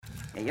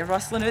Get your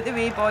rustling out the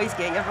way, boys.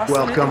 Get your rustling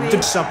out the way. Welcome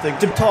to something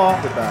to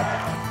talk about.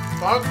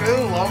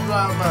 Fucking love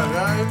that, man.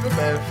 Yeah, it's the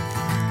best.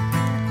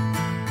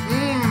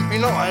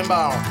 Peanut lime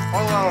bar.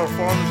 All our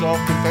forms of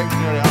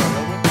confectionery are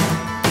available.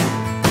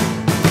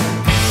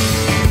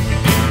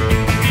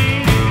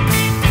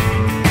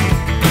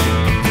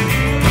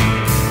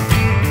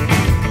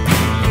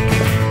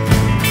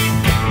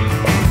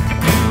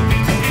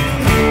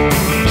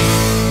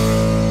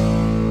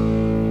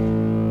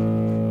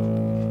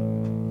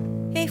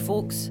 Hey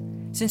folks,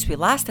 since we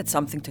last had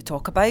something to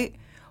talk about,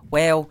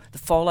 well, the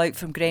fallout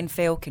from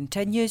Grenfell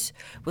continues.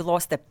 We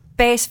lost the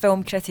best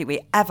film critic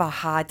we ever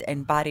had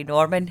in Barry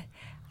Norman.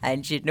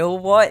 And you know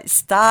what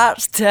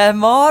starts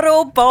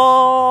tomorrow,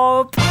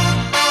 Bob?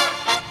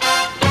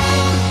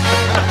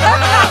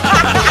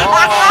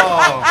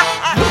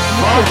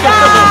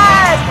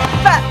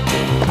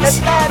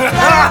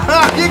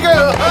 You go,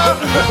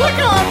 look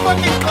at that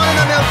fucking clown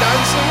on there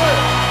dancing, look.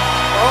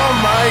 Oh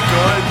my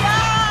god.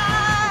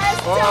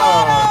 Yes,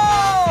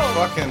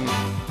 Fucking.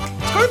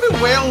 It's going to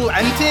be well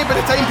into by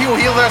the time people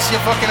hear this, you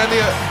fucking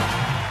idiot.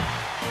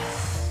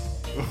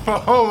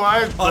 Oh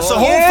my god. That's the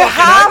whole You fucking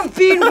have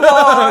been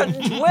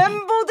warned.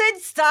 Wimbledon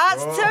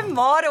starts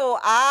tomorrow.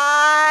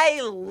 I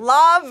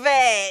love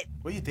it.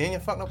 What are you doing? You're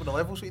fucking up with the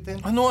levels, what are you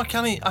doing? I know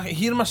I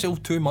hear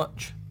myself too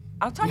much.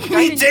 I'll turn you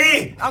Me down.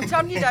 too. I'll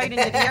turn you down in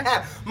your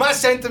ear. My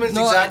sentiments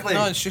exactly.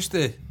 No, it's just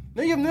the.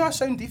 No, you've no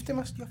sound deaf to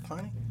Mr. You're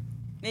funny.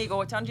 There you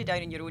go. I turned you down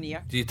in your own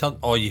ear. Do you turn?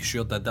 Oh, you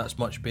sure did. That's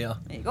much better.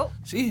 There you go.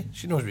 See,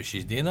 she knows what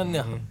she's doing in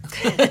there.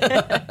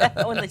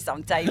 Only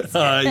sometimes.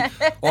 Aye.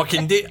 Oh, I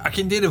can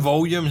do the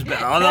volumes,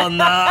 but other than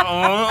that,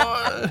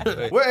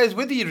 oh.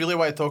 What do you really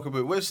want to talk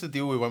about? What's the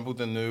deal with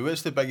Wimbledon now?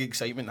 What's the big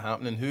excitement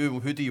happening? Who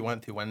do you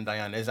want to win,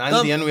 Diane? Is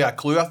Andy in with a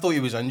clue? I thought he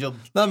was injured.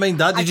 Never mind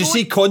that. Did you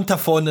see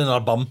Contaphone in her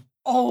bum?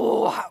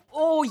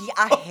 Oh, yeah,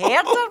 I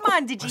heard her,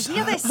 man. Did you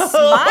hear the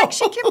smack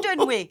she came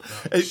down with?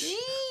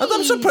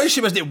 I'm surprised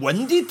she wasn't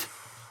winded.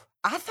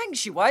 I think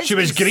she was. She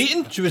was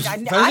greeting. She was I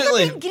physically. don't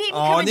think greeting Oh,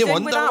 coming no down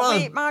wonder, with that man.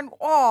 weight, man.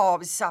 Oh, it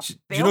was a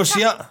Do you know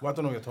see it? Well, I don't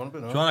know what you're talking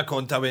about. No. Joanna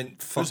Conta went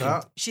Who's fucking.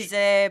 that? She's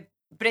a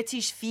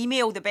British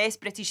female, the best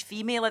British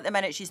female at the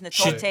minute. She's in the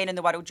top 10 in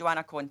the world,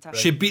 Joanna Conta.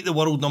 She beat the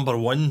world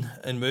 #1,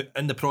 and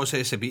in the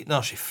process of beating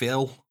her, she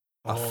fell.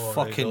 A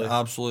fucking really?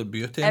 absolute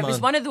beauty, It man.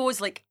 was one of those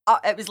it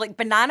was like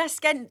banana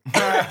skin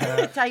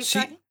type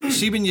thing.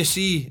 See when you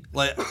see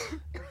like.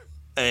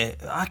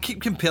 I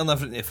keep comparing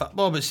everything to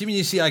football, but see when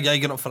you see a guy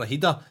get up for a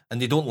header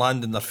and they don't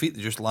land in their feet,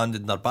 they just land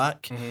in their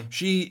back.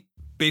 She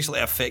basically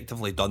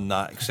effectively done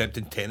that, except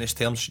in tennis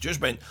terms. She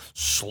just went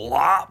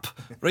slap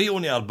right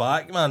onto her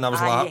back, man. I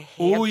was Aye, like,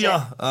 you oh heard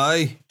yeah,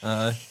 aye.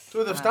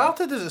 So they've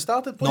started? Has it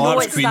started? No, No,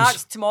 Arts it Queens.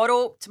 starts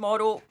tomorrow.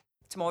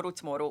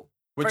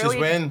 Which Brilliant. is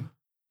when?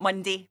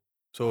 Monday.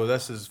 So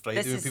this is Friday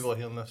This when is- people are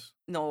hearing this.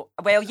 No,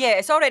 well, yeah,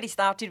 it's already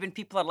started when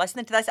people are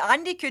listening to this.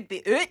 Andy could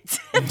be out.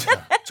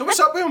 So what's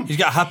up with him? He's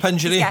got a hip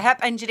injury. He's got a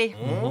hip injury.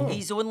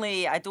 He's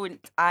only. I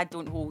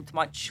don't hold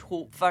much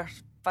hope for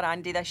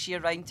Andy this year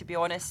round, to be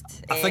honest.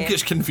 I think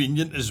it's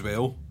convenient as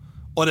well.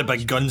 All the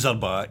big guns are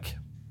back.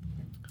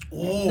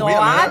 Oh, No, wait a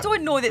I minute.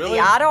 don't know that Really? they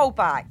are all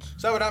back.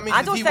 Is that what that means?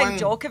 I Did don't he think win?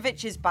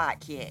 Djokovic is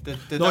back yet.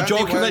 Did No, Andy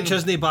Djokovic win?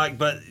 isn't back,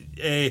 but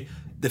the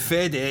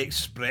FedEx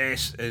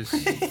Express is.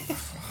 Is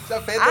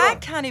that Federer? I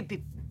can't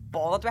be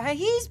bothered with him.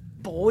 He's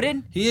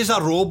boring. He is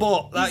a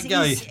robot, that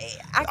guy.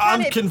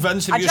 I'm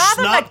convinced if I'd you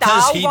rather snapped his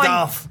Nadal head won.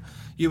 off,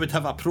 you would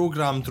have a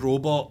programmed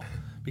robot.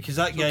 Because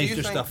that guy's you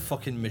just think- a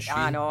fucking machine.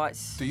 I know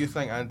it's. Do you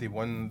think Andy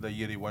won the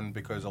year he won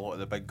because a lot of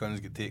the big guns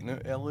get taken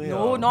out early?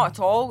 No, or? not at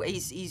all.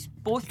 He's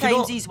both You know-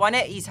 times he's won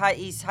it. He's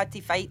had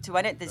to fight to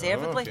win it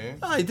deservedly. Okay.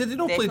 Aye, did he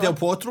not play Definitely.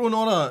 Del Potro and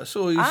all that?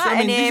 So he's, Ah, I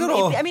mean, these and are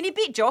all. he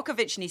beat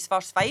Djokovic in his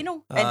first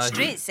final in Aye.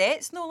 straight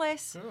sets, no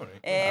less.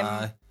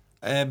 Aye.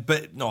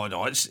 But no,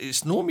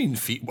 it's no mean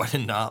feat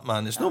winning that,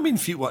 man. It's no mean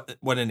feat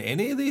winning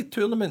any of the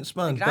tournaments,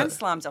 man. Grand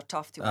Slams are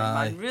tough to win,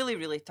 Aye. man. Really,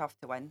 really tough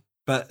to win.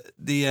 But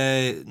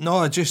the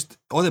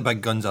all the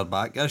big guns are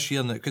back this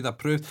year, and it could have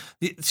proved.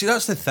 See,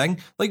 that's the thing.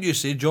 Like you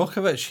say,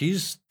 Djokovic,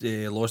 he's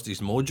lost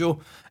his mojo,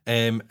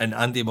 and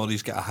Andy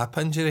Murray's got a hip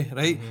injury,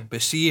 right?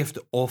 But see if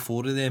all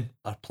four of them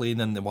are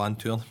playing in the one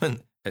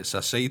tournament, it's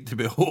a sight to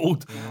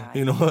behold.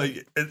 You know,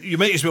 like, you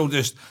might as well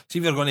just see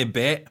if you're going to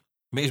bet.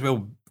 Might as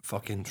well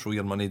fucking throw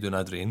your money down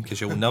a drain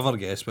because you'll never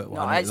guess what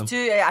No, one of it's them.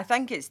 too. I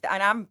think it's,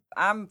 and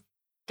I'm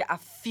got a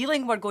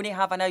feeling we're going to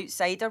have an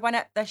outsider win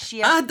it this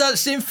year. I had that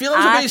same feeling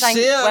I about think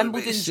say it.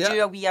 Wimbledon's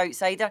due a wee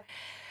outsider.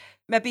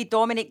 Maybe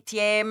Dominic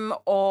Thiem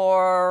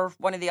or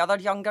one of the other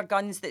younger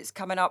guns that's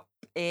coming up.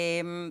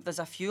 There's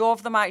a few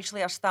of them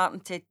actually are starting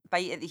to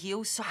bite at the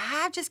heels. So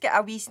I just get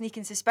a wee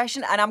sneaking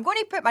suspicion, and I'm going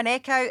to put my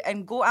neck out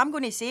and go. I'm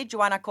going to say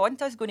Joanna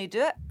Konta is going to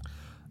do it.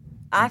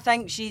 I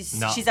think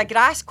she's a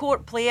grass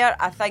court player.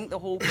 I think the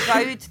whole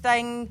crowd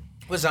thing.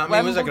 What does that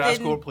mean? What does a grass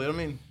Wimbledon- court player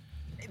mean?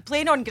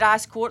 Playing on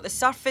grass court, the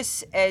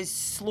surface is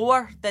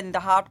slower than the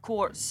hard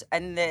courts,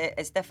 and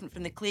it's different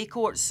from the clay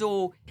courts.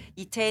 So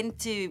you tend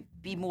to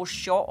be more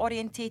shot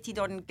orientated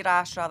on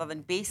grass rather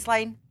than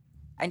baseline.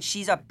 and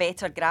she's a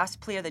better grass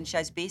player than she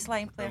is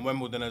baseline player. And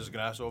Wimbledon is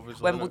grass,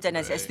 obviously. Wimbledon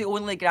isn't is. It's the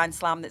only Grand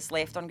Slam that's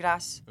left on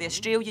grass. The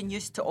Australian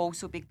used to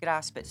also be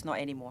grass, but it's not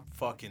anymore.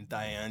 Fucking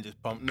Diane just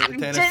pumping out the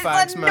tennis Just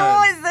facts, like,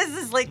 man.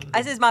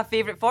 this is my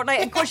favourite fortnight.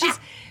 And of course,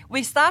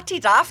 we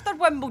started after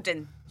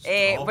Wimbledon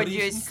when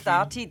you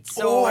started.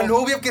 So I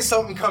know we've got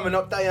something coming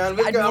up, Diane.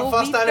 We've got our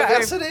first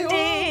anniversary.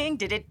 Ding,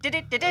 did it. We've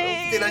been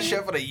doing this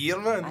shit for a year,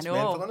 man. It's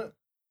mental, isn't it?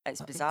 It's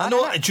bizarre. I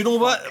know. Isn't it? Do you know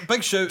what?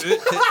 Big shout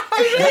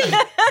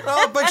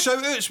out. Big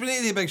shout outs. We need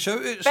the big shout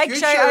outs. Big Huge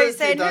shout shout out out to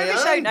then. Who are we Diane.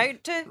 shouting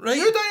out to? Right.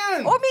 You,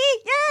 Diane. Oh,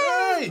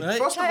 me, yay! Aye.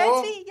 First Shout of out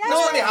all, to me, it's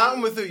going to yay.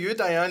 happen without you,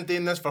 Diane,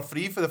 doing this for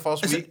free for the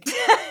first week.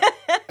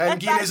 And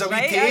giving us a wee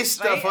That's right, taste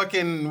that's of right.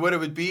 fucking what it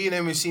would be, and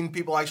then we've seen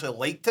people actually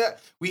liked it.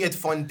 We had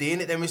fun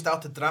doing it, then we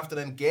started drafting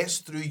in guests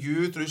through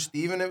you, through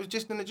Stephen. It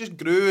just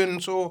grew,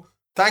 and so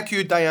thank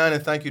you, Diane,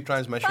 and thank you,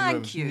 Transmission Room.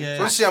 Thank you. Yeah.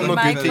 Don't say I'm not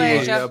My good to you,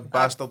 pleasure. you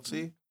bastard,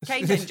 see?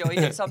 Kind of enjoyed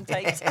it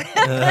sometimes.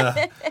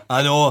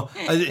 I know.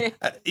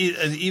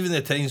 And even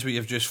the times where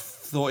you've just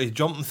thought of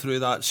jumping through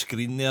that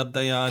screen there,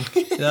 Diane.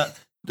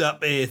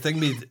 That thing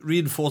with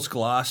reinforced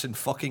glass and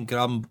fucking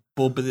grab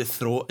Bob by the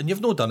throat, and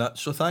you've not done it,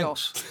 so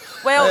thanks.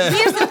 Well,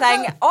 here's the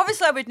thing.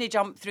 Obviously, I wouldn't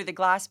jump through the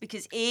glass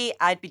because A,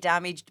 I'd be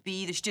damaged.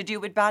 B, the studio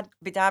would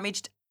be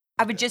damaged.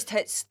 I would just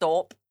hit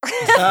stop.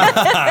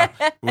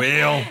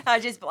 Well, I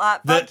just be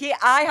like, fuck it,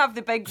 I have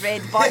the big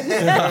red button.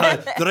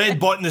 the red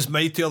button is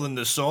mightier than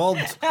the sword.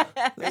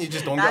 You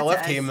just don't get a That's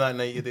lift it. home that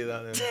night, you do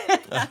that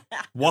then.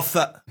 Worth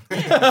it.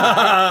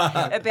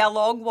 It'd be a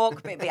long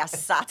walk, but it'd be a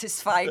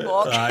satisfying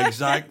walk.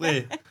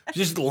 Exactly.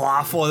 Just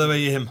laugh all the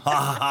way home. Ha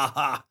ha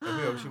ha.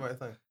 Who else you might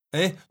think?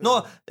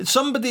 No,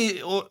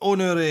 somebody on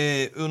our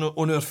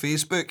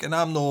Facebook, and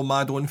I'm no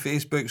mad on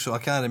Facebook, so I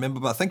can't remember,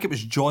 but I think it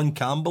was John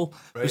Campbell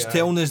was aye.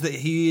 telling us that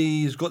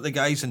he's got the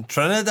guys in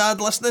Trinidad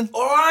listening.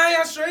 Oh, aye,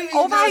 that's right.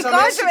 Oh my He's a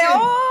God, Mexican.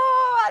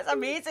 oh, that's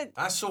amazing.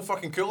 That's so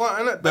fucking cool,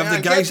 that, isn't it? But the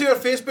Diane, guys- get to our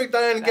Facebook,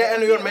 Diane, get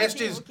into our okay,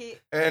 messages okay.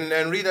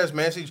 and read his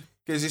message.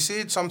 Because he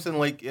said something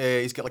like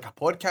he's got like a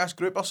podcast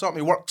group or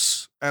something. He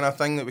works in a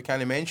thing that we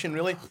can't mention,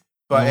 really.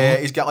 But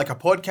he's got like a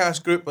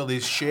podcast group where they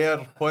share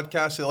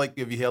podcasts. They're like,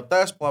 have you heard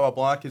this? Blah, blah,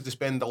 blah. Because they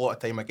spend a lot of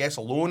time, I guess,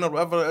 alone or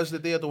whatever it is the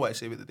day. I don't want to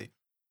say what the day.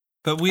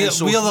 But we're And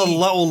so the he-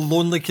 little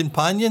lonely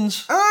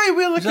companions. Aye,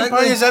 we're the Exactly.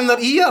 companions in their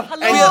ear.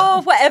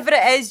 Hello, whatever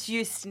it is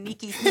you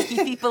sneaky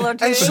people are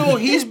doing. And so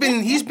he's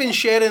been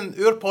sharing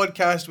our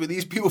podcast with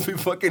these people from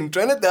fucking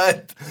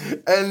Trinidad,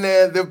 and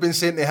they've been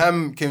saying to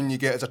him, "Can you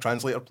get us a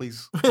translator,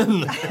 please?"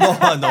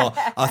 No,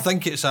 I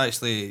think it's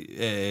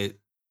actually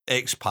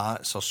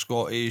expats or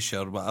Scottish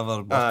or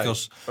whatever Aye,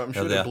 workers. but I'm are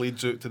sure there. it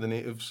bleeds out to the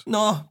natives.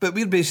 No, but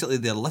we're basically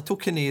their little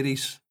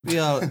canaries. We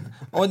are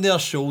on their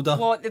shoulder.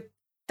 What, the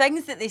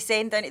things that they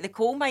send down to the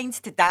coal mines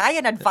to die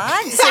in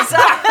advance? Is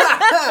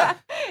that,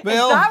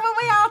 Well, is that what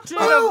we are to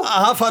them?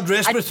 I have had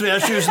respiratory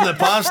issues in the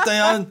past,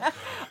 Diane.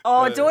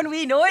 Oh, don't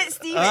we know it,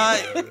 Stephen?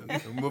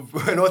 Aye,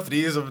 We know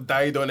three have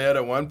died on air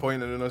at one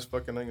point in this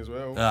fucking thing as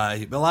well.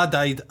 aye. Well, I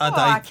died. Oh, I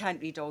died.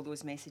 can't read all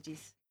those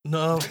messages.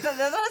 No.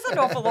 There's an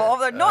awful lot of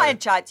them. Not in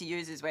chat to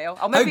use as well.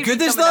 I'll How maybe good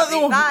read is some of that,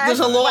 them. though? That There's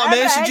is- a lot of whatever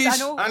it is, messages. I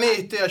know. I need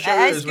to do a It shout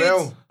out is as good.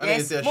 well. I need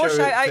Yes, to do a more shout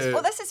shout out outs. to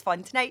Oh, this is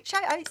fun tonight.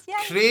 Shout outs, yeah.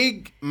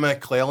 Craig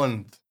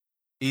McClelland.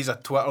 He's a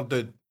Twitter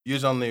dude.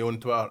 Username on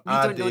Twitter. We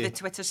don't know the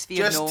Twitter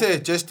sphere, no.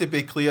 Just to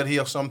be clear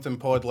here, something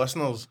pod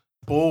listeners.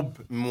 Bob,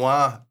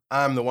 moi,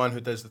 I'm the one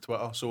who does the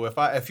Twitter. So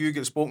if you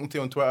get spoken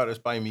to on Twitter, it's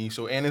by me.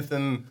 So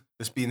anything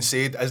that's being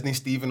said isn't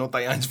Stephen or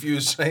Diane's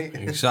views, right?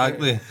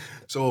 Exactly.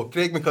 So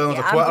Craig McClelland's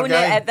Yeah, a I'm Twitter going to,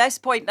 guy. at this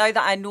point now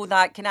that I know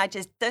that, can I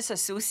just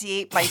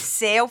disassociate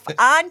myself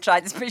and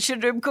Transmission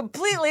Room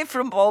completely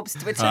from Bob's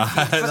Twitter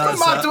feed? It's not That's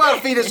my it. Twitter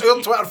feed, it's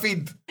our Twitter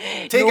feed.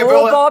 Take a No,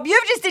 bullet. Bob,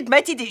 you've just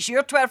admitted it's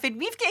your Twitter feed.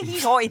 We've got hee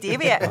haw to do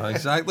with it.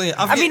 Exactly.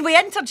 I mean, we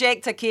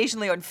interject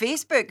occasionally on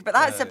Facebook, but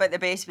that's about the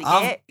best we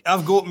get.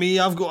 I've got me.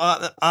 I've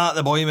got at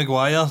the boy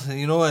Maguire,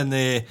 you know, and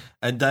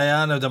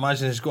Diane. I'd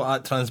imagine has got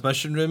that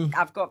Transmission Room.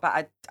 I've got,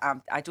 but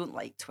I don't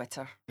like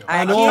Twitter.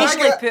 I I know.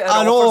 occasionally put I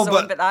our know, offers on,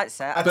 but- but that's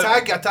it. I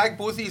tag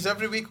both these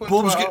every week on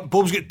Bob's Twitter.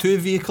 got 2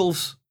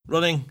 vehicles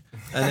running,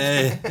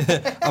 and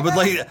I would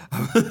like.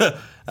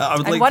 I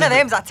would And like one to, of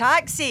them's a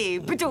taxi.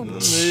 Ba-dum. Well,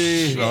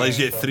 he's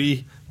got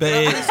 3. But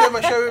Can I say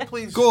my shout out,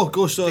 please?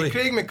 go. Sorry. To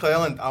Craig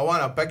McClelland, I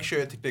want a big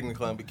shout out to Craig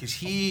McClelland because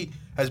he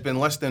has been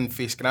listening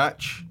for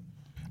Scratch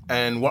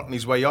and working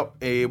his way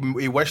up. He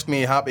wished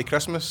me a happy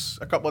Christmas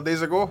a couple of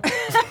days ago.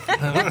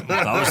 That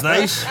was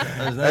nice.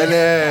 That was nice.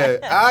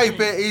 And aye,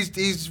 but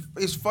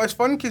it's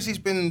fun because he's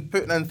been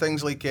putting in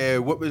things like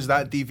what was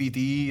that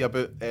DVD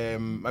about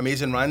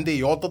Amazing Randy?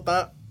 He ordered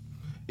that.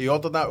 He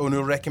ordered that on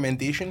our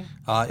recommendation.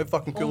 Aye. How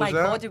fucking Oh cool my is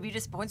that? God, are we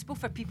responsible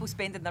for people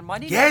spending their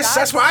money? like Yes, that?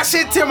 that's what I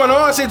said to him. I know.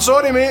 I said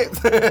sorry, mate.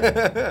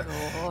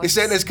 God. He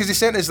sent us because he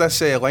sent us this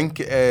link.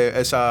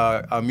 It's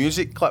a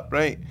music clip,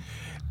 right?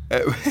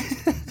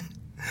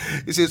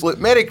 He says, "Look,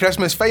 Merry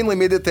Christmas. Finally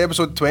made it to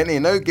episode 20.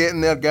 Now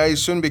getting there,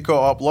 guys. Soon be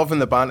caught up. Loving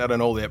the banter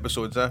in all the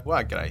episodes.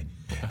 What a guy."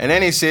 And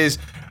then he says,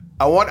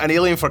 "I want an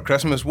alien for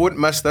Christmas. Won't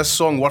miss this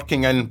song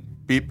working in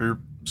beep boop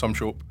some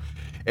shop."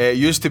 It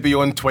used to be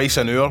on twice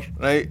an hour,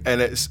 right?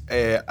 And it's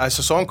a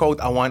song called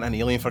 "I Want an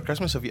Alien for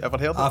Christmas." Have you ever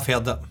heard it? I've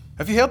heard it.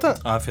 Have you heard it?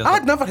 I've heard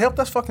I'd it. never heard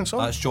this fucking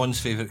song. That's John's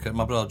favourite.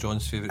 My brother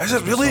John's favourite. Is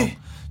it Christmas really? song.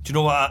 Do you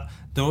know what?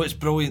 Do you know what's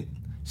brilliant?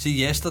 See,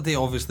 yesterday,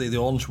 obviously, the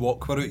Orange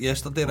Walk were out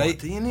yesterday, right?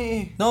 Do you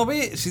need? No,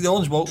 wait. See, the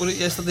Orange Walk were out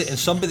yesterday, and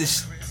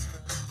somebody's.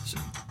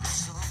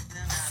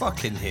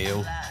 Fucking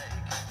hell.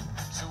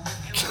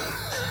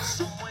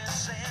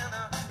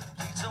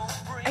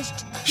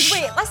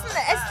 Wait,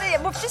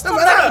 listen, we've just No,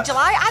 talked minute. about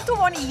July. I don't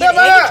want to hear No, any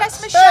minute.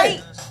 Christmas Hey.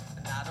 shite.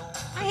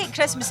 I hate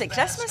Christmas at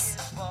Christmas.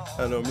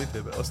 I know, me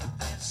too, but listen.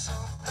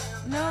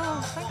 No,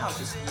 I think I'll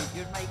just mute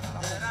your mic.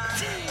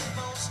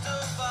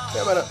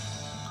 Wait a minute.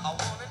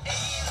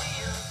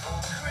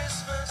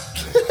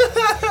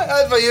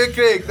 That's for you,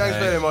 Craig. Thanks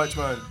very much,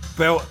 man.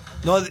 Well,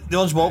 no, the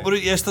Orange Walk were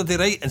out yesterday,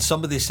 right? And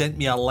somebody sent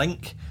me a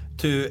link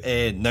to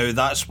now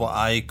that's what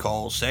I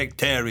call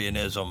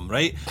sectarianism,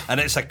 right? And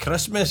it's a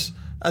Christmas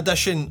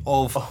edition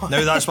of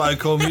Now That's What I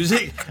Call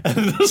Music.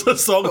 And there's a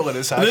song. Well, it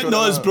is actually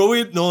No, it's that.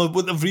 brilliant. No,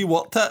 but they've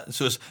reworked it.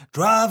 So it's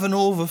driving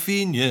over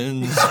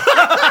Fenians.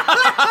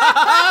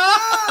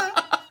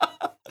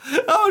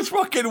 I was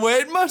fucking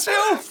wetting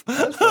myself.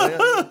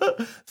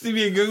 See if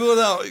you Google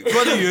that.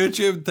 Go to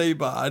YouTube,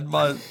 type it in,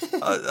 man.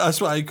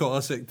 That's what I call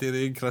a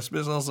sectarian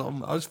Christmas or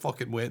something. I was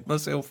fucking wetting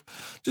myself.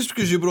 Just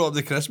because you brought up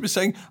the Christmas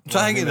thing. I'm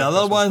trying to get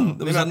another one.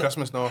 There was Name an- it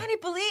Christmas now. Can you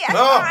believe it?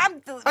 No.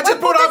 I just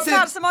brought up the-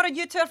 starts tomorrow.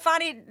 You two are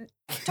fanny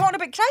talking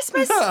about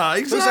Christmas. Ah,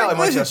 It's like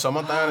much exactly. of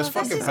summer, Dan. It's This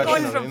fucking has pitching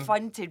gone the from rain.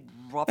 fun to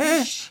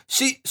rubbish.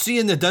 See,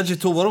 in the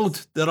digital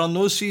world, there are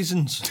no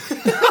seasons.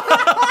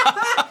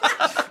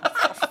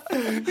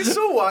 He's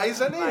so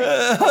wise, isn't he?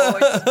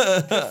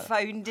 God,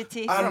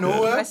 profundity I from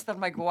know it. Mr.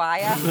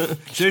 Maguire.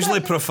 It's usually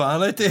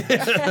profanity.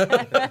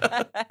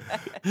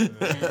 You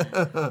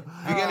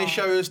get any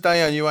shout-outs,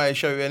 Diane? You want to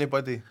shout out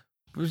anybody?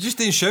 We're just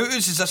doing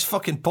shout-outs. Is this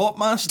fucking pop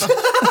master?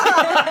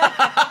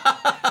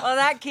 Well, in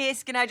that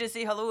case, can I just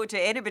say hello to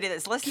anybody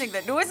that's listening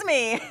that knows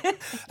me?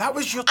 That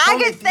was your I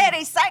turn. got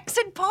 36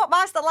 in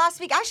Popmaster last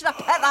week. I should have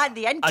put that in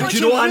the intro. Do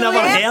you know what? I never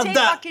heard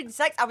that. Fucking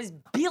 6. I was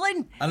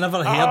beeling. I never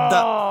heard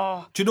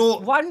that. Do you know?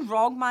 One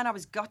wrong, man. I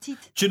was gutted.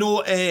 Do you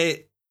know?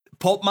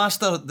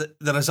 Popmaster.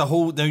 There is a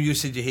whole. Now you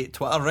said you hate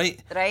Twitter,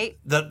 right? Right?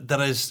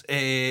 There is.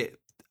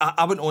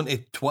 I went onto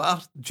Twitter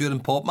during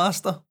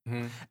Popmaster,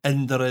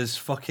 and there is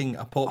fucking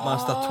a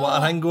Popmaster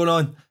Twitter thing going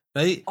on,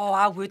 right? Oh,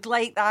 I would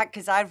like that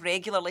because I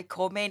regularly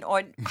comment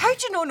on. How do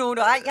you know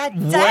that?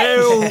 You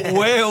dick?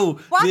 Well.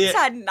 What's the-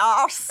 a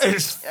nurse?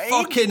 It's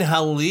fucking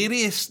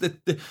hilarious. The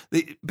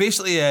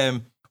basically,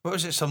 what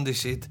was it? Somebody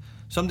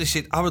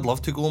said, I would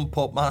love to go on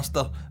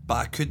Popmaster, but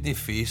I couldn't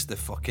face the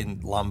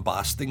fucking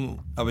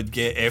lambasting I would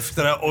get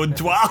after it on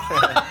Twitter.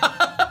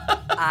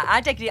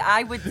 I'd agree.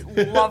 I would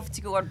love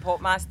to go on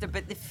Popmaster,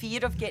 but the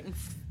fear of getting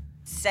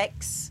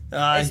 6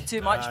 Aye. is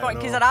too much for it.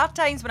 Because there are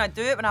times when I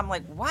do it when I'm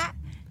like, what?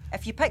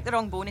 If you pick the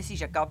wrong bonuses,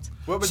 you're gubbed.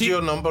 What would See-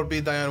 your number be,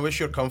 Diane? What's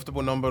your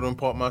comfortable number on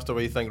Popmaster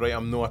where you think, right,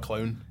 I'm no a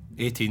clown?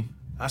 18.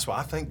 That's what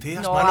I think, too.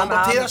 That's No, my number,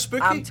 too. I'm That's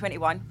spooky.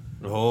 21.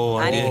 Oh,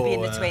 I need to yeah. be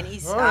in the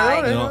 20s. Oh, Aye.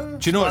 alright. No.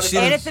 Do you know what? See,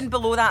 Anything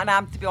below that,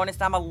 and to be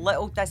honest, I'm a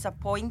little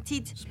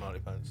disappointed. Smarty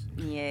pants.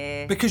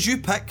 Yeah. because you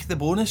pick the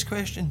bonus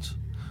questions.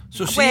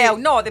 So see, Well,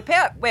 no,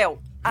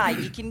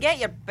 you can get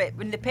your, but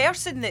when the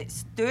person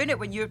that's doing it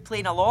when you're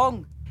playing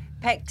along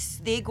picks,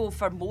 they go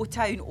for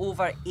Motown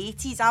over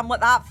 80s. I'm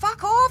like that.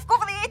 Fuck off, go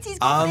for the 80s,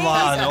 go I'm for the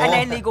like, 80s, I know. and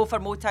then they go for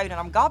Motown, and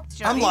I'm gubbed. Do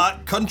you know I'm what I mean?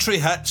 like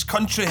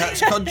country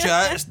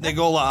hits. They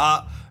go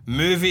like that.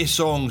 Movie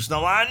songs. And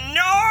I'm like,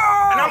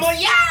 no. And I'm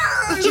like,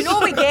 yeah. Do you know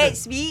what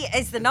gets me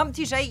is the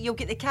numpties, right? You'll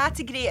get the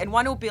category, and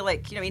one will be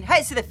like, you know what I mean,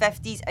 hits of the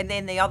 50s, and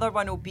then the other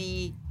one will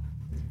be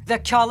the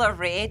colour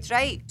red,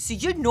 right? So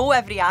you know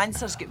every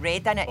answer's got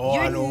red in it. Oh,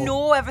 I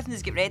know.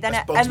 Everything's got red in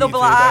This it. bugs And they'll me be too,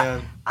 like,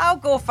 Diane. I'll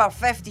go for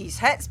 50s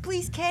hits,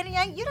 please, Kenny.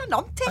 You're a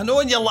numpty. I know,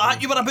 and you're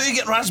like, you were about to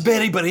get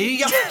Raspberry Beret,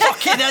 you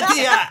fucking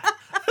idiot.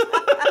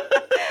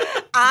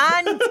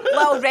 And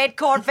Little Red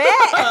Corvette.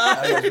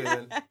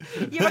 Aye,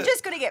 You were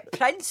just going to get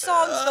Prince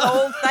songs for the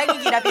whole thing,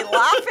 and you'd be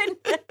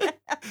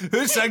laughing.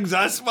 Who sings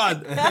this,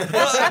 man?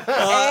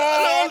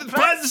 Prince.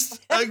 Prince.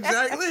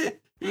 Exactly.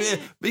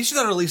 They should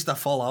have released a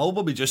full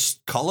album with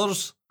just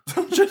colours.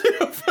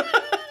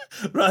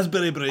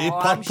 Raspberry Beret, Oh,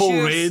 I'm Purple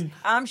sure- Rain.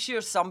 I'm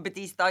sure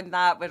somebody's done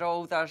that with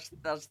all their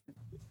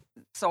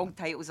song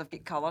titles have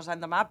got colours in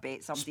them. I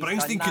bet somebody's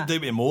Springsteen done could that. do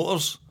it with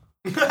motors.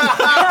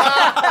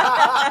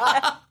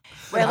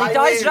 Well, he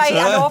Highways, does write an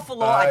aye. awful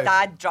lot Aye. of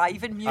dad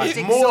driving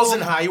music. Motors so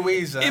and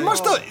highways. He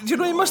must have, you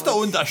know, he must have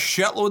owned a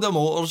shitload of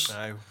motors.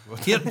 Aye.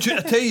 Here, I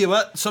tell you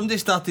what, somebody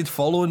started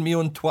following me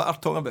on Twitter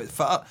talking about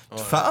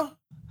Twitter.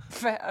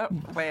 Twitter?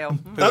 well,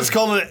 That's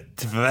calling it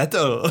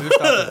Twitter. Who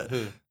started?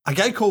 Who? A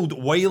guy called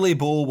Wiley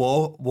Bo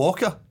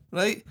Walker,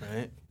 right?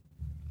 Right.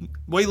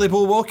 Wiley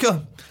Bo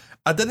Walker.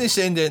 I didn't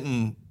send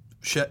anything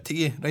shit to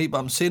you, right? But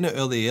I'm saying it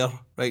early air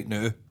right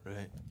now.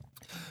 Right.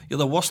 You're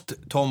the worst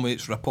Tom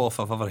Waits rip-off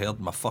I've ever heard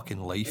in my fucking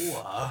life.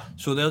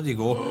 So there you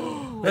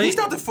go. He's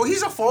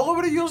a follower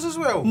of yours as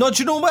well. No,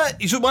 do you know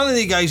what? He's one of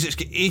the guys that's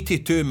got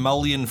 82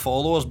 million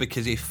followers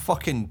because he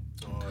fucking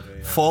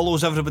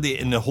follows everybody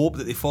in the hope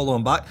that they follow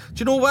him back.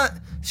 Do you know what?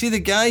 See the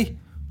guy,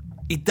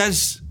 he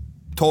does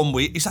Tom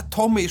Waits. He's a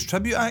Tom Waits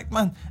tribute act,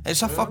 man.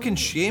 It's a fucking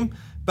shame.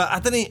 But I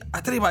didn't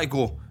want to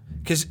go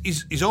because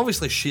he's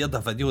obviously shared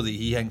a video that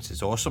he thinks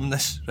is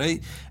awesomeness, right?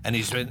 And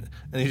he's been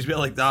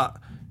like that.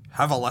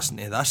 Have a listen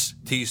to this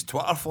to his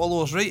Twitter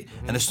followers, right?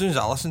 And as soon as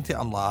I listen to it,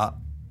 I'm like,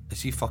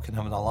 is he fucking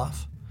having a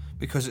laugh?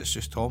 Because it's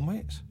just Tom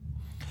Waits.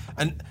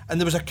 And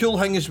there was a cool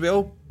thing as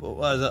well.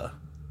 What is it?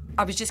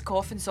 I was just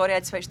coughing. Sorry,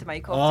 I'd switched the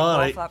mic off to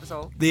Right. cough. That was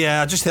all.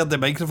 Yeah, I just heard the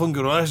microphone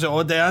go on. I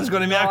said, Diane's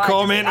going to make a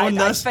comment on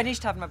I this.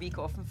 finished having my wee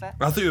coughing fit.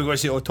 I thought you were going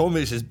to say, Tom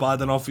Waits is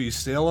bad enough for you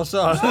sale or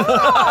something. No.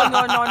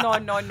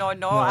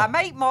 I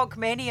might mock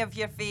many of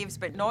your faves,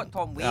 but not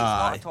Tom Waits,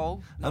 not at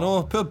all. I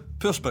know, poor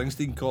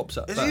Springsteen cops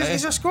it.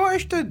 He's a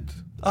Scottish dude.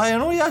 I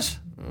know he is.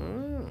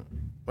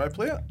 Right,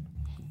 play it.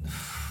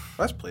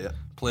 Let's play it.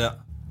 Play it.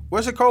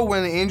 What's it called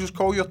when the angels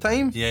call your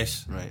time?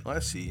 Yes. Right,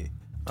 let's see.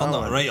 Turn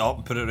that right up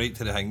and put it right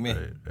to the hang me.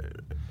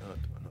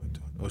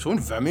 Oh, it's on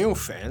Vimeo,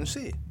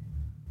 fancy.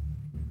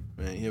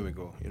 Right, here we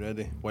go. You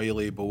ready?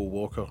 Wiley Bull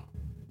Walker.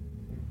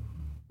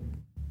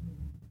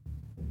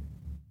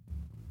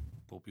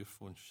 Bob, your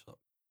phone shut.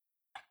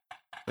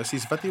 This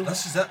is video.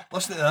 This is it.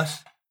 Listen to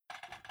this.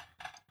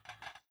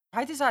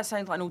 Why does that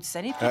sound like an old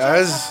cine project?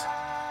 It is.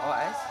 Oh,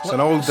 it is. It's an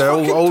old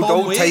fucking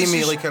Tom Waits.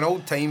 timey, like an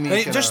old timey.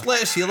 Right, just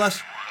let us hear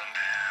this.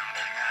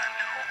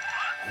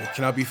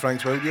 Can I be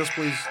Frank Williams,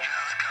 please?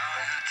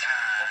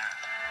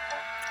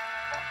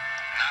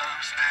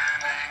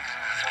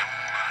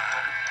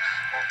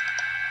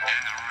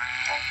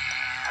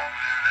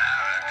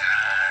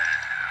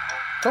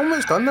 Tom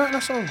Waits done that in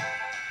a song.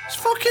 It's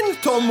fucking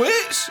Tom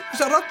Waits. It's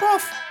a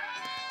rip-off.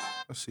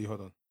 Let's see,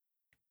 hold on.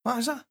 What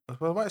is that? I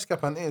want to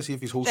skip into it and see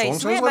if his whole Right, song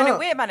so sounds like that.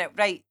 wait a minute,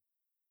 right.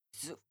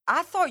 So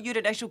I thought your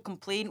initial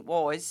complaint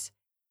was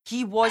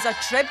he was a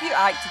tribute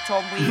act to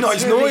Tom Waits. No,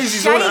 it's who not, was he's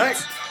his own shite.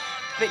 act.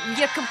 But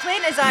your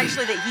complaint is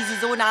actually that he's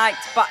his own act,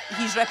 but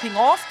he's ripping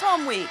off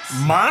Tom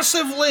Waits.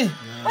 Massively.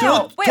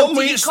 Well, Tom do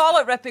Waits. you call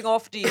it ripping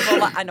off? Do you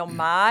call it an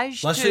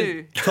homage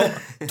Listen,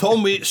 to?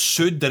 Tom Waits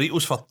sued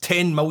Doritos for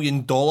 $10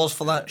 million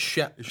for that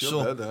shit.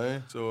 Sure did,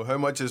 aye. So how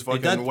much is He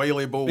did, fucking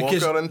Wiley Bull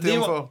because Walker into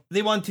him for?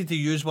 they wanted to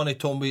use one of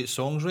Tom Waits'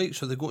 songs, right?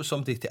 So they got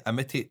somebody to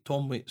imitate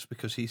Tom Waits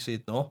because he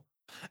said no.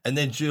 And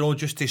then,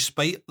 just to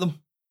spite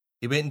them,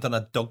 he went and done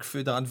a dog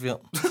food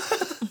advert.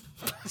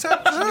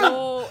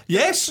 No,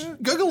 Yes,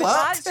 Google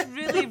that. that's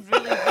really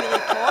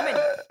common.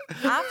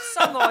 I've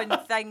sung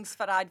on things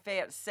for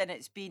adverts and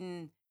it's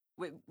been,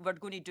 we're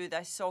going to do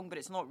this song, but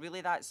it's not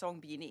really that song,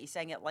 but you need to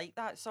sing it like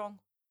that song.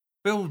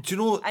 Well, do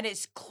you know? And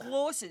it's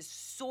close, it's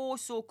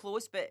so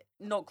close, but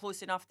not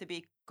close enough to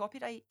be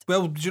copyright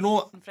Well, do you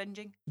know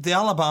infringing. the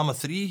Alabama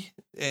 3?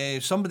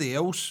 Somebody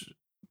else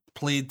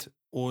played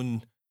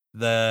on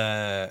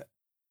the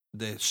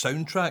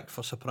soundtrack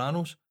for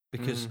Sopranos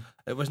because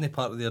it wasn't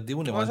part of their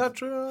deal. Oh, is that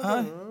true?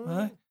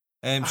 Aye.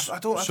 I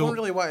don't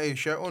really want to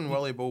shit on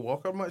Willie Bull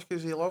Walker much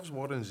because he loves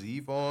Warren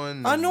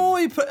Zevon. I know.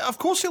 Of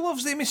course, he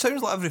loves them. He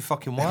sounds like every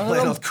fucking one of them.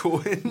 Leonard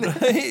Cohen.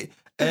 Right?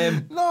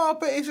 No,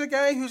 but he's a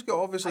guy who's got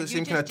obviously the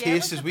same kind of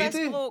taste as we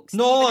do.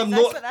 No, I'm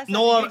not.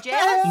 No,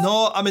 jealous?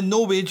 no, I'm in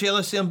no way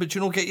jealous of him. But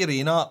you get your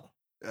ain at.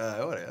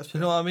 Alright, that's Do you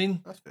know what I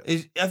mean? That's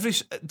fair.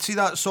 See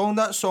that song?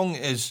 That song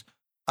is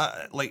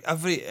like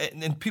every,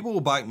 and people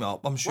will back me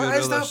up. I'm sure. What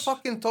is that there's-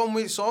 fucking Tom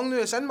Waits song now?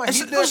 It's in my It's-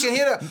 head now, I can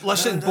hear it.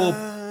 Listen, Bob.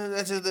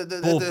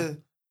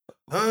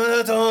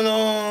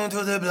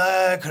 To the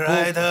Black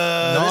Rider.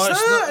 No,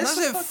 it's not. It's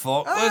Is it? the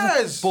Fuck. It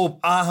Listen, is. Bob,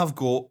 I have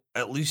got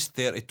at least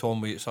 30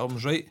 Tom Waits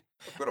albums, right?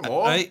 I've got them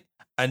all. Right?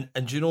 And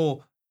you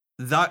know,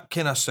 that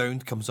kind of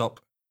sound comes up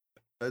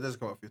It does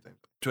come a few times.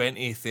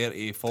 20,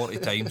 30, 40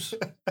 times.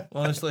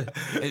 Honestly.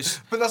 It's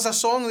But there's a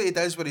song that he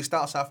does where he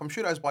starts off, I'm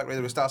sure it is Black Rider,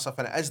 where he starts off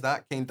and it is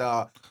that kind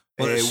of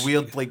Well, it's-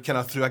 weird, like kind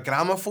of through a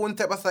gramophone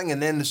type of thing,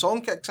 and then the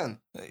song kicks in.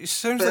 it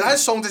sounds But like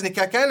his song doesn't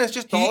kick in, it's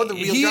just all the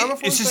weird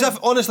gramophone it's as thing. if,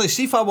 honestly,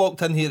 see if I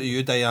walked in here to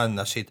you, Diane, and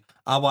I said,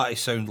 I want to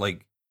sound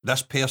like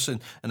this person,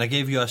 and I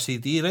gave you a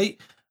CD, right?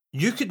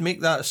 You could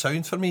make that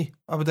sound for me.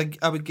 I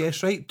would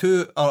guess, right?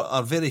 Two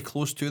are very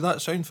close to that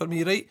sound for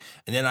me, right?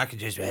 And then I could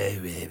just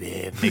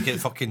make it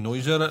fucking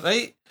noise on it,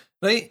 right?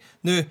 Right?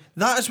 Now,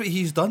 that is what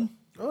he's done.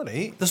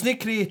 Alright. There's no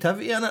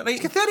creativity in it, right?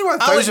 He's got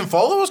 31,000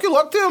 followers, good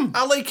luck to him.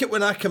 I like it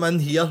when I come in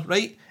here,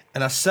 right?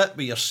 And I sit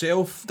with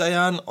yourself,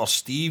 Diane, or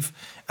Steve,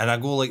 and I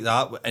go like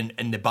that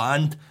in the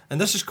band. And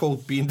this is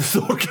called being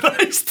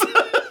disorganised.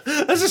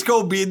 This is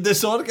called being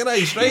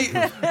disorganised, right?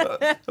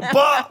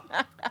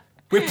 But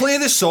we play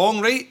the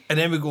song, right? And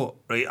then we go,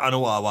 right, I know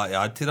what I want to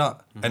add to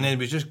that. And then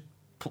we just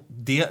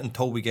do it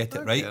until we get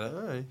it right.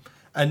 Aye.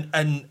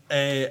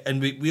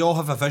 And we all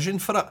have a vision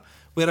for it.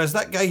 Whereas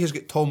that guy has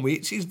got Tom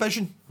Waits'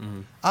 vision.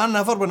 I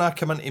never, when I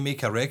come in to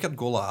make a record,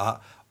 go like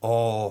that,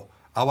 oh,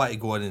 I want to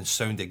go in and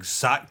sound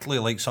exactly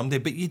like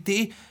somebody. But you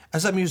do,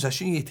 as a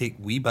musician, you take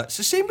wee bits.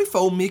 The same with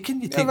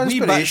filmmaking. You take wee bits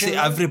inspiration, of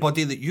yeah.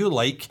 everybody that you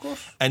like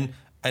and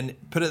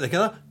put it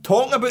together.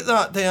 Talking about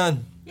that,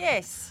 Diane,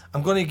 Yes.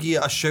 I'm going to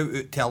give a shout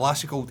out to a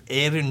lassie called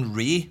Erin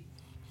Ray.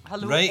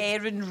 Hello, Right.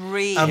 Erin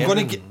Ray. I'm going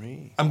Erin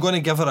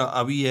to give her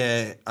a wee.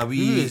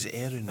 Who is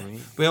Erin Ray?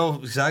 Well,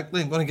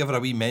 exactly. I'm going to give her a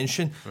wee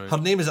mention. Her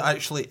name is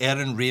actually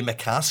Erin Ray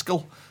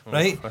McCaskill,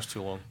 right? That's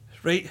too long.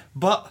 Right,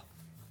 but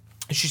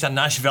she's a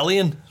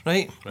Nashvilleian,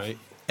 right? Right.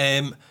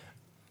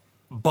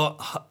 But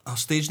her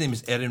stage name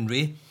is Erin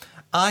Ray.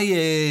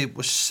 I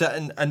was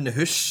sitting in the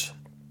house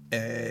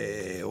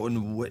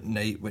on what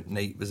night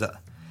was it?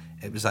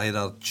 It was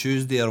either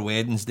Tuesday or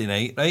Wednesday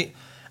night, right?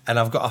 And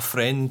I've got a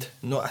friend.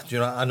 No, do you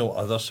know? I know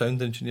other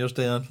sound engineers,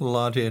 Diane.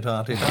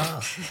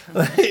 La-di-da-di-da.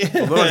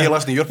 I'm not here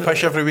listening to your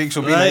pish every week,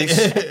 so be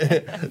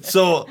nice.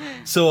 So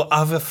I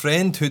have a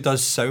friend who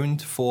does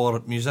sound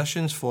for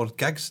musicians for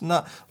gigs and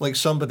that, like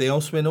somebody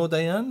else we know,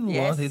 Diane.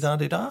 Yes.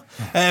 La-di-da-di-da.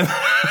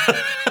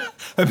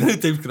 How many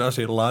times can I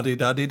say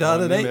la-di-da-di-da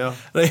tonight? Yeah.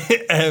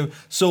 Right.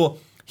 So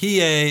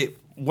he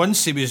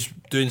once he was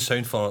doing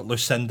sound for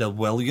Lucinda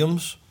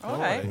Williams. All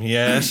right.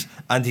 Yes,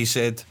 and he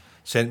sent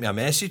me a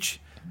message.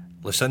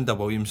 Lucinda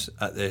Williams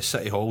at the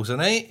City Hall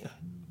tonight.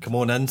 Come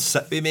on in,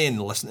 sit with me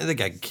and listen to the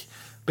gig.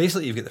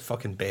 Basically, you've got the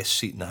fucking best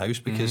seat in the house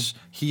because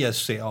he has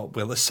set up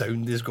where the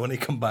sound is going to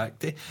come back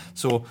to.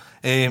 So,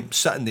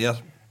 sitting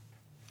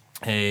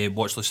there,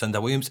 watched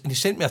Lucinda Williams, and he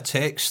sent me a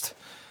text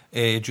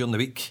during the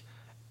week.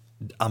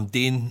 I'm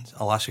doing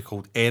a lassie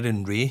called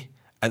Erin Ray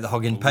at the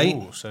Hugging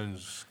Pint. Ooh,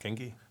 sounds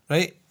kinky.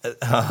 Right?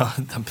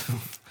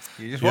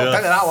 You just walked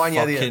into that one,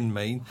 you idiot. fucking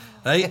mind.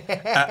 Right?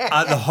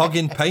 at the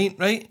Hugging Pint,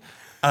 right?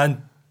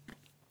 And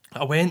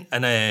I went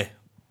and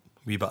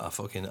wee bit of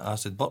fucking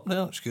acid burp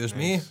there, excuse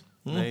me.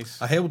 Nice.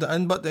 I held it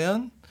in, but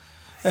Diane.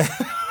 So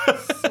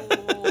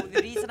the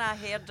reason I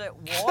heard it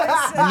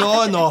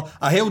was No,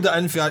 I held it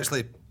in for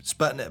actually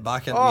spitting it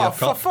back into Oh, your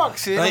for cup.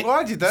 fuck's sake, I'm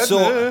glad you did.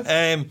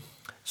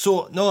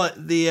 So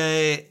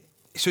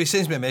he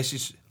sends me a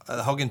message at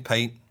the Hugging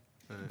Pint,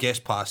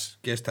 guest pass,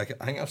 guest ticket.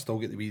 I think I've still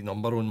got the wee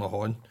number on my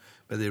horn,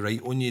 but they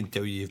write on you and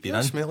tell you you've been You're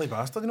a in. smelly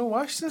bastard, you know,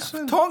 wash this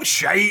one. Talk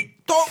shite,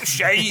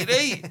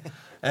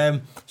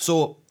 right?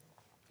 So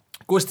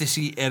goes to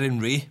see Erin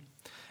Ray,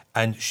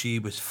 and she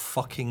was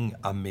fucking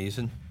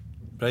amazing,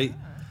 right?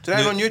 Do you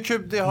have it on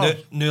YouTube? They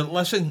have. No,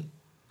 listen.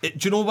 Do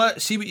you know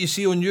what? See what you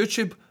see on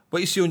YouTube.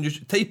 What you see on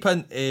YouTube. Type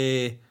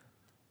in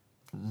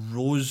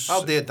Rose.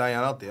 I'll do it,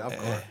 Diane, I'll do it. I've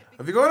got it.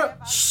 Have you got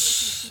it?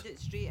 feed it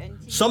straight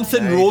into you.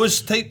 Something Nice.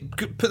 Rose.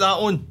 Put that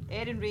on.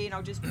 Erin Ray, and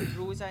I'll just put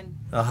Rose in.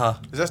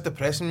 Is this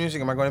depressing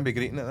music? Am I going to be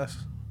greeting at this?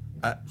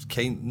 It's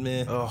kind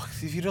of Oh,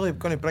 if you're really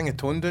going to bring a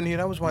tone down here,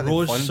 I was wanting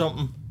Rose fun.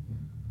 something.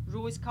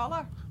 Rose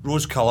colour.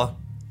 Rose colour.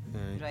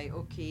 Right,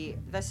 okay.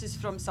 This is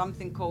from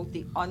something called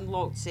the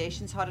Unlocked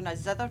Sessions. Her and a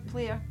zither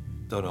player.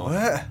 Don't know.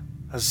 What?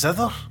 A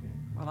zither?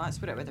 Well, that's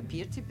what it would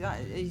appear to be.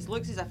 He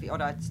looks as if he or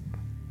a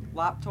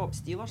laptop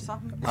steal or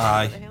something. What the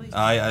Aye, hell he's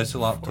aye, it's a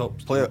laptop.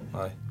 Play it.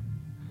 Aye.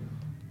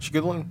 She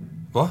good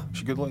looking? What?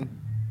 She good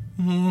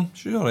looking?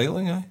 She's alright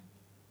looking, aye.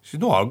 She's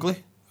not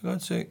ugly, for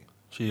God's sake.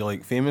 She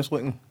like famous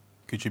looking?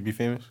 Could she be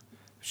famous? Her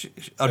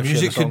If she had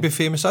music a could song. be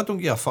famous. I don't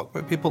give a fuck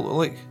what people look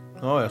like.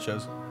 Oh, yeah, she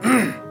is.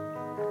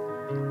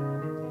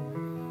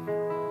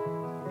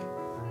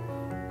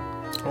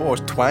 Oh,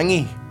 it's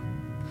twangy.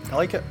 I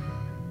like it.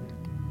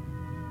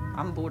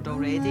 I'm bored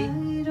already.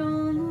 Light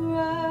on the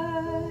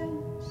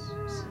rise,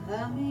 so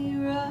let me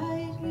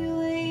write you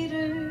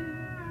later.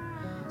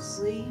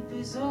 Sleep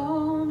is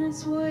on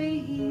its way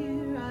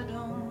here. I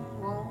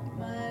don't want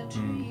my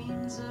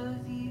dreams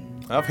of you.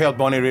 I've heard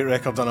Bonnie Raitt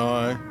records, I know.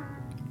 Aye.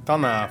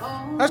 Done that.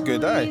 That's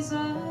good, aye. Always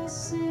I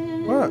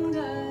sinned, What?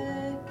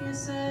 I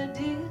guess I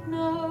did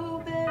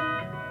know better.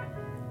 I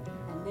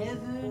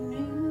never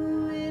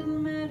knew it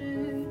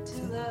mattered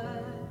till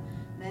I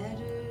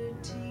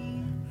mattered to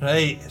you.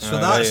 Right, so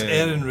Aye, that's right,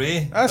 Erin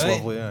Ray. That's right?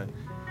 lovely, aye.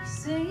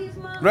 Save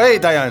my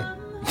Right, Diane.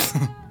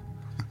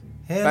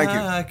 And Thank you.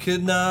 I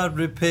could not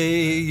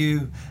repay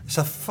you. It's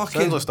a fucking...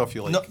 Sounds like stuff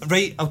you like. No,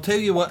 right, I'll tell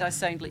you what. Does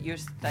sound like your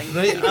thing.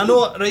 Right, I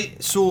know, right,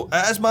 so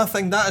it is my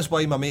thing. That is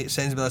why my mate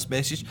sends me this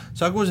message.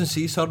 So I goes and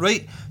sees her,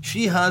 right?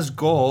 She has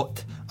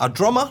got a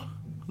drummer,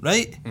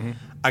 right?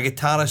 A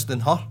guitarist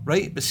in her,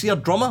 right? But see her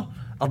drummer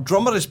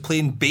is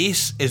playing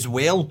bass as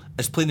well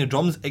as playing the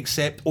drums,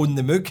 except on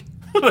the Moog,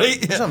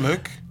 right? It's a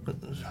Moog.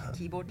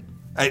 Keyboard.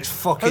 It's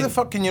How fucking... the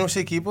fuck can you not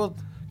say keyboard?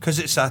 Because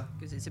it's a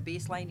Because it's a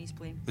bass line he's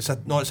playing. it's a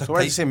So why did you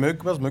type, say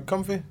Moog? Where's Moog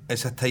come from?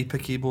 it's a type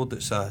of keyboard.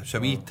 It's a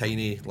wee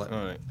tiny like,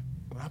 Alright.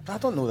 I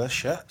don't know this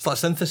shit. it's like a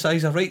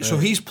synthesizer, right? So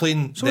he's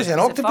playing. So is he an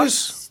It's the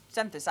octopus? first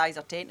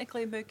synthesizer,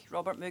 technically, Moog.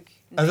 Robert Moog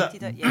Is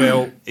invented it. Yeah.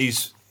 Well,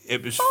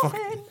 it was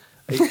fucking.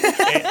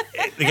 The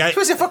guy,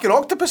 So is he a fucking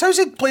octopus? How's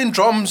he playing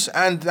drums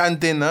and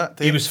doing that?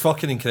 he was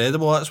fucking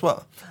incredible. That's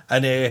what.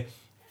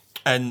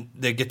 And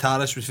the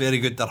guitarist was very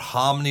good. Their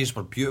harmonies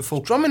were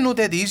beautiful. Drumming no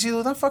dead easy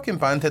though. That fucking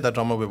band had a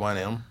drummer with one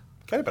arm.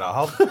 Can't be that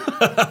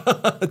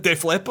hard.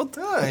 Def Leppard.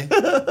 Aye.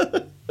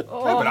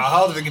 But how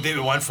hard if they could do it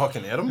with one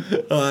fucking arm?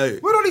 Aye.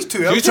 Where are these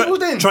two arm You tables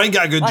then? try and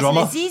get a good Listen,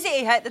 drummer. it's easy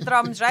to hit the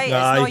drums, right?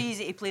 Aye. It's not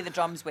easy to play the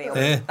drums well.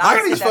 Eh. That's How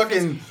are the these difference.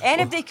 fucking-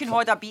 Anybody can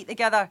hold a beat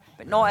together,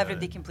 but not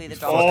everybody can play the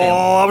drums.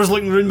 Oh, I was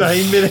looking round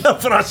behind me there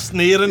for a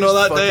snare and all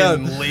that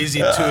fucking there. lazy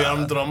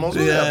two-arm drummers.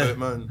 What are Yeah. they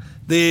about, man?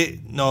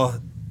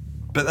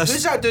 But Who's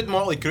this. that dude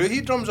Motley Crue?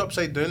 He drums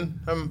upside down.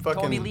 Him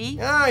fucking Tommy Lee?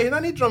 Yeah,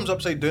 he drums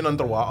upside down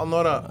underwater and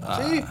all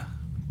that. See,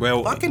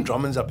 Well, fucking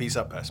drumming's a piece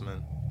of piss,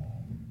 man.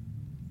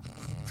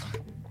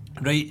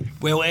 right.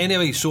 Well,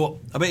 anyway, so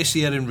I went to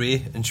see Erin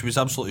Ray and she was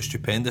absolutely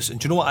stupendous. And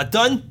do you know what I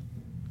done?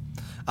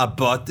 I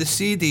bought the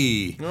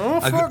CD. Oh,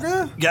 I fuck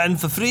yeah. Get in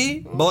for free.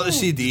 Bought the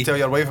CD. Tell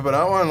your wife about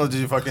that one, or did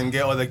you fucking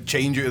get all the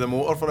change out of the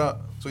motor for that?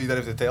 So you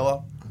didn't have to tell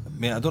her.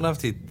 Mate, I don't have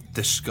to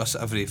discuss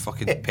every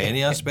fucking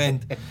penny I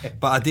spend,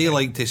 but I do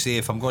like to say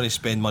if I'm going to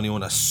spend money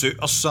on a suit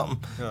or something.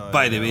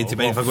 By the way, to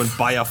me, if I go and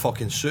buy a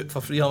fucking suit for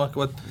 300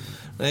 quid,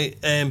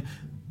 right?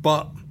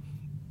 But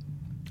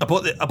I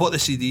bought the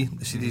CD.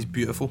 The CD is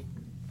beautiful,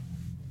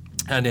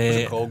 and What's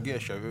it called? Get a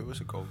shout out.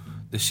 What's it called?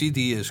 the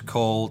CD is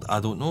called. I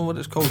don't know what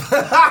it's called.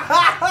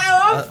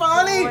 Oh,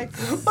 funny!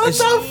 What's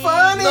so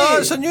funny? No,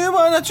 it's a new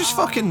one. I just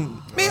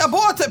fucking mate. I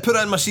bought it, put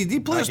it in my CD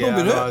player. It's not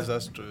been out.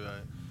 That's true.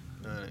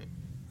 Aye.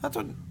 I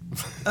don't.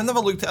 I never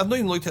looked at. I've not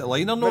even looked at the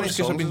liner Many notes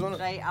because I've songs is been on it?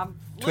 Right, I'm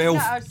 12.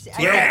 looking at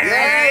our,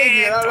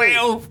 Yeah, right.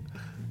 12.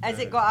 Has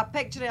it got a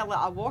picture of like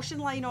a washing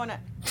line on it?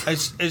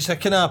 It's a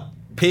kind of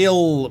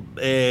pale,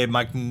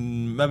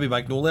 maybe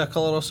magnolia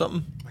colour or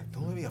something.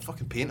 Magnolia, a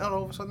fucking painter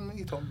all of a sudden.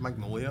 You talking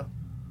Magnolia?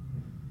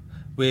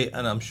 Wait,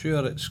 and I'm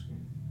sure it's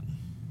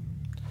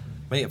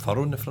might have fur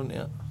on the front of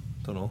it.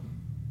 Don't know.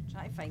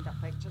 Try to find a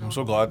picture. I'm of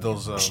so it. glad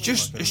there's.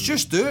 It's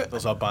just do it.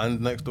 There's a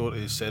band next door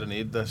to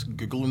Serenade this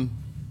googling.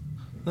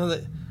 No,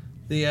 Is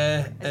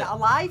it a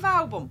live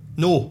album?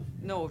 no.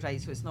 No, right,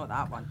 so it's not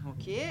that one.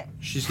 Okay.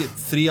 She's got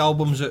 3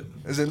 albums out.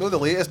 Is it not the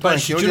latest But one?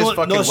 she- You're do you just know-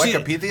 fucking no, see-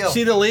 Wikipedia.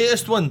 See the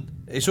latest one.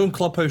 It's on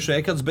Clubhouse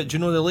Records, but do you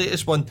know the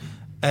latest one?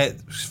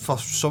 For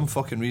some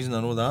fucking reason,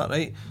 I know that,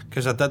 right?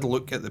 Because I did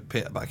look at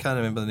but I can't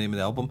remember the name of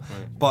the album.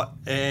 Right. But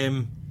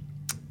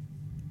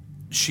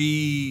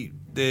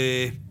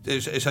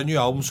it's a new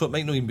album, so it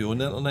might not even be on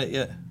the internet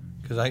yet.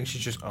 Because I think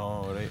she's just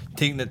Oh, right.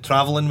 taking it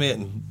travelling with it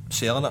and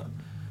selling it,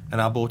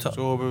 and I bought it.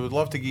 So we would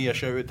love to give you a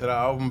shout out to that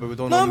album, but we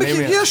don't No, know the we name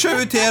can of give a it. shout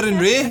out to Erin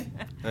Ray.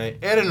 Right.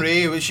 Erin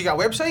Ray, has she got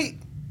a website?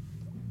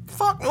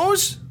 Fuck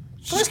knows.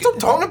 Let's stop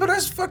talking about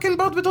this fucking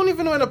bird. We don't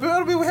even know anything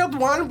about her. We heard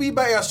one wee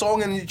bit of a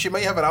song and she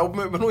might have an album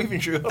out. We're not even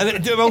sure.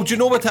 Well, do you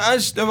know what it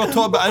is? Now we're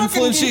talking about Fucking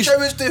influences. shout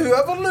outs to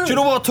whoever now. Do you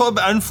know what we're talking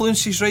about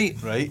influences, right?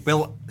 Right.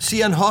 Well,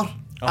 seeing her,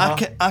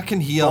 I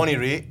can hear Bonnie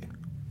Raitt.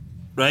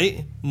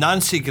 right.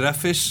 Nancy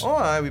Griffiths, Oh,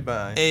 aye, we bit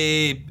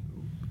aye.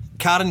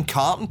 Karen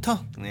Carpenter,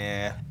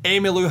 Yeah.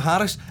 Emmylou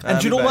Harris, and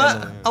do you know we what?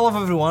 bet Emmylou, yeah. I love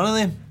every one of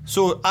them.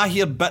 So I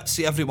hear bits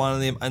of every one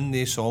of them in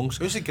these songs.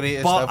 Who's the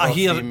greatest But I ever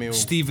hear female?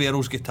 Steve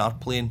Earle's guitar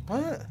playing.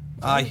 What?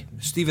 Aye,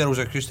 Steve Earle's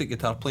acoustic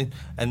guitar playing,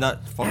 and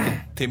that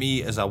fucking to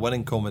me is a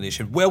winning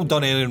combination. Well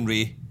done, Erin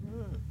Ray.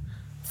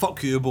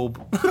 Fuck you,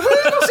 Bob.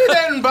 I said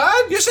anything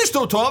bad. You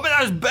still talk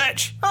about this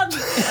bitch.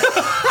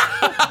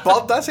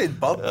 Bird, I said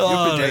bird.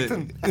 Oh, You're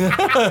projecting.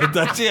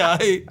 Did you?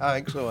 Aye. I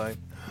think so, aye.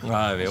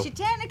 Aye, Is well. she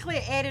technically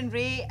Erin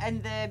Ray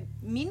and the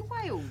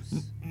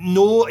Meanwhiles?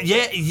 No,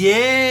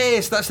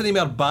 yes, that's the name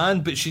of her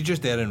band, but she's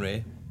just Erin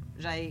Ray.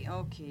 Right,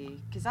 okay.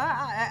 Because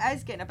it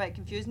is getting a bit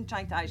confusing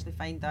trying to actually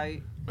find out.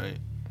 Right.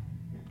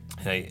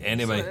 Right, So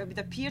anyway. it would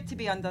appear to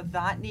be under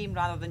that name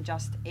rather than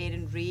just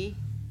Erin Ray.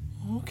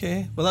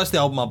 Okay, well, that's the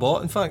album I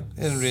bought, in fact.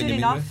 Erin Ray and Soon the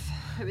enough,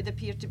 it would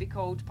appear to be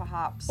called,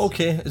 perhaps.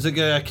 Okay, is it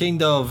got a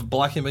kind of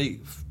black and white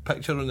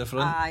picture on the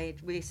front? Aye,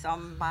 with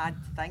some mad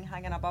thing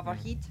hanging above her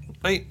head.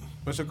 Right,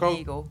 What's it There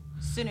you called? go.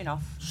 Soon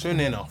enough. Soon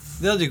enough.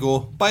 there you go.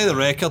 Buy the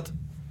record.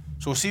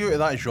 So see out of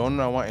that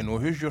genre, I want to know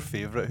who's your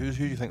favourite. Who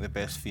do you think the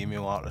best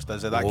female artist is?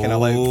 Is it that kind of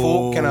like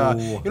folk kind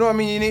of? You know what I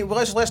mean? You need,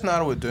 well, let's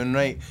narrow it down,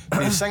 right?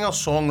 The singer,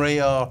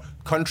 songwriter,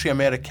 country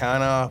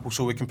Americana.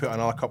 So we can put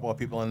another couple of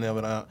people in there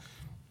with that.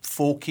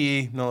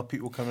 Folky, another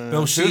people coming in.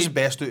 Well, Who's see- the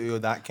best out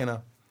of that kind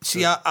of?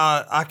 See,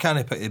 I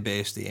can't pick the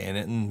best of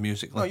anything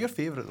musically. No, your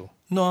favourite though.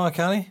 No, I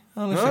can't.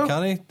 Honestly, No?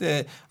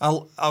 can't.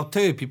 I'll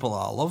tell you people that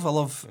I love. I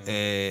love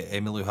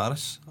Emmylou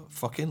Harris. I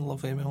fucking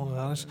love Emmylou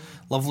Harris.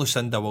 Love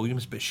Lucinda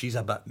Williams, but she's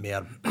a bit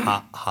more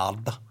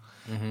harder.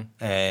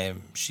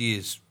 She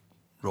is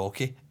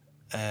rocky.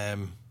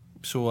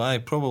 So I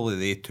probably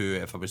they two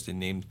if I was to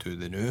name two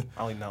the new.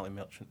 I like Natalie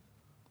Merchant.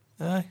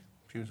 Aye.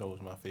 She was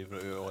always my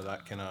favourite out of all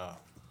that kind of.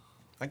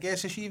 I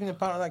guess is she even a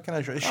part of that kind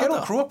of genre? Is I Sheryl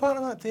don't- Crow a part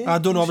of that too? I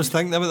don't know. I was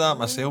thinking about that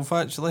myself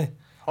actually.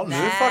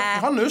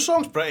 Her new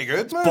song's pretty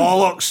good, man.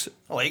 Bollocks.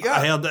 I like it.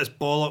 I heard it's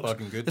bollocks.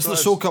 Fucking good It's to like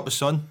us. Soak Up the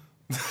Sun.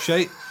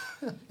 Shite.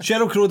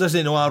 Sheryl Crow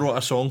doesn't know I wrote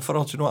a song for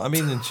her, do you know what I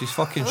mean? And she's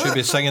fucking should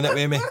be singing it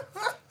with me.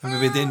 And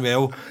we'd be doing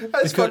well. His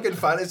Because- fucking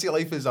fantasy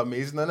life is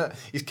amazing, isn't it?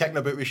 He's kicking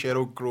about with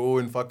Sheryl Crow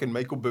and fucking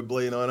Michael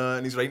Bublé and all that,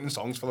 and he's writing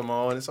songs for them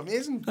all, and it's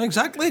amazing.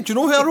 Exactly. Do you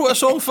know who I wrote a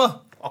song for?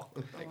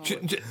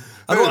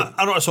 I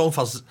wrote a song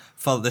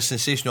for the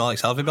sensational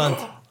Alex Harvey band.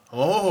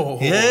 Oh.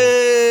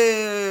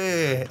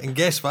 Yeah. And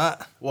guess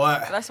what?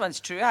 What? This one's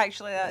true,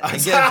 actually. That.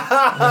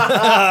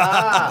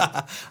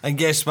 And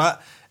guess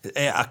what?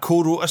 I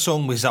co-wrote a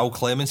song with Zal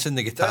Clemenson,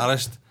 the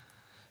guitarist.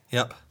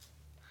 Yep.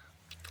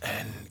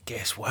 And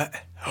guess what?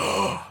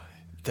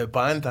 The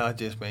band I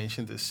just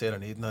mentioned that's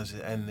serenading us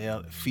in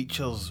there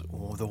features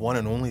the one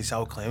and only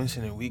Zal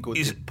Clemenson, and we go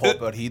He's to pop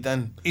out- our head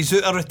in. He's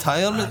out of I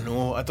retirement.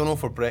 know, I don't know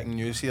if we're breaking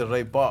news here,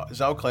 right? But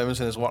Zal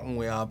Clemenson is working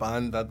with a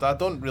band. I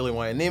don't really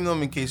want to name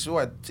them in case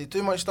I say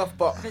too much stuff,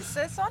 but It's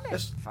on it.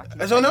 It's-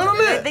 Fucking it's on the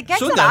internet. The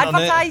gigs It's on are the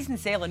internet. advertised and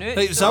selling out.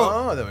 Right, so-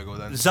 Zal, there we go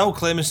then. Zal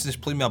Clemenson is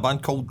playing with a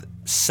band called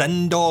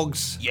Sin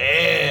Dogs.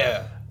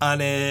 Yeah.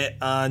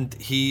 And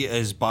he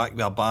is back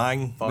with a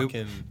bang.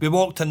 Fucking- We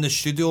walked in the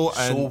studio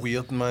and So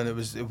weird, man.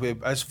 It's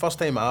the first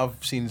time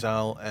I've seen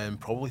Zal in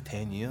probably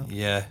 10 years.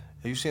 yeah, Have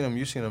you seen him?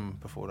 You've seen him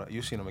before that.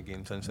 You've seen him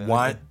again since then.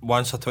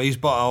 once or twice.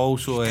 But I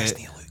also Doesn't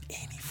he look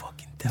any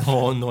fucking different?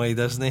 oh no, he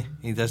doesn't.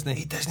 He doesn't.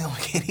 He doesn't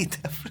look any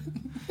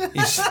different.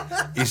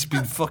 He's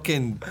been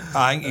fucking.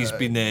 I think he's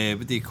been.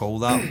 What do you call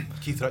that?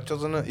 Keith Richards,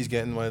 isn't it? He's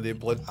getting one of the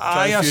blood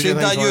I transfusion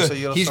said that things once a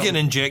year you. or He's something.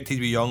 getting injected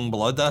with young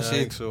blood. I I said.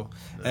 think so.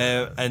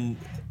 And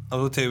I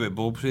will tell you what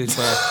Bob says,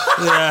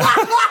 but yeah.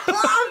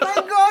 Oh my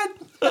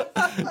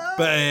god!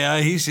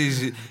 But he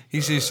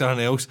says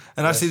something else,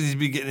 and I said he's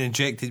been getting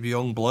injected with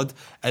young blood,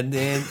 and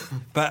then,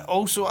 but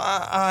also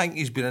I think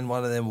he's been in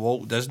one of them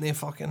Walt Disney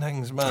fucking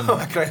things, man.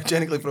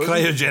 Cryogenically frozen.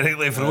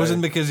 Cryogenically frozen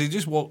because he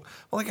just walked.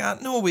 Well,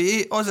 like, no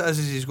way. All it is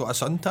he's got a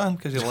suntan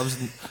because he lives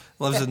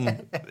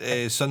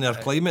in sunnier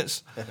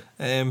climates.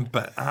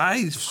 But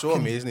he's So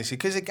amazing to see,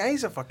 because the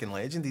guy's a fucking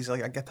legend. He's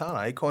like a guitar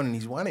icon, and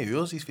he's one of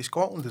ours. He's from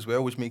Scotland as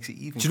well, which makes it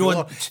even Do you know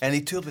cooler. what- And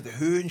he toured with the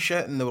Who and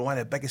shit, and they were one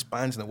of the biggest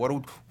bands in the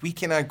world. We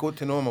kind of got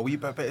to know him a wee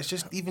bit, but it's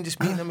just even just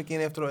meeting him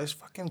again after all, it's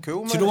fucking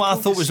cool, man. Do you know what I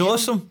It's cool thought to was see him.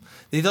 awesome?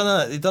 They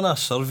done a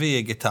survey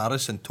of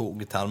guitarists in Total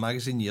Guitar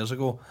magazine years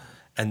ago,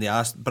 and they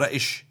asked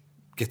British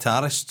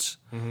guitarists,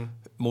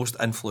 most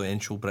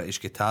influential British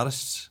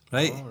guitarists,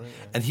 right?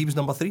 And he was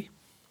number 3.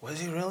 Was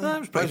he really? Yeah, it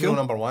was pretty Who was cool.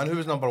 number 1? Who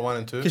was number 1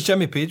 and 2? Because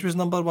Jimmy Page was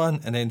number 1,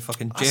 and then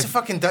fucking That's a Jeff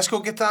fucking disco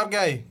guitar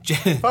guy.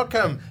 Fuck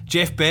him.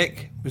 Jeff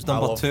Beck was I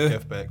number love 2.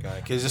 Jeff Beck guy,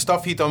 because the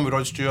stuff he done with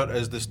Rod Stewart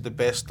is the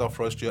best stuff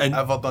Rod Stewart And-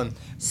 ever done.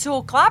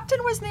 So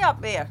Clapton wasn't he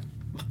up there?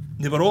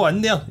 They were all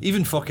in there,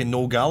 even fucking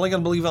Noel Gallagher,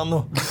 believe it or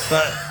not. But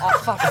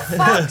Oh, for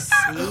fuck's sake.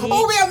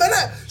 Oh, wait a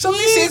minute!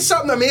 Somebody said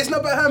something amazing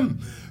about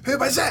him. Who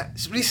was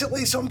it?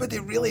 Recently, somebody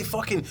really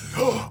fucking.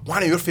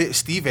 One of your favourites,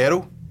 Steve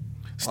Earle.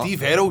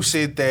 Steve Earle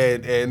said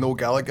Noel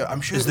Gallagher.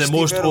 I'm sure is it was the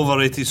most Steve Earle.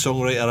 overrated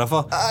songwriter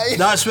ever. Aye.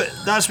 That's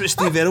what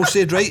Steve Earle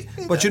said, right?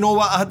 But you know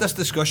what? I had this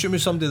discussion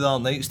with somebody the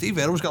other night. Steve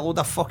Earle's got a load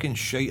of fucking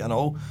shite and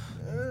all.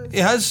 He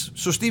has.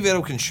 So Steve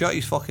Earle can shut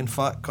his fucking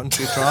fat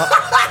country trap.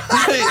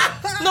 Right?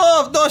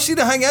 No, see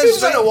the thing He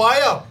is, was in a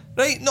wire.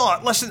 right? No,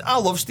 listen, I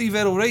love Steve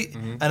Earle, right?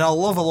 And I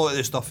love a lot of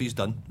the stuff he's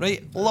done,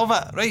 right? Love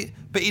it, right?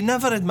 But he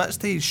never admits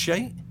to his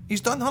shite. He's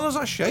done hundreds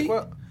of shite.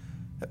 What?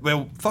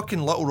 Well, fucking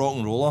Little Rock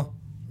and Roller.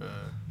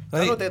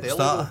 I know Dead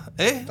start-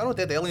 Alien. Eh? I know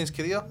Dead Alien's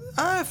career.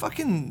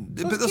 Fucking.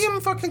 But Let's there's- give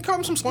him fucking cut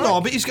him some slack.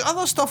 no, but he's got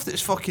other stuff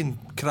that's fucking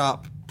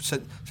crap.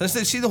 Since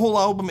they see the whole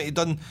album that he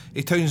done,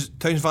 Towns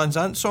Van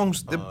Zandt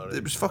songs,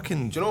 it was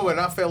fucking. Do you know when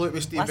I fell out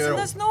with Steve Listen, Earle?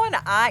 there's no an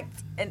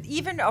act, and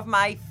even of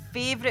my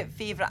favourite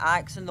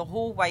acts in the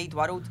whole wide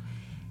world,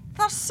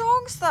 there's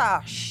songs that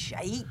are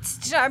shite.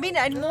 Do you know what I mean?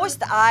 And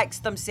most acts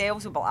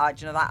themselves will be like,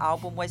 you know, that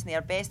album wasn't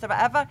their best or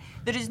whatever.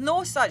 There is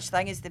no such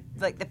thing as the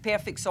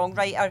perfect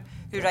songwriter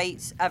who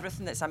writes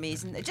everything that's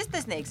amazing. It just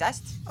doesn't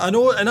exist. I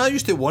know, and I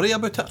used to worry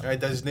about it. Aye,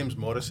 his name's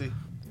Morrissey.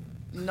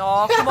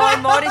 No, come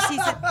on, Morrissey's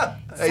He's had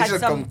had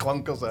some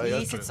clunkers. Aye, He's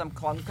that's had true. some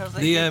clunkers.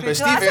 But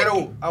Steve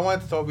Earle, I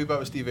wanted to talk a wee bit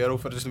about Steve Earle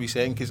for just a wee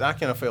second, because I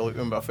kind of fell out with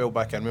him, but I fell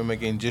back in with him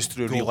again just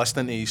through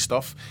re-listening to his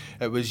stuff.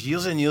 It was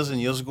years and years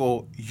and years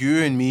ago,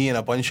 you and me and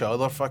a bunch of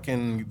other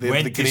fucking the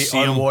Went to great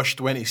see him.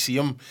 unwashed went to see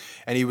him,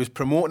 and he was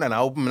promoting an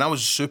album, and I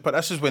was super.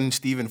 This is when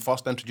Stephen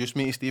first introduced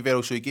me to Steve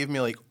Earle, so he gave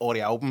me like all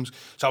the albums,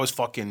 so I was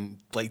fucking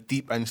like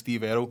deep in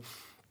Steve Earle.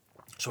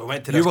 So I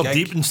went to this You were gig.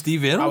 deep in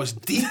Steve Earle? I was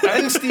deep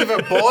in Steve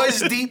Earle. Boys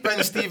deep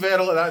in Steve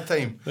Earle at that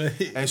time.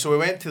 And so we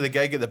went to the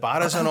gig at the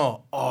Barras and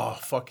all. Oh,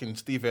 fucking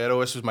Steve Earle.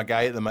 This was my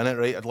guy at the minute,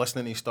 right? I'd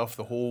listened to his stuff,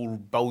 the whole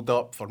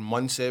build-up for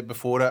months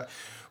before it.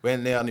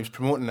 Went there and he was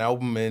promoting an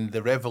album, and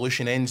The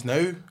Revolution Ends Now.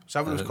 Is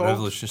that what it was called?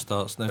 Revolution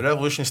starts now. The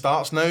Revolution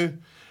Starts Now.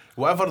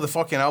 Whatever the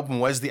fucking album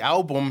was, the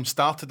album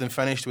started and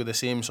finished with the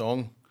same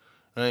song.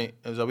 Right,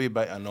 it was a wee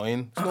bit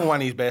annoying. It's not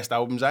one of his best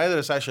albums either.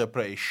 It's actually a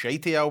pretty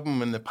shitey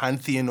album in the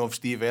pantheon of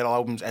Steve Earle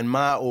albums, in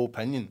my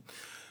opinion.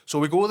 So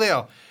we go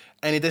there,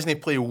 and he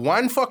doesn't play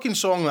one fucking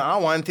song that I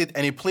wanted,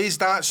 and he plays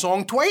that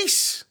song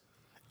twice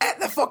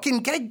at the fucking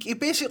gig. He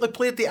basically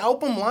played the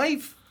album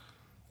live.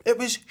 It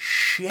was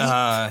shit.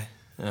 Aye.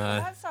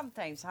 That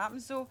sometimes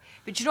happens though.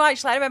 But you know,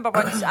 actually, I remember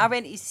once I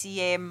went to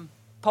see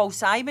Paul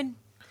Simon.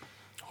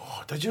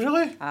 Oh, did you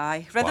really?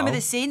 Aye, Rhythm Wow. of the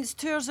Saints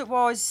tours it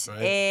was.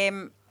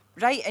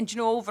 Right, and do you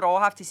know, overall,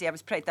 I have to say I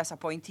was pretty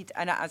disappointed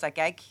in it as a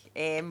gig.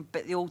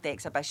 But the old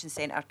exhibition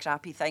centre,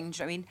 crappy thing,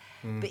 do you know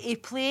what I mean? But he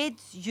played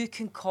You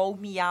Can Call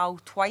Me Al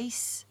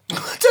twice. Did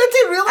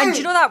he really? And do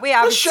you know that way?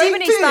 I That's was see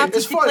when he shite, started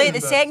it's to play it fun, the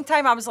but- second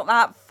time, I was like,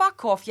 that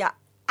fuck off, you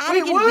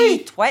arrogant why? wee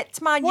twit,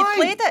 man. Why?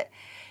 You played it.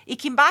 He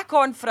came back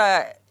on for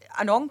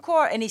an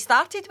encore and he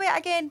started with it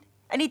again.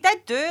 And he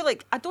did do,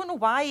 like, I don't know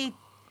why he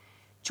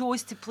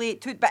chose to play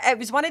it too, but it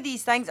was one of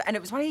these things, and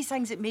it was one of these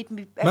things that made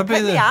me, it Maybe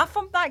put me the- off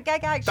him, that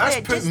gig, actually. That's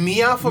It put just-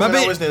 me off when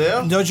I wasn't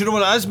there. No, do you know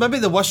what it is? Maybe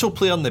the whistle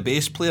player and the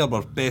bass player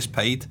were best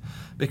paid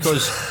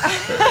because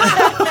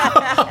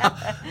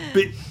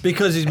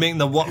because he's making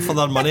them work for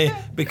their money.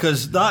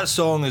 Because that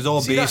song is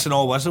all See, bass and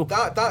all whistle.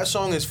 That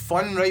song is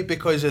fun, right?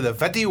 Because of the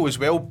video as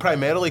well,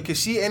 primarily. Because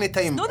see,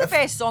 anytime Not the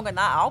best song on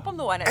that album,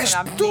 though, and it's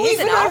an not amazing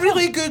even a album.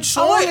 really good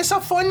song. Oh, It's a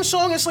fun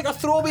song. It's like a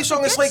throwaway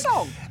song. It's good like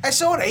song.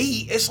 it's all right.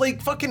 It's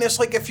like fucking. It's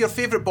like if your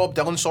favourite Bob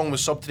Dylan song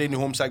was Subterranean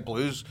Homesick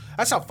Blues.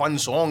 That's a fun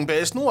song, but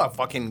it's not a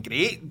fucking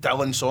great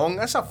Dylan song.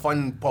 That's a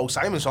fun Paul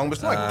Simon song, but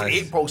it's not a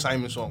great Paul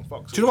Simon song.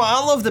 Fuck. Do you know what?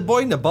 I love The Boy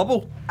in the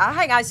Bubble. I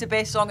think that's the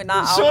best song on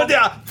that So album.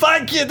 dear.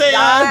 Thank you, Diane.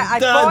 Yeah,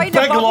 Dan, Boy in the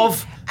big Bubble.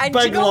 love. And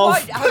Big do you know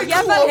love. what?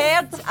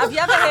 Have you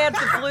ever heard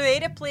the Blue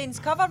Aeroplanes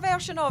cover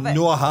version of it?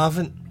 No, I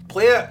haven't.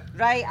 Play it.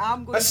 Right,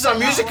 I'm going This is to a put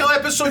that musical on.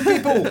 episode,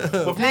 people.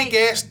 We've no Right.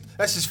 guest.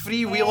 This is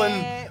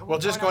freewheeling. We're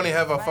hold just on, going to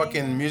have a right.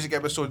 fucking music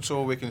episode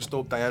so we can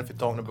stop Diane from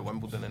talking about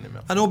Wimbledon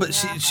anymore. I know, but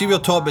see we were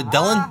talking about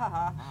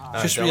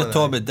Dylan. Just when you're Dylan,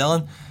 talking about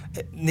Dylan,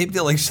 nobody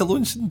likes the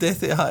Lonesome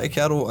Death of Hattie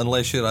Carroll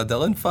unless you're a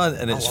Dylan fan,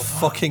 and it's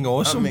fucking That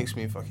awesome. makes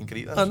me fucking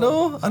great. that I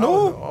know, song. I know.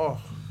 Oh,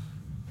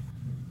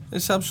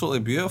 It's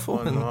absolutely beautiful.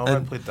 oh, no, I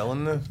want to play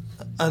Dylan now.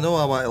 I know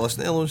I want to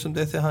listen to Lonesome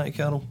Death of Hattie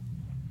Carroll.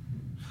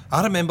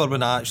 I remember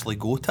when I actually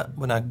got it.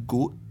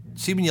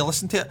 See when you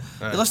listen to it,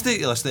 you listen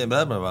to it,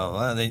 blah, blah, blah,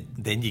 blah, and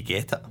then you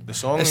get it. The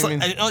song, it's you like,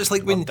 mean? no, it's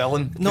like Or when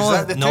Dylan.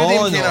 No, the two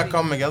no, of them no. kind of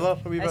come together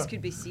a wee This bit.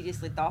 could be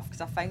seriously tough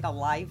because I found a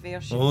live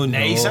version. Oh no!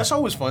 Nice. That's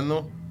always fun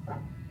though.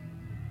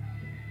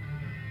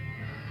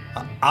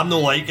 I'm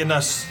not liking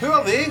this. Who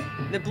are they?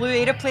 The Blue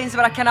Aeroplanes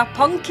were a kind of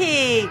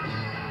punky,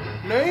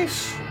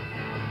 Nice.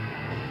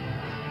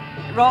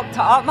 rocked it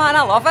up, man.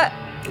 I love it.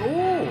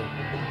 Oh.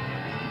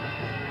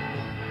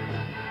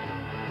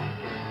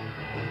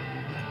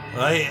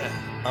 Right,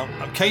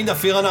 I'm kind of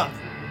feeling it.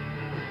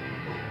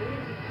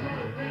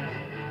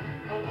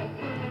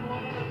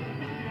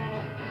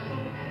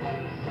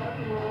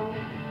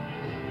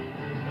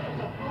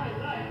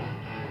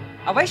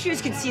 I wish you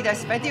could see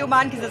this video,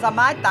 man, because there's a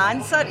mad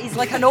dancer. He's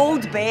like an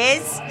old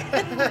Bez.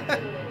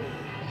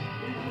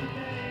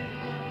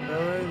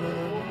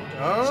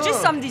 It's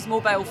just somebody's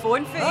mobile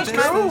phone footage.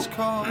 That's man.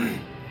 cool.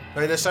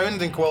 Right, the sound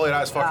and quality,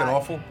 that's fucking Aye.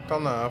 awful.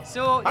 Turn that off.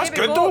 So That's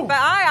there we good go. though. But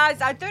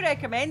I do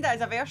recommend it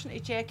as a version to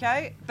check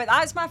out. But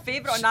that's my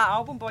favourite on that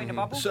album, Boy in the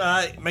Bubble. So,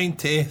 mine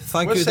too.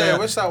 Thank What's you, Diane.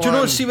 what's that Do you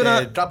one? know? See when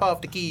I. Drop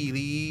off the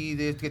key,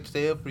 they get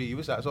there free.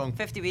 What's that song?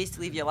 50 Ways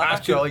to Leave Your That's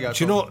Lover. jolly good.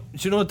 Do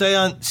you know,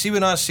 Diane? See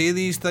when I say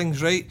these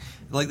things, right?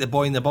 Like the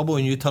Boy in the Bubble,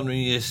 and you turn around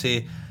and you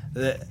say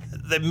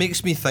that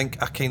makes me think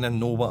I kind of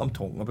know what I'm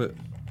talking about.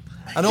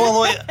 I know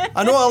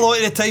a lot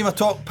of the time I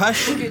talk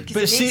pish, Because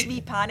but it see, makes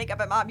me panic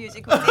about my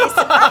musical taste.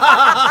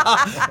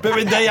 but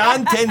when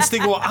Diane tends to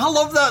go, I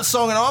love that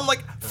song, and I'm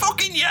like,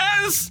 fucking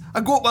yes! I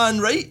go, man,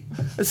 right?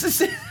 It's the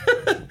same.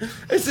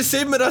 It's the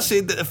same when I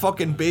said that the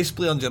fucking bass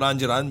player on Duran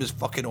Duran was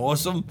fucking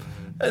awesome.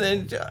 And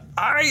then,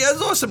 he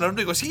is awesome. And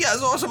everybody goes, he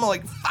is awesome. I'm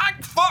like,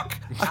 fuck.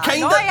 I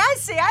kind No, of. he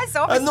is. I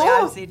Obviously,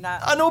 know. I've seen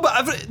that. I know,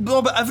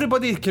 but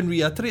everybody can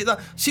reiterate that.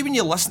 See, when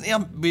you listen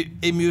to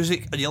a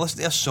music or you listen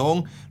to a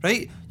song,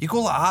 right? You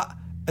go like that.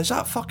 Is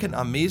that fucking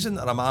amazing,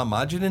 or am I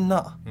imagining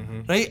that?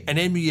 Right? And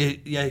then when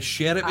you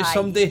share it with Aye,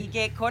 somebody. You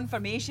get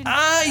confirmation.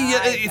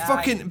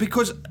 Fucking,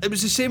 because it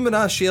was the same when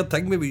I shared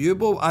thing with you,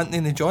 Bob, Anthony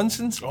and the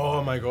Johnsons.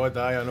 Oh my god,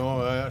 I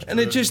know. That's And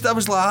it true. just, I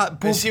was like, And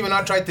Bob, see, when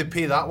I tried to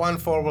pay that one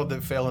forward,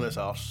 it fell on its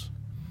arse.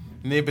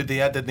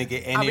 Nobody, I didn't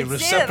get I any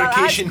would say that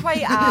reciprocation.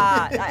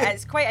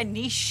 it's quite a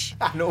niche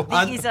I know.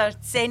 that you are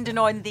sending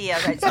on there.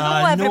 It's not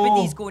I know.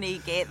 everybody's going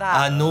to get that.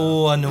 I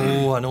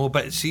know.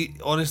 But see,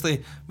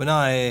 honestly, when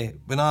I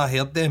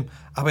heard them,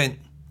 I went,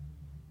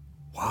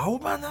 wow,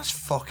 man, that's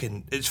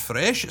fucking, it's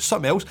fresh, it's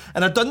something else.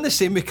 And I've done the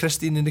same with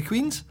Christine and the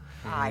Queens.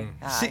 Aye.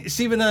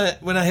 See when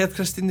I heard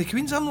Christine and the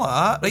Queens, I'm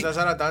like, right. Is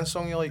that a dance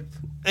song you liked?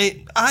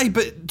 Aye,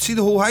 but see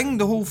the whole thing,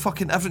 the whole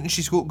fucking everything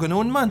she's got going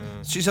on, man.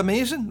 She's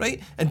amazing,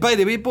 right? And by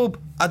the way, Bob,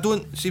 I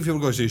don't see if you were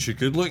going to say she's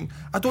good looking.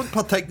 I don't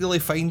particularly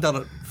find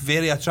her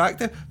very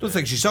attractive. Don't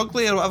think she's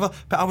ugly or whatever.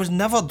 But I was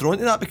never drawn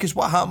to that because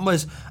what happened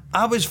was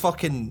I was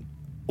fucking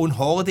on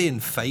holiday in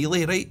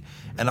Filey, right?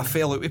 And I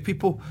fell out with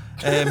people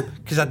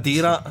because I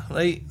do that,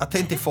 right? I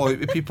tend to fall out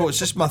with people. It's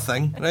just my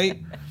thing,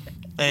 right?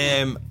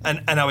 And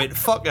I went,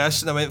 fuck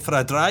this, and I went for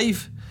a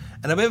drive.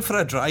 And I went for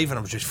a drive and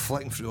I was just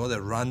flicking through all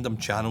the random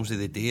channels of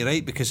the day,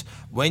 right? Because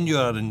when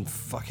you're in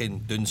fucking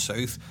down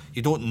south,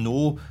 you don't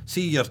know.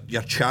 See your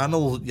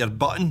channel, your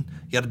button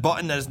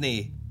isn't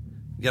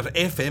your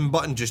FM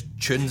button just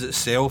tunes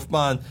itself,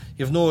 man.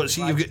 You've no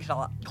see you've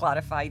got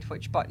clarified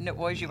which button it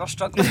was you were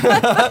struggling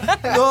with.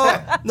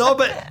 no,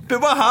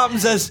 but what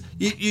happens is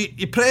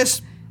you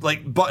press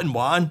like button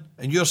 1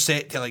 and you're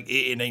set to like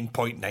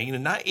 89.9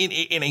 and that ain't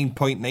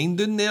 89.9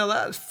 down there.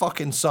 That's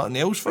fucking something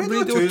else for Radio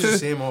Radio 2 2. is the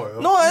same order.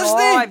 No, isn't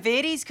No, it? it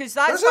varies because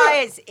that's Is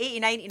why it? it's 80,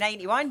 90,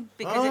 91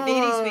 because it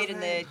varies where in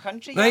the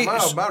country. Right.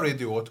 My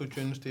radio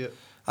auto-tunes to it.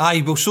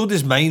 Aye, well, so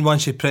does mine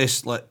once you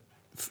press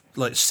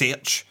like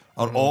search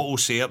or auto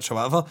search or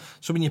whatever.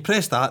 So when you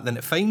press that, then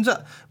it finds it.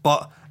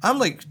 But I'm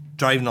like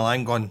driving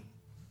along going,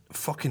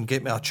 fucking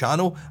get me a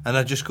channel, and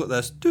I just got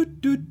this do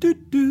do do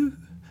do,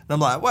 and I'm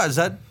like, what is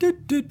that? Do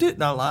do do,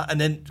 and I'm like, and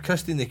then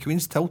Christine the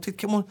Queen's Tilted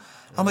came on.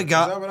 I'm like, Is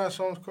that what that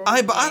song's called?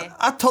 aye, but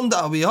I turned it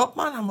away up,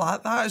 man. I'm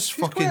like, that is She's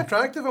fucking. quite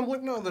attractive. I'm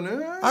looking at her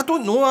now. I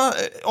don't know.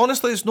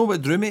 Honestly, it's not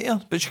what drew me to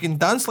her, but she can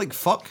dance like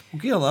fuck. I'll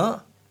give her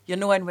that. You're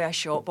no in with a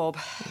shot, Bob.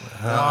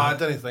 No, I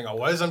didn't think I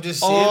was. I'm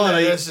just saying Oh, that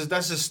right.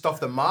 this is stuff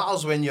that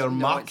matters when you're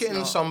marketing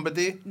not.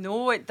 somebody.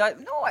 No, it does.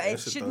 No, it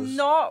Yes, it should does.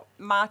 not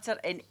matter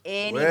in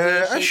any way.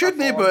 Well, shape, it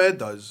shouldn't, or form. but it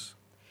does.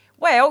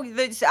 Well,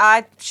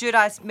 I'm sure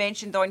I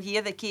mentioned on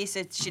here the case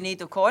of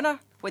Sinead O'Connor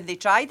when they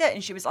tried it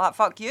and she was like,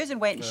 fuck yous, and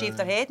went and shaved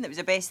her head and it was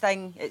the best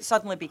thing. It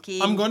suddenly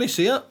became I'm going to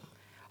say it.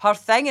 her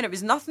thing and it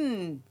was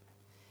nothing.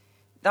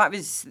 That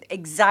was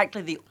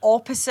exactly the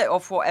opposite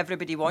of what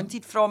everybody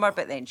wanted from her,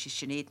 but then she's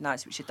Sinead and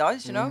that's what she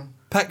does, you know?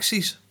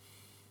 Pixies.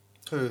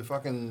 Who,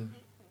 fucking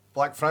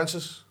Black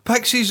Francis?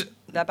 Pixies.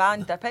 The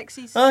band, the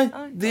Pixies.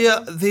 Aye,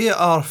 they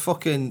are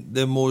fucking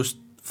the most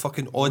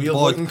fucking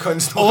Weird-looking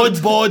cunts.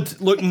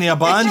 odd looking their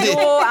band.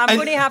 No, I'm And-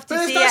 going to have to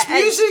But say that's it.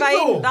 It's music,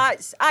 fine. though.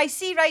 That's I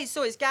see, right?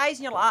 So it's guys,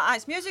 and you're like, ah,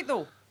 it's music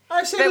though.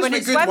 I say But this when with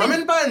it's good women-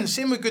 women bands.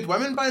 Same with good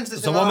women bands.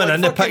 There's a woman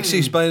in the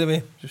Pixies, by the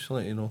way, just to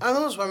let you know. I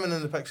know there's women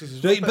in the Pixies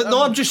as well. Right, but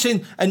no, I'm just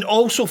saying, and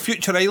also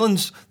Future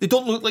Islands, they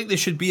don't look like they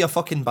should be a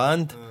fucking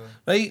band,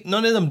 right?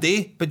 None of them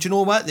do, but you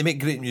know what? They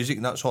make great music,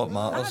 and that's what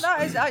matters.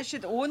 That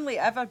should only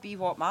ever be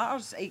what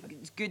matters.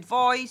 It's good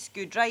voice,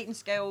 good writing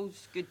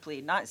skills, good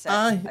playing. That's it.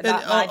 Aye, And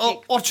that and-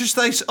 magic. or just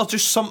nice, or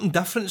just something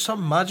different,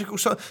 something magical.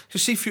 So, you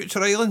see,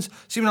 Future Islands.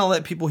 See, when I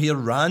let people hear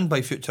 "Ran"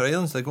 by Future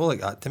Islands, they go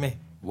like that to me.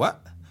 What?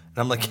 And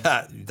I'm like,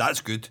 yeah,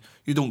 that's good.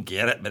 You don't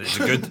get it, but it's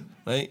good,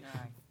 right?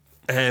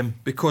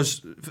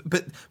 Because,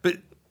 but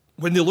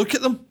when they look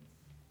at them,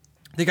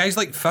 the guy's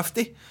like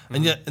 50,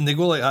 and they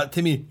go like that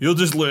to me. You're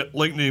just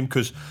liking him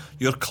because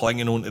you're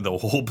clinging on to the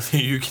hope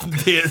that you can do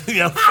it when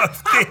you're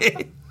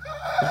 50.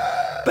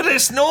 But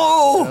it's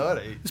no.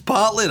 Alright. It's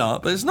partly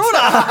that, but it's not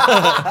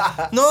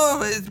that.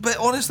 No, but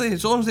honestly,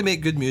 as long as they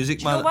make good music,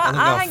 Do you man, know what?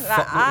 I I think think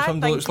that I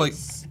somebody think looks like.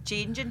 it's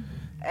changing.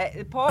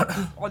 The pop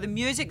or the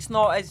music's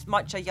not as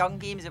much a young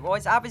game as it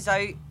was. I was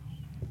out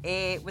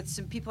with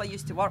some people I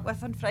used to work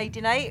with on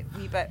Friday night. A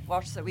wee bit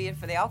worse than weird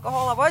for the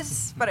alcohol I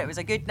was, but it was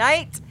a good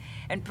night,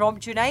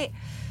 impromptu night.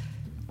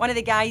 One of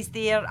the guys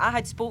there, I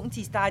had spoken to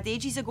his dad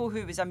ages ago,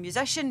 who was a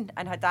musician,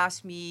 and had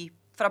asked me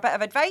for a bit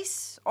of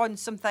advice on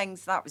some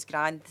things. That was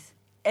grand.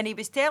 And he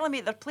was telling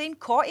me they're playing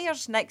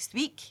Courtiers next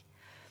week.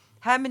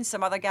 Him and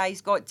some other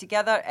guys got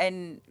together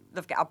and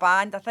they've got a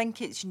band. I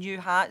think it's New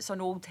Hats on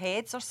Old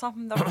Heads or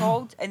something they're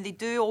called. And they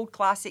do old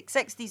classic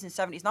 60s and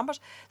 70s numbers.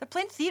 They're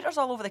playing theatres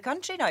all over the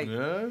country now.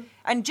 Yeah.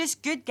 And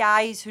just good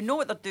guys who know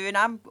what they're doing.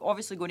 I'm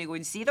obviously going to go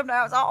and see them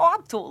now. I was like, oh,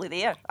 I'm totally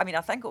there. I mean,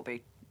 I think it'll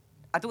be...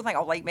 I don't think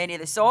I'll like many of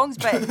the songs,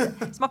 but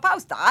it's my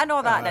pal's dad and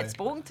all that, and I'd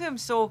spoken to him,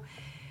 so...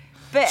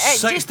 But it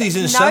 60s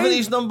and now,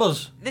 70s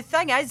numbers. The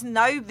thing is,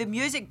 now the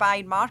music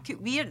buying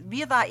market,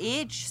 we're that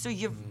age. So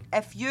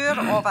if you're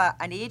of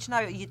an age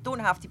now, you don't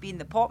have to be in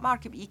the pop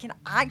market, but you can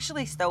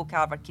actually still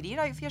carve a career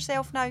out for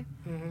yourself now.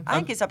 I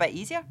think it's a bit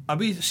easier. Are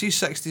we see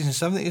 60s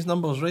and 70s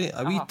numbers, right?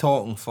 Are we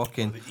talking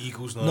fucking? The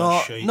Eagles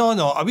No.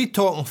 Are we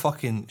talking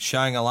fucking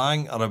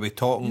Shang-a-Lang, or are we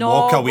talking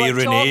Walk Away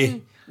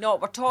Renee? We're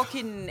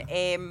talking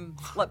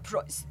like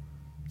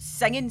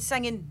singing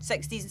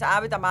 60s. So I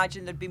would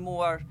imagine there'd be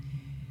more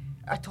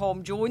a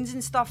Tom Jones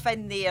and stuff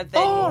in there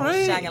than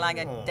right. Shang-a-Lang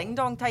and Ding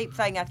Dong type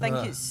thing. I think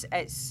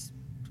it's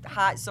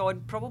hats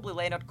on, probably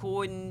Leonard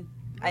Cohen,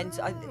 and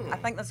I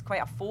think there's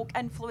quite a folk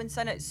influence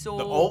in it. So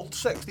The alt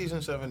 60s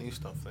and 70s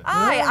stuff then.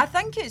 aye, I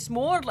think it's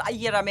more like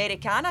your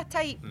Americana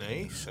type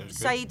Nice, sounds good.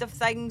 side of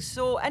things.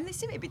 So, and they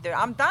seem to be doing.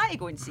 I'm dying to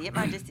go and see it,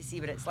 man, just to see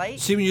what it's like.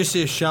 See when you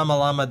say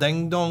Shamalama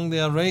Ding Dong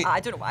there, right? I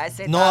don't know why I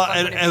said No, that.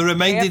 if I'm it gonna be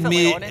reminded me.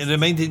 perfectly It honest.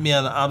 reminded me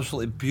of an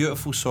absolutely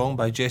beautiful song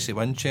by Jesse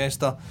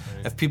Winchester.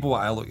 If people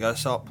want to look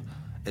this up,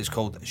 it's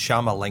called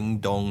Shamaling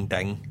Dong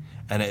Ding,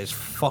 and it is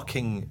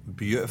fucking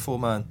beautiful,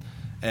 man.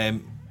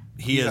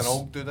 He's an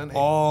old dude, isn't he?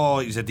 Oh,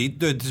 he's a deed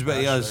dude, is what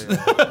he is.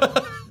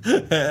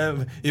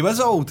 Right, He was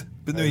old,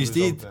 but now he he's was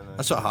dead. old then,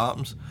 That's what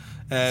happens.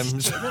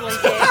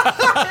 Like,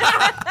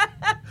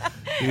 yeah.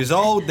 He was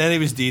old, then he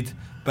was dead.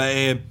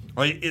 But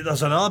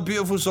there's another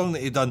beautiful song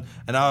that he done,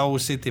 and I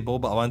always say to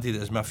Bob, but I wanted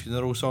it as my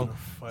funeral song.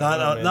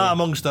 That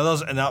amongst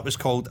others, and that was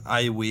called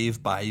 "I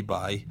Wave Bye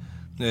Bye."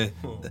 Now,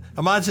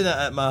 imagine it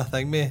at my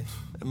thing, mate,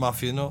 at my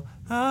funeral.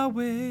 I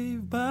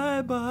wave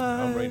bye bye.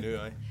 I'm right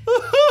now,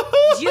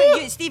 aye.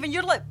 you, Stephen,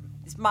 you're like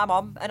it's my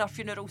mum in her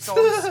funeral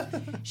songs.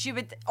 She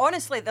would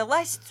honestly, the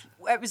list,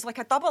 it was like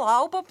a double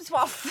album's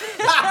worth.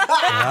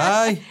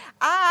 Aye.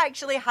 I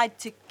actually had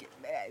to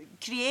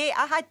create,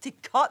 I had to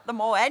cut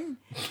them all in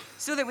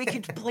so that we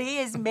could play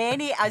as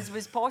many as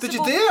was possible. Did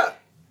you do it?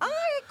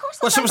 Aye, of course.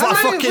 Well, so I it was did. like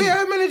How many- fucking- wait,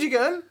 how many did you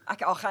get in?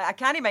 I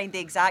can't mind the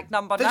exact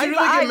number Did now, you really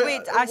but give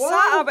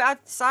me- I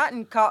sat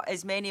and cut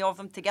as many of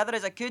them together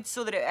as I could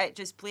so that it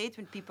just played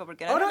when people were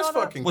getting Oh, in and that's all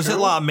that. fucking Was cool. it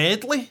like a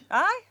medley?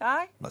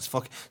 Aye. That's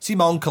fucking. See,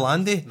 my Uncle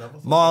Andy.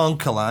 My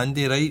Uncle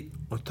Andy, right?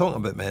 We're talking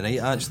about me, right?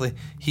 Actually,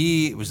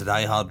 he was a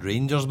die-hard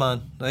Rangers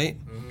man, right?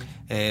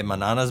 My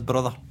nana's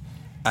brother,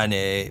 and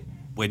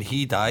when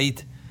he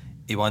died,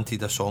 he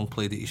wanted a song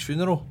played at his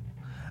funeral,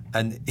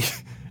 and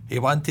he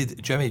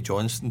wanted Jimmy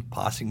Johnson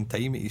passing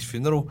time at his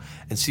funeral,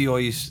 and see all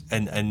his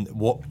and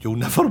what you'll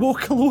never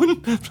walk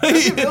alone,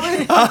 right?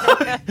 Really?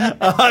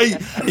 Aye,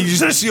 he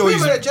used to see all Wait a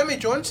his. minute, Jimmy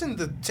Johnson,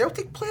 the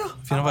Celtic player?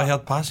 Have you never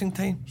heard passing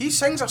time? He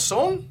sings a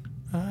song?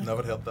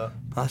 Never heard that.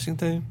 Passing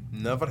time.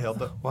 Never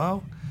heard it.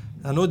 Wow.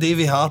 I know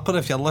Davy Harper,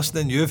 if you're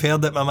listening, you've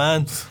heard it, my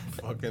man.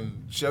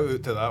 Fucking shout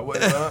out to that. What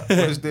is that?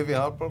 What is Davy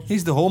Harper?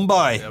 He's the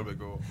homeboy. There we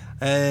go.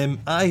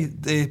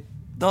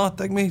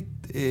 Dig me.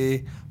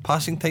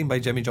 Passing Time by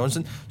Jimmy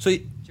Johnson. So, Do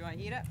you want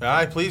to hear it?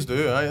 Aye, please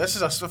do. Aye. This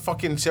is a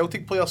fucking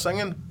Celtic player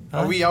singing.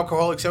 A wee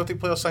alcoholic Celtic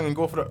player singing.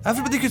 Go for it.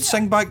 everybody could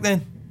sing back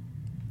then.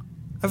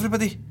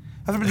 Everybody.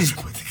 Everybody's.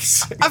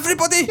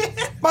 Everybody!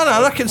 Man,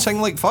 I can sing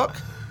like fuck.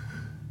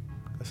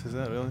 This is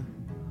it, really.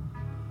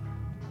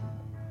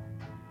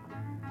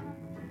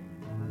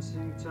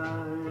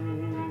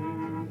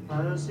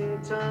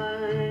 Passing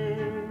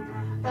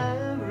time,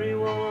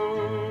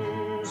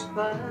 everyone's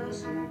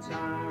passing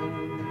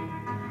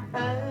time,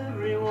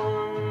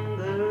 everyone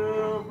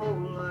their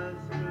whole life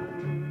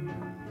through,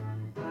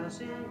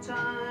 passing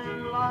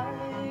time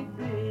like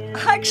me.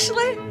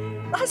 Actually,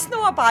 that's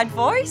not a bad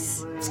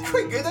voice. It's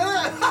quite good, isn't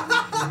it?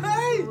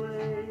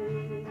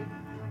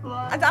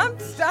 And I'm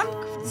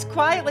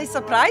quietly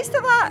surprised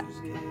at that.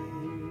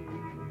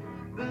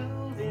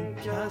 Building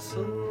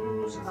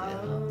castles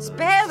out. It's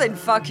better than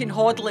fucking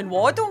Hoddle and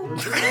Waddle.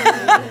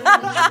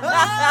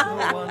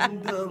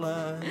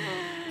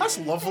 That's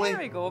lovely. There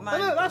we go, man.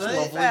 Isn't it? That's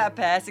lovely.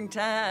 Passing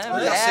time.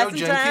 That's Sel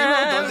Passing Jenkin.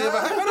 Well done, David.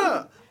 time. Hang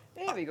on it.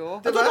 There we go.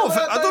 I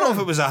don't know if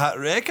it was a hit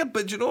record,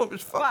 but you know, it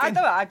was Well, fucking.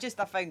 I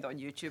found it on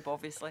YouTube,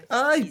 obviously.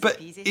 Aye, Easy but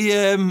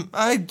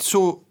peasy.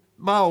 so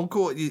my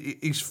uncle,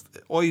 he's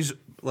always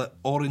like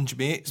orange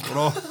mates were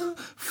all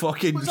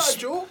fucking Was that a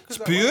joke? Is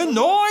that spewing.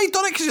 No, he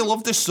done it because he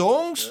loved the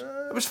songs.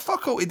 It was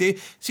fuck all today.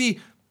 See,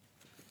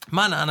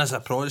 my nana's a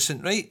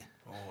Protestant, right?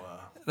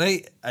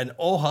 Right, and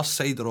all her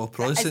side are all Is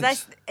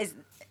Protestants. this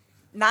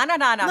Nana,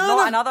 Nana.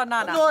 not another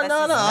Nana? No, This is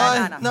Nana, the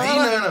aye. Nana. Nana. Hey,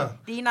 Nana.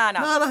 The Nana.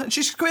 Nana,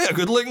 she's quite a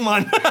good looking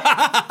man.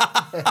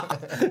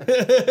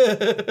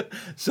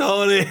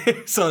 Sorry,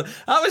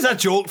 that was a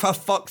joke for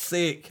fuck's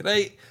sake,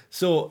 right?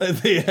 So,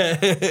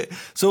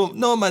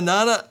 no, my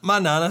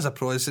nana's a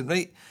Protestant,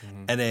 right?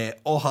 And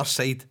all her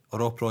side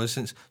are all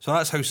Protestants. So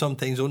that's how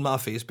sometimes on my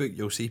Facebook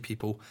you'll see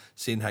people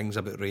saying things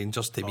about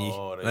Rangers to me,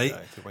 Oh, right, right?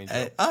 aye, to wind you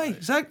up. Aye,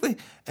 exactly.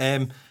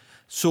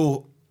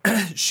 So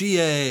she,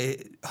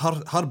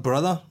 her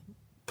brother,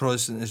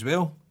 Protestant as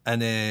well,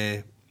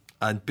 and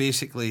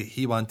basically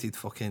he wanted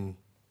fucking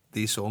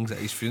these songs at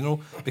his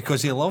funeral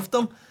because he loved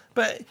them.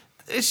 But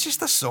it's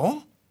just a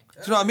song.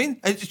 Do you know what I mean?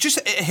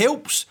 It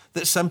helps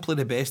that Simply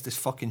the Best is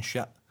fucking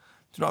shit.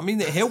 Do you know what I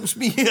mean? It helps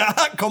me.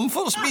 That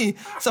comforts me.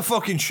 It's a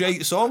fucking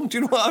shite song. Do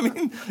you know what I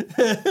mean?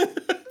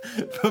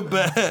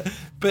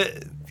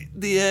 but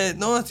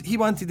no, he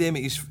wanted them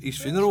at his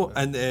funeral,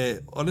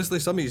 and honestly,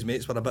 some of his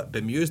mates were a bit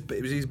bemused. But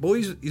it was his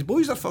boys. His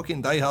boys are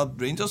fucking die-hard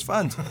Rangers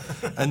fans,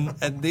 and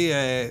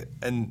they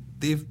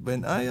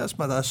went, "Aye, that's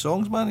my dad's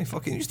songs, man. He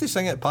fucking used to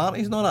sing at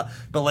parties and all that."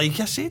 But like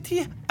I said to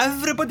you,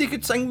 everybody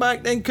could sing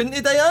back then, couldn't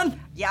they, Diane?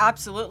 Yeah,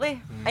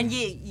 absolutely. And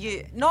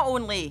you not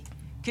only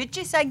could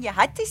you sing, you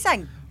had to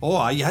sing. Oh,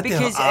 aye, you had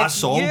Because to have a if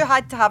song. you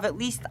had to have at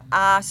least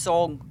a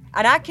song.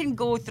 And I can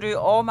go through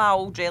all my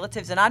old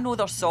relatives and I know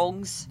their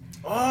songs.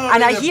 Oh,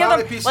 And I the hear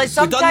party them, pieces. like We've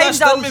done sometimes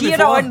this, I'll didn't we, hear it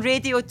before? on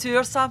Radio 2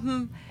 or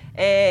something.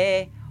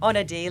 On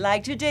a day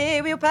like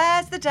today, we'll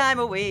pass the time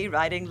away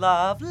writing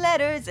love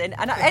letters. And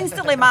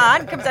instantly my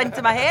aunt comes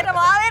into my head. I'm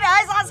like, oh, there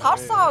it is, that's her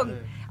song.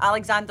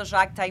 Alexander's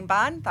Ragtime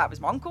Band, that was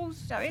my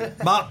uncle's. You know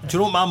what I mean? Do you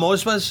know what my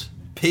Moz was?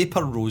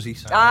 Paper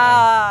Roses.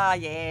 Ah,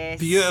 yes.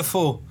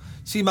 Beautiful.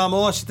 See, my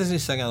Moz, she doesn't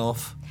sing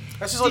enough.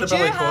 This is like Did the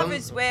you Billy have Con.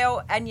 as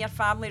well in your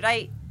family,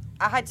 right?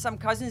 I had some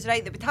cousins,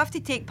 right, that would have to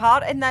take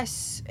part in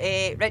this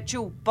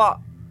ritual, but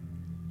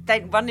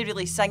weren't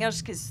really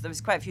singers because there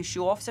was quite a few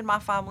show-offs in my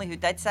family who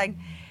did sing.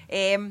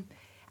 And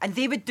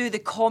they would do the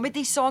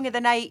comedy song of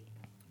the night.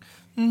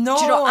 No.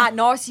 Do you know,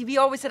 no, see, we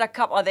always had a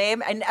couple of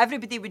them and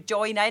everybody would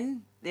join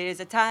in.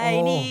 There's a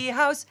tiny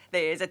house,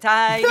 there's a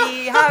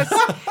tiny house.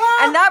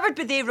 And that would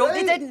be they wrote.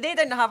 They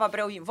didn't have a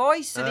brilliant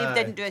voice, so they Aye,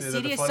 didn't do a so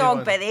they did the serious funny song,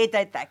 one. but they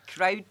did the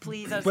crowd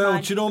pleasers. Well,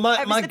 man. do you know,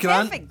 It my was the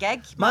perfect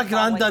gig. my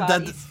family granddad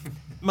did. parties.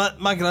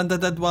 My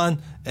granddad did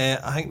one.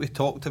 I think we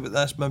talked about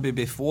this maybe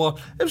before.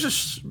 It was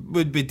just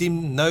would be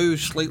deemed now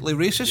slightly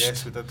racist.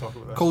 Yes, we did talk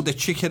about that. Called the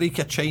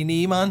Chikorika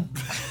Chinese man.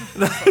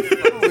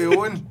 Holy with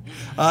Owen.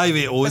 Aye,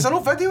 with Owen. Is there no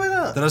video of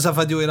that? There is a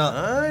video of that.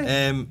 Aye.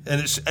 And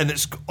it's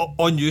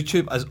on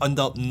YouTube as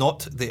under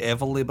Not the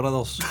Everly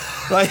Brothers.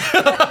 Right.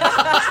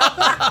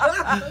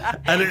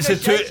 and it's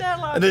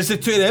the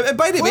two of them. And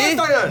by the Play way, it,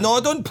 Diane. no,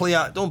 don't play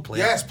it. Don't play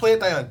Yes, play it,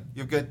 Diane.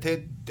 You've got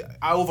Ted.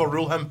 I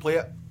overrule him. Play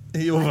it.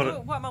 it. You over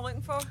it. What am I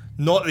looking for?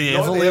 Not the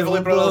Not the Everly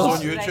Everly Brothers.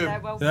 Brothers on Right, YouTube. I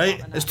will Right,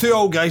 put it it's in two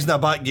old guys in a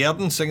back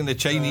garden singing the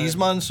Chinese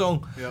man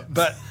song. Yeah.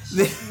 But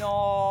they, there.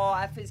 No,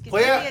 if it's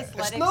Play going to be it. his It's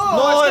lyrics. not.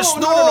 no,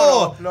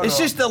 it's no. it's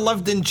just they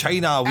lived in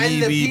China, a In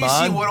the wee PC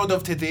man. world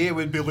of today, it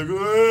would be like,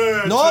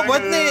 No, sing it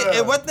wouldn't.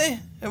 It wouldn't.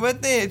 It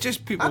wouldn't. It's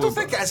just people. I don't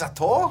think it is at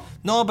all.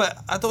 No,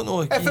 but I don't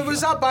know. If it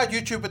was that bad,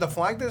 YouTube would have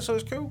flagged it, so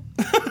it's cool.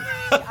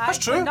 That's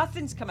true.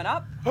 Nothing's coming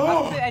up.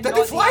 Oh, I've put in did they Not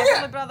the flag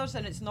Everly it? Brothers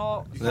and it's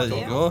not. There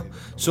you go.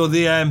 So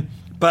the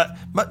but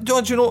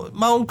George, you know,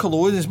 my Uncle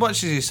Owen, as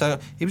much as he sang,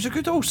 he was a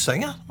good old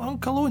singer. My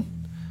Uncle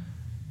Owen,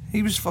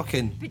 he was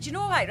fucking. But you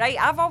know what, right?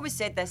 I've always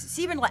said this.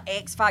 See when like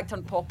X Factor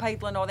and Pop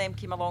Idol and all them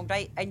came along,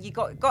 right? And you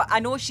got. I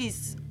know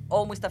she's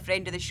almost a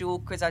friend of the show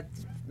because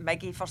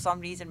Miggy for some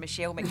reason,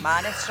 Michelle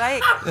McManus,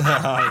 right?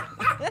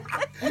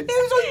 He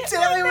was on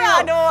telly. Yeah,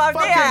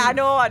 I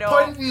know, I know.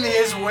 Pointing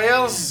his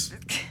wares.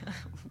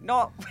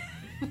 Not.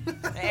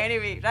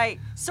 Anyway, right.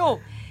 So,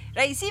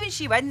 right, see when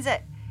she wins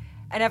it,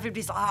 and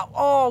everybody's like,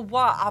 oh,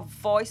 what a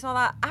voice and all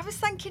that. I was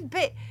thinking,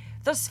 but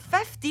there's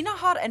 15 of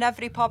her in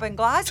every pub in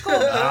Glasgow.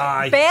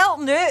 Aye.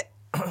 Belting out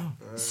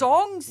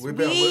songs. We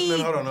better look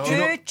than her or not.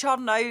 do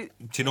churn out.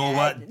 Do you know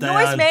what,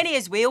 Not as Diane? many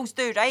as Wales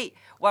do, right?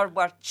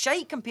 We're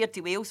shite compared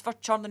to Wales for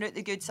churning out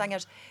the good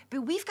singers.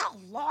 But we've got a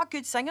lot of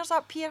good singers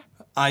up here.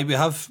 Aye, we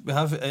have,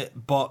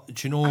 but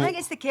do you know? I think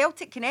it's the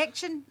Celtic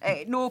connection.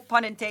 No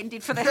pun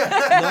intended for the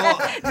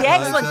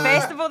excellent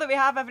festival that we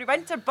have every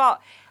winter. But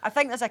I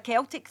think there's a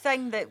Celtic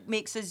thing that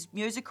makes us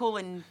musical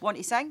and want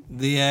to sing.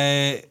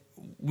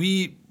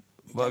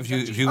 What have you?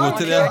 If you Oh, go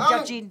to okay. there,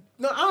 Georgine.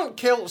 No, aren't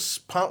Celts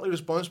partly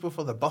responsible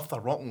for the birth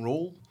of rock and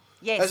roll?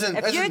 Yes,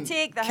 if you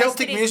take the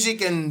Celtic history-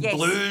 music and Yes.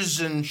 blues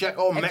and shit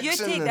all If mixing. you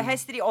take the and-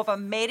 history of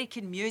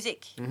American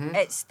music,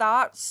 it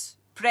starts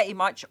pretty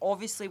much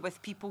obviously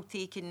with people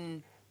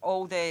taking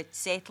all the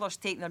settlers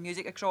taking their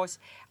music across,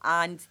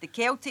 and the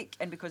Celtic,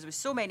 and because there was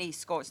so many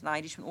Scots and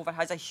Irish went over,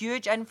 has a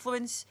huge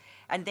influence.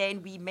 And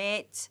then we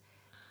met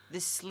the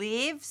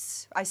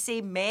slaves. I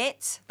say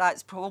met,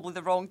 that's probably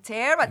the wrong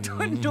term. I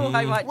don't know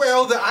how much.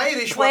 Well, the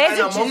Irish were in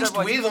Pleasantries amongst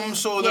are with what- them,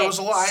 so there Yeah, was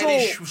a lot of so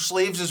Irish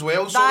slaves as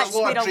well. So That's there's a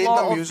lot where of a trade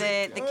lot in of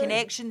music. the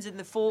connections and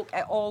the folk,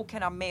 it all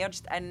kind of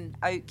merged and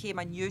out came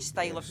a new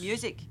style of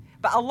music.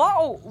 But a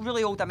lot of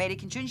really old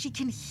American tunes, you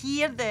can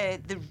hear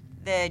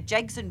the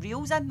jigs and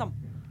reels in them.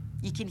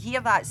 You can hear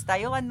that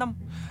style in them.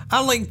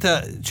 I liked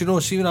it. Do you know?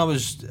 See, when I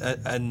was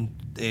in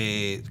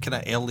kind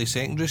of early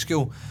secondary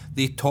school,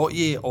 they taught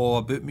you all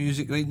about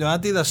music. Right now, I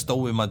do this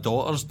still with my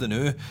daughters. They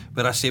know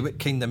where I say what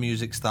kind of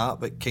music's that,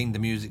 what kind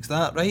of music's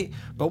that, right?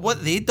 But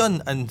what they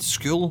done in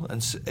school,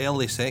 in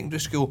early secondary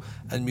school,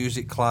 in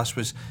music class,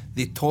 was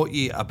they taught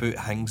you about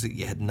things that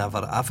you had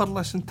never ever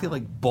listened to,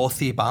 like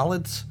bothy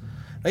ballads.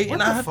 Right? What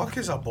And I the had fuck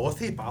is a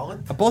bothy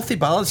ballad? a bothy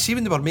ballad. See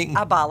when they were making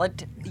A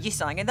ballad, you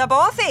sang in the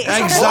bothy.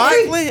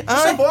 Exactly. It's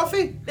Aye. a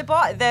bothy. The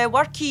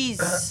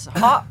workies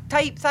hut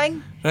type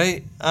thing.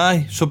 Right,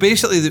 aye. So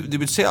basically, they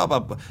would set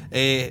up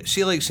a,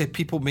 say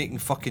people making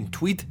fucking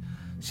tweed.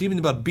 See when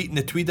they were beating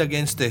the tweed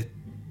against the.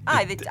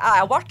 Aye,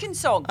 a working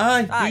song.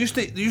 Aye,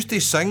 they used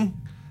to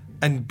sing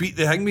and beat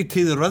the hangme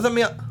to the rhythm,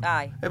 mate.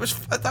 Aye.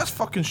 That's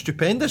fucking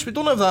stupendous. We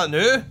don't have that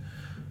now.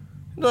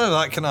 We don't have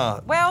that kind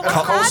of. Well,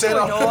 call I centre.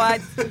 don't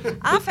know.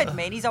 I've had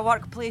many's a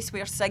workplace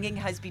where singing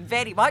has been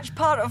very much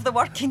part of the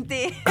working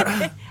day.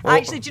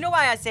 Actually, do you know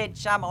why I said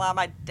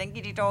Shamalama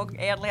Dingity Dog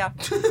earlier?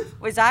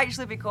 Was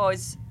actually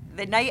because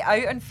the night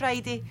out on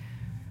Friday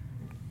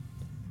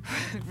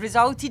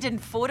resulted in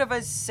 4 of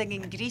us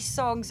singing Grease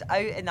songs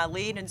out in a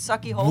lane in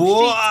Sucky Hall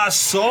Street. What a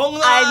song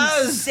that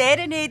And is!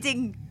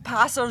 serenading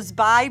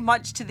passers-by,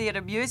 much to their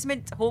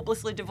amusement,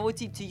 hopelessly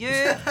devoted to you.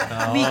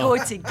 We go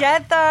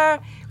together.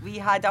 We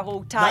had a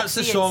whole taxi That's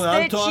the song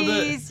I'm talking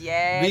about. Stitches.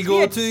 Yes, we go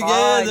had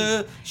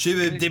together.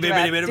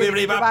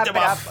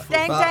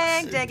 Dang,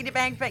 dang, diggity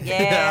bang, bang.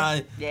 Yeah,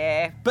 Aye.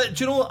 yeah. But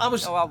do you know, I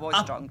was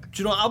drunk.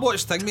 Do you know, I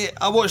watched thing, mate.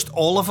 I watched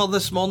Oliver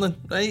this morning,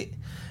 right?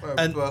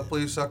 And Well,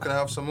 please, I can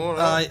have some more.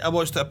 Right? I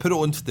watched it. I put it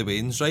onto the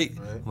Waynes, right?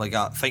 Like,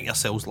 think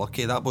yourselves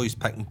lucky. That boy's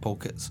picking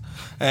pockets.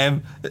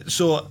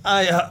 So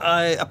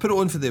I put it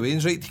on for the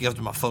Waynes, right, to give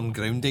them a firm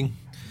grounding.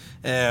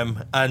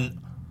 And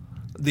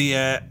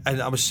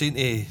I was saying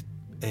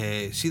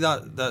to see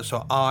that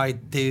sort. I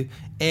do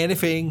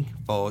anything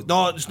for.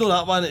 No, it's not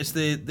that one. It's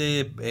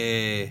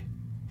the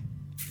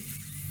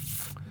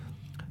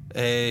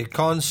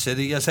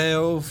consider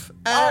yourself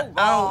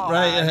out,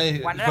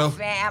 right? One of the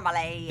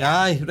family.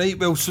 Aye, right.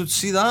 Well, so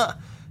see the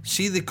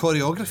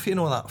choreography and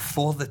all that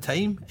for the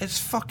time. It's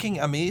fucking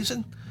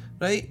amazing,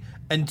 right?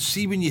 And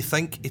see when you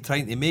think you're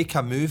trying to make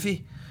a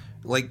movie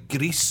like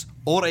Grease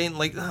or anything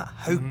like that,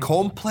 how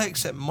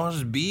complex it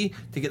must be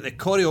to get the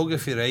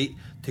choreography right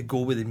to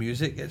go with the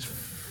music. It's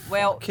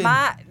Well, fucking...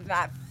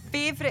 my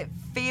favourite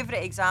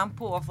favourite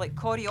example of like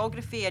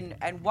choreography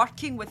and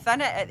working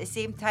within it at the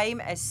same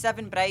time is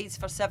Seven Brides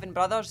for Seven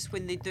Brothers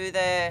when they do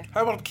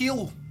Howard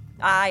Keel.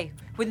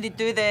 when they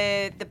do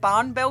the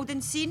barn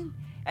building scene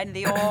and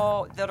they're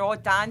all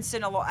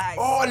dancing a lot.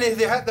 Oh, and they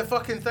hit the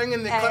fucking thing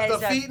and they clip It's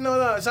their a feet and all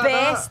that. Is that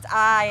best, that?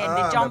 and I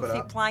they jump remember from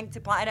that. plank to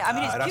plank. I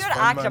mean, it's that's pure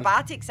fun, man.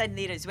 acrobatics in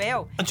there as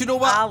well. And do you know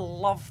what? I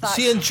love that.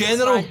 See, in shit.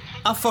 general, It's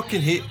I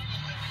fucking hate.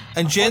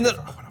 In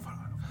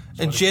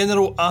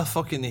general, I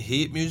fucking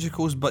hate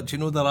musicals. But do you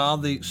know there are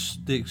the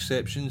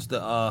exceptions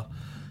that are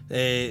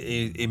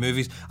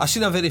movies. I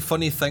seen a very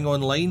funny thing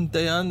online,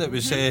 Diane. That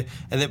was and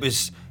it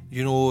was do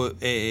you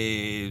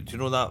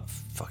know that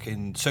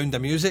fucking Sound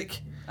of Music?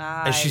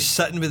 And she's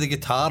sitting with the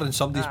guitar and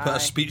somebody's put a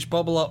speech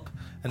bubble up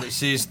and it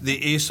says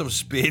the Ace of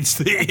Spades,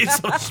 the Ace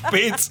of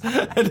Spades.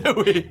 And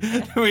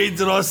we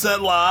draw it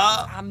like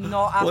that. I'm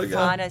not a Like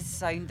fan of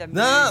Sound of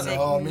Nah. Music.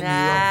 No, me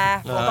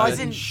nah, neither.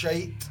 doesn't.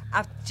 Shite.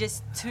 I'm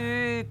just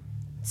too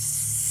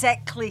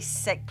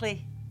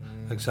sickly.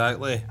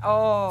 Exactly.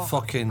 Oh.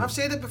 Fucking. I've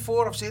said it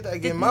before, I've said it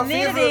again. Did My none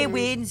of the favourite.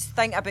 Waynes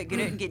think about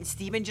going out and getting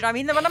steaming? Do you know what I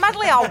mean? They were in the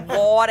middle of a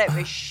war. It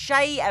was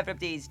shite.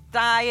 Everybody's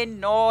dying.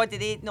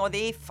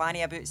 They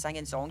fanny about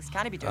singing songs.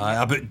 Can't be doing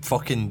that. About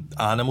fucking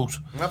animals.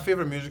 My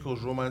favourite musical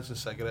is Romance and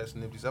Cigarettes,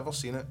 and nobody's ever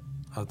seen it.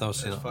 I've never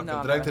seen It's it. fucking No,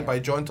 I've directed never by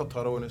John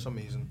Turturro, and it's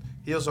amazing.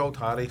 Here's old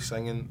Harry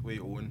singing with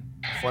Owen.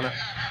 Fun it.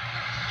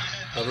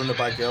 They're in the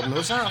back garden.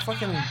 Was that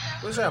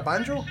a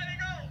banjo?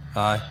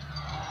 Aye.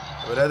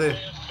 We're ready.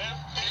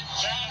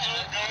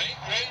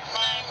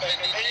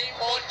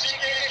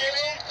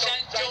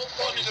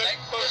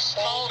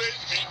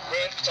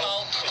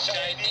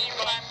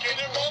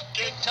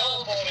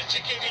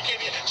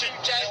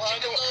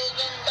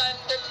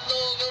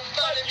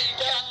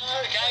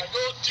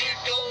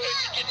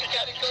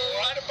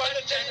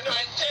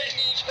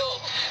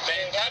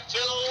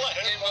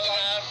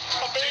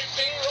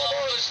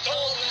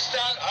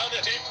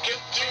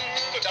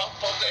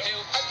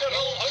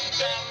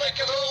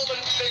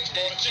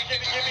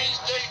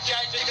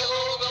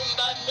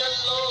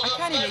 I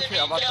can't even make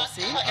out a word they're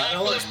saying. I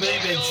know it's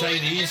maybe in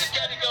Chinese.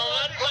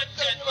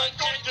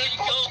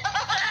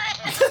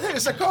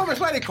 It's a comedy.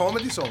 It's like a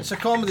comedy song. It's a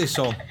comedy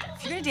song.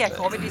 If you're going to do a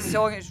comedy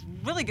song, it's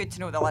really good to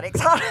know what the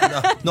lyrics are.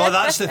 No,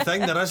 that's the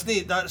thing. There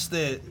isn't. That's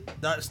the.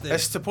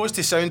 It's supposed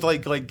to sound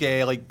like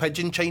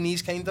pigeon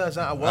Chinese kinda. Is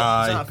that a word? Is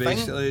Aye, that a thing?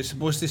 basically, it's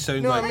supposed to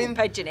sound No, I like. mean-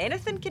 Pigeon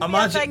anything can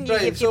Imagine- be a thing.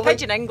 right, If you're so like-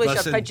 pigeon English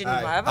listen, or pigeon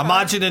aye. whatever.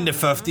 Imagine in the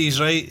 50s,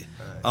 right?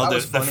 Or That the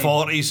was funny.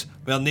 40s,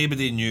 where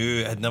nobody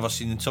knew, had never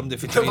seen somebody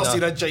from Never China.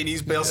 seen a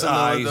Chinese person.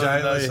 Aye, No,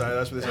 exactly.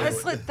 That's what they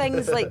It's say. like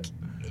things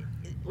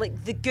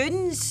like the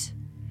Goons.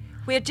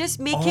 We're just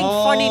making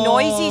funny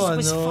noises I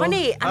was know.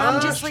 funny, and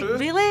I'm just that's like, true.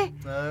 really?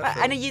 that's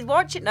And you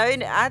watch it now,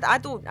 and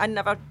I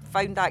never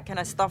found that kind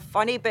of stuff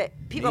funny. But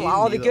people Me are like,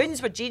 oh, the neither.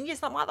 Goons were genius.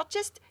 I'm like, they're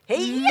just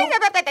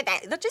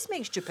they're just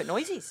making stupid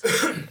noises.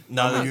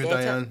 Nah, You, Don't get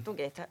Diane. it. Don't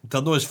get it.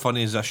 they're not as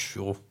funny as this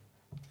show.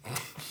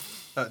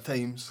 At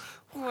times.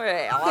 Well,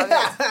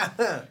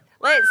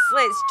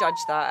 let's judge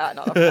that at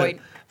another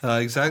point.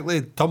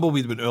 Exactly.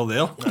 Tumbleweed went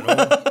earlier. Put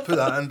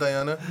that in,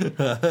 Diana.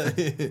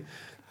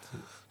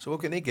 So we'll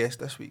get no guest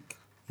this week.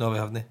 No, we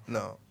haven't.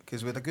 No,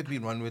 because we had a good wee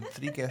run with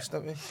 3 guests,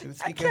 didn't we? We had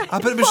 3 guests.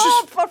 But it was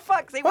just. For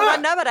fuck's sake, we're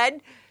never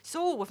in.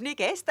 So we've no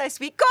guest this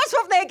week. Of course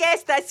we've no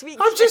guest this week.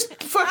 I'm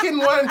just fucking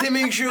wanting to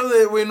make sure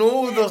that we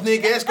know there's no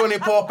guest going to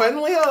pop in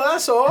later,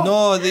 that's all.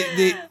 No,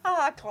 the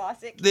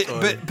Classic.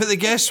 but the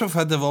guests we've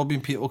had have all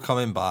been people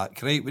coming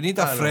back, right? We need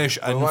a I know. fresh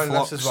But one-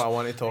 influx. This is what I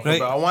want to talk Right.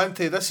 about.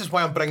 This is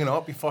why I'm bringing it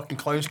up, you fucking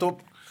clown.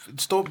 Stop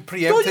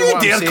preempting Don't you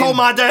what dare I'm call saying.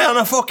 my Diana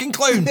a fucking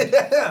clown.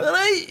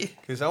 Right?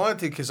 Because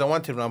I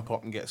want to ramp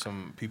up and get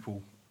some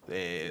people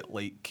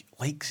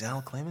like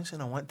Zal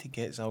Clemenson. I want to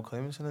get Zal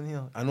Clemenson in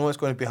here. I know it's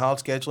going to be hard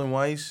scheduling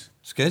wise.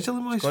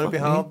 Scheduling wise, It's going to be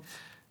fuck me. hard.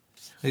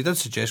 He did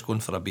suggest going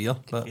for a beer,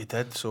 but He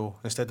did, so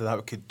instead of that,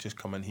 we could just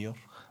come in here.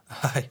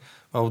 aye.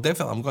 Well,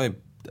 definitely, I'm going to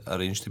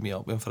arrange to meet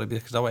up with him for a beer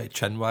because I want to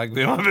chin wag with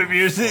him about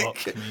music.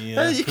 Fuck me, You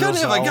poor can't have a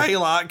Sal. guy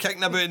like that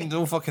kicking about and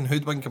don't fucking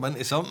hoodwink him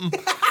into something.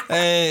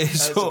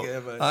 So okay,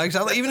 man.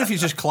 exactly, even if he's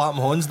just clapping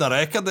horns in a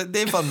record, it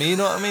ain't for me. You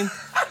know what I mean?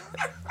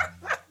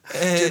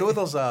 Do you know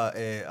there's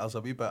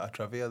a wee bit of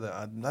trivia that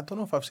I don't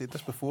know if I've said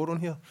this before on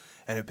here,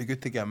 and it'd be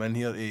good to get him in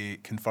here to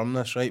confirm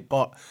this, right?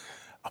 But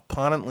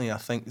apparently, I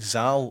think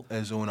Zal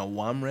is on a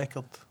Wham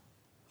record.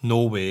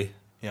 No way.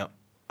 Yeah,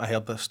 I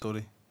heard this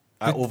story.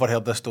 I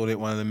overheard this story at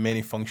one of the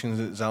many functions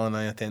that Zal and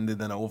I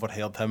attended, and I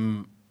overheard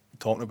him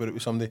talking about it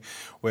with somebody,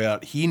 where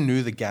he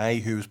knew the guy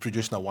who was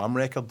producing a Wham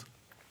record,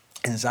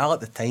 and Zal at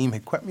the time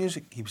had quit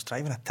music. He was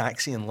driving a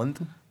taxi in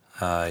London,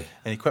 Aye.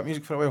 and he quit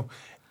music for a while,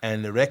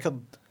 and the record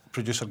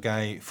producer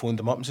guy phoned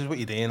him up and says, "What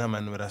you doing? I'm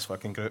in with this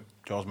fucking group,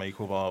 George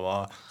Michael, blah, blah,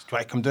 blah. Do you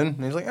want to come down?"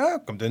 And he's like, "Ah,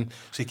 come down."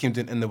 So he came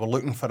down, and they were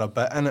looking for a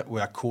bit in it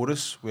with a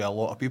chorus with a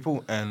lot of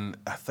people, and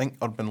I think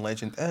urban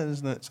legend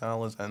is that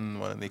Sal is in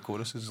one of the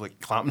choruses, like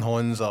clapping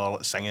horns or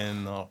like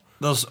singing or...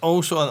 There's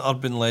also an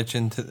urban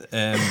legend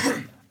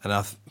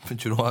and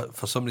do you know what?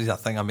 For some reason, I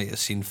think I might have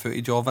seen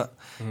footage of it,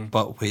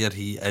 but where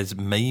he is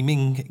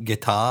miming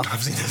guitar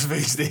I've seen his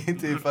face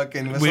to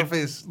fucking what's her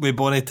face? with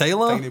Bonnie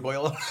Tyler. Tiny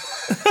boiler.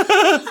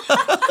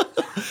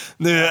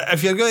 Now,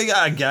 if you're going to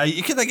get a guy,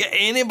 you could get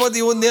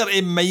anybody on there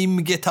to mime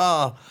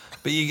guitar,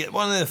 but you get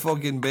one of the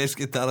fucking best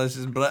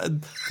guitarists in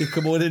Britain to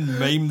come on and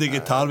mime the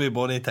guitar with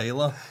Bonnie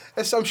Tyler.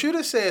 I'm sure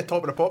it's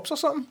Top of the Pops or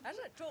something. Is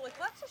it Totally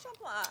Eclipse or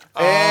something like that?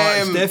 Oh,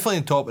 it's Um, definitely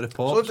on Top of the So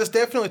Pops. it's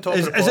definitely Top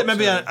of the Pops. Is it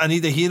maybe right? I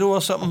Need a Hero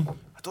or something?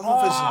 I don't know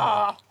if it's...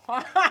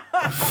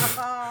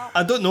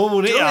 I don't know,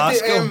 we'll need to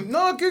ask him.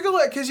 No, Google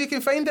it, because you can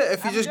find it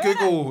if you just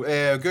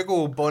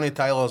Google Bonnie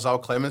Tyler's Al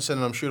Clemenson,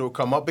 and I'm sure it'll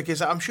come up,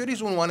 because I'm sure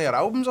he's on one of her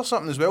albums or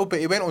something as well, but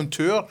he went on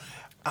tour.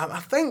 I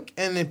think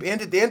in the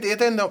end,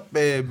 he'd end up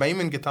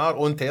miming guitar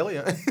on telly.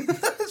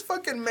 It's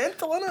fucking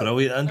mental, isn't it?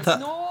 Brilliant, isn't There's it?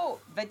 no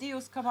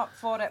videos come up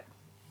for it.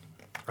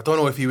 I don't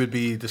know if he would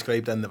be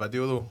described in the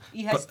video though.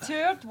 He has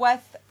toured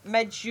with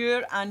Midge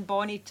Ure and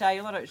Bonnie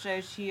Tyler, it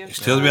says here. He's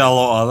toured with a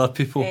lot of other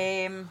people.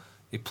 He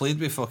He played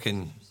with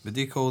fucking, what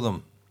do you call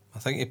them? I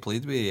think he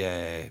played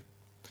with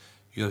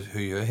Who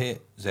You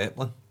Hate,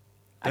 Zeppelin.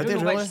 I Did don't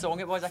he know really? which song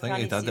it was. I think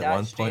can't he see did at that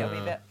one straight point.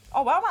 away. But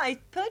oh well, I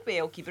played with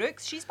Elkie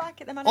Brooks. She's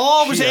back at the minute.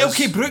 Oh, was She it is.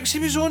 Elkie Brooks he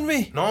was on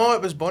with? No,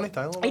 it was Bonnie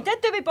Tyler. I did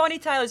do with Bonnie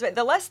Tyler's, but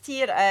the list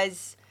here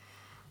is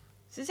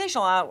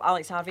Sensational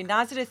Alex Harvey,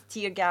 Nazareth,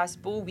 Tear Gas,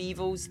 Bo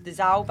Weevils, the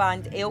Zal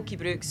Band, Elkie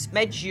Brooks,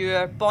 Midge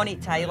Ure, Bonnie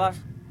Tyler.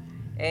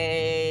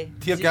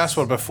 Tear Gas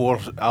were before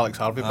Alex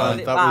Harvey band.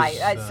 That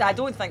was, I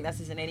don't think this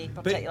is in any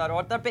particular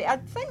order, but I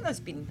think there's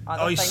been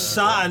other Oh, he things.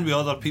 sat in with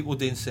other people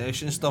doing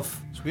session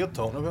stuff. it's weird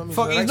talking about him.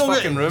 Fuck, He's he's in the not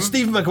next fucking room.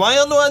 Steve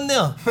Maguire not in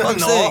there.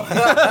 Fuck's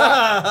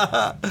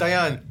sake.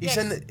 Diane, Yes.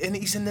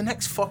 he's in the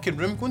next fucking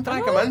room. Go and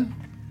drag him in.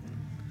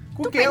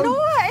 Go But get him. no,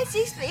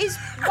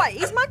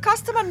 he's my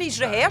customer and he's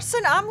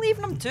rehearsing. I'm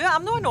leaving him to it.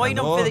 I'm not annoying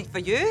him know. for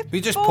you. We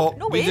just Bob, popped.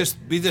 No we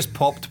way. just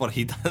popped where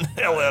he done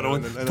earlier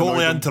on. And Totally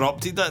annoyed him.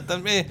 interrupted it,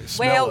 didn't we?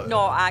 Smell Well, it.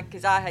 no,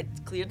 because I had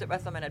cleared it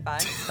with him in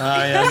advance.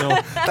 Aye, I know.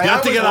 You Diane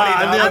have to was get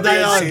that in worried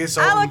there, I'd Diane. say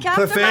something. I look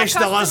after my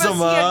Professionalism, customers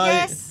here, aye.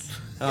 yes.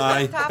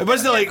 Aye. Looked after It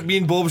wasn't them. like me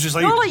and Bob was just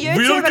like, Not like you two,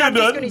 we're but I'm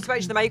just going getting to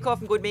switch the mic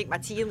off and go and make my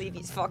tea and leave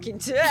you fucking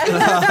to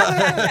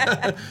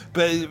it. in.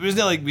 But it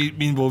wasn't like me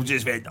and Bob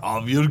just went,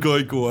 oh, we're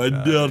going to go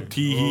in there,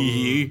 tee hee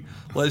hee.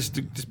 Let's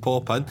just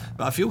pop in.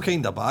 But I feel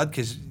kind of bad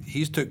because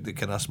he's took the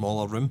kind of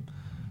smaller room.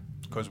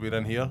 Because we're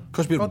in here.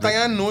 'Cause we're- Well,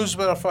 Diane knows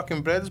where her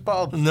fucking bread is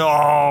buttered.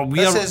 No,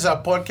 This is a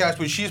podcast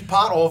which she's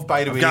part of,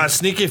 by the way. got a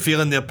sneaky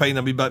feeling they're paying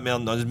a wee bit more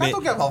than us, mate. I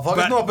don't give a fuck. But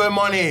It's not about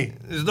money.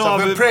 It's not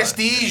about about-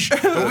 prestige.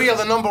 And we are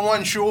the number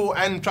one show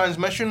in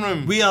Transmission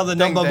Room. We are the Ding,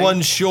 number ding.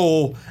 one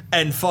show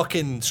in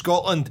fucking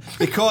Scotland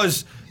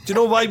because do you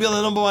know why we're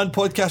the number one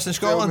podcast in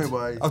Scotland? me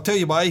why. I'll tell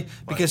you why.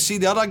 Because see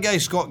the other guy,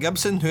 Scott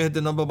Gibson, who had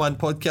the number one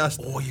podcast.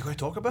 Oh, you going to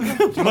talk about him?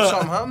 Do you know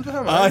something happened to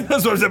him? Aye, eh?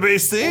 that's what I was about to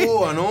say.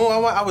 Oh, I know.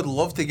 I would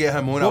love to get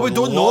him on. Well, I we would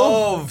don't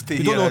love know. to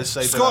We hear don't know. his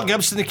side Scott of it.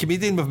 Gibson, the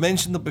comedian, we've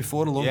mentioned it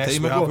before a long Yes,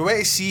 time we have. ago. We went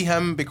to see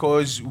him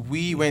because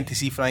we went to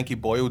see Frankie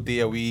Boyle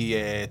do a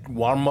wee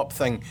warm-up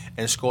thing,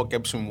 and Scott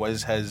Gibson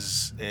was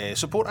his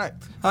support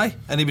act. Aye,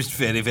 and he was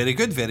very, very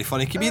good, very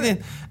funny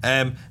comedian.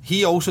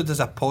 He also does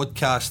a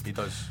podcast. He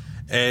does.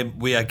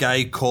 With a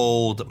guy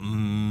called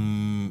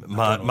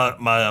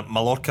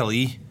Mallorca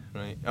Lee.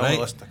 Right. I Right. only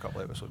listened to a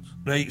couple of episodes.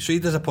 Right, so he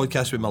does a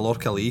podcast with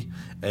Mallorca Lee.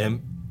 Do you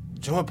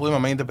know what blew my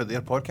mind about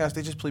their podcast?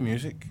 They just play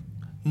music.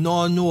 No,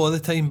 all the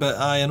time, but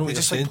aye, I know They what you're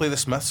just saying. like play the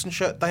Smiths and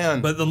shit,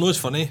 Diane. But they're not as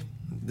funny.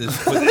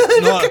 There's- but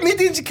They're no,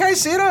 comedians, you can't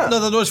say that. no,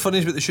 they're not as funny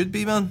as what they should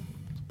be, man.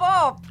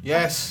 Bob,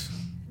 Yes.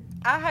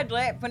 I had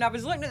when I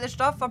was looking at the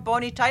stuff for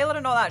Bonnie Tyler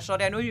and all that.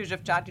 Sorry, I know you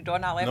have chatted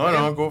on. I left. No, it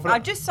no, there. go for I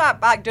it. just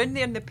sat back down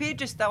there, and the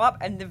page is still up,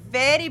 and the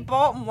very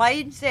bottom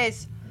line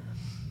says,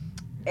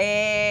 oh,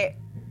 wait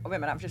a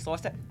minute, I've just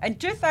lost it. In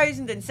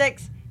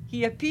 2006,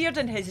 he appeared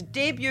in his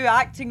debut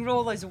acting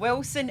role as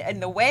Wilson in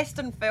the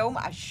Western film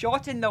A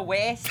Shot in the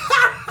West,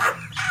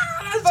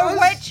 for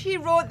which he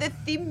wrote the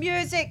theme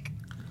music.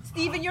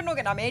 Stephen, you're not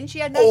going to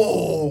mention this.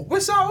 Oh,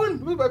 what's that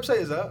on? What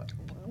website is that?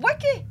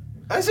 Wiki.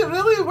 Is it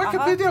really?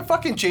 Wikipedia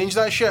fucking changed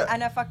that shit.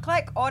 And if I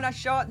click on A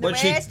Shot in the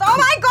What's he- West, oh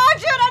my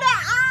God, you're in it!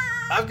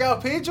 Ah! I've got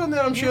a page on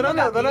there, I'm sure, You've in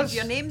got it. a There page. is.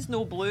 Your name's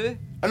no blue.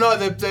 No,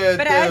 But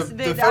it is the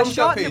the A film's got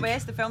Shot a in the page.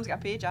 West, the film's got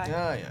a page, aye.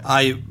 Yeah, yeah.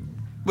 Aye,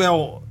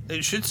 well,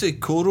 it should say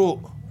co-wrote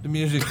the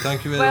music.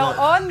 Thank you very Well,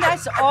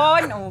 much.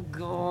 oh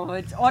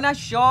God, on A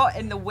Shot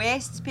in the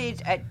West page,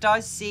 it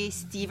does say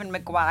Stephen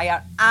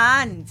Maguire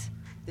and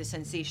the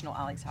Sensational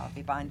Alex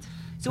Harvey Band.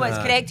 So it's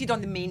corrected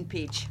on the main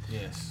page.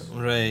 Yes.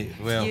 Right,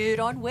 well, You're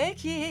on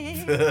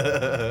Wiki.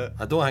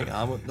 I don't think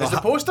I'm. No, Is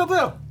the poster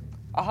there?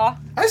 Uh-huh.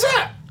 Is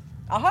it?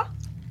 Uh-huh.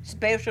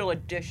 Special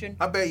edition.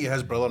 I bet you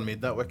his brother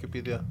made that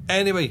Wikipedia.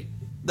 anyway,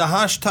 the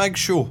hashtag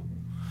show.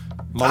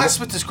 That's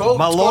what it's called,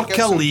 Scott Mallorca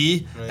Gibson.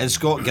 Lee Right. and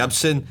Scott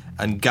Gibson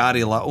and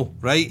Gary Little,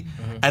 right?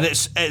 And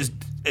it's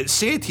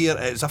said here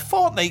it's a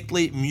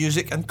fortnightly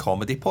music and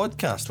comedy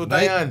podcast. So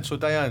right?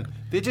 Diane,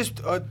 they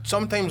just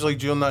sometimes like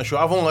during that show.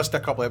 I've only listened to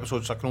a couple of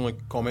episodes, so I can only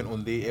comment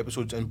on the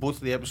episodes. And both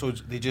of the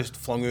episodes, they just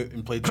flung out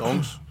and played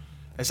songs.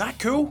 Is that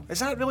cool? Is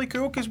that really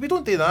cool? Because we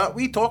don't do that.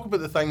 We talk about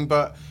the thing,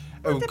 but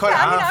we'll cut it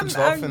off and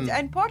stuff.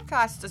 And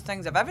podcasts, there's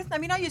things of everything. I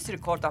mean, I used to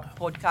record a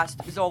podcast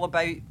that was all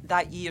about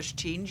that year's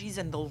changes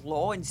in the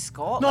law in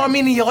Scotland. No, I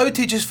mean, are you allowed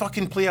to just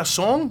fucking play a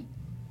song?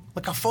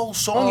 Like a full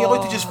song? You're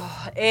allowed to just...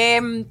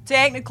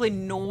 Technically,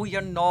 no,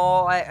 you're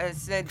not.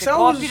 The I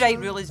was- copyright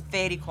rule is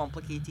very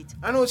complicated.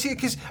 I know, see,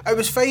 because it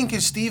was fine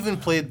because Stephen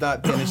played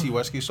that Tennessee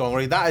Whiskey song,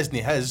 right? That isn't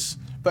his,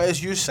 but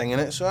it's you singing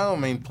it, so I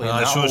don't mind playing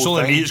that So it's whole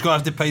only thing. me that's going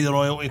to have to pay the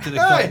royalty to the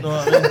Aye. cut. Know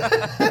what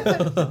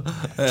I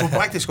mean? So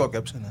back to Scott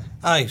Gibson then.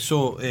 Aye,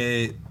 so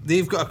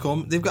they've got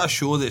a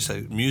show that's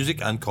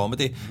music and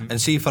comedy,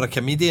 and see for a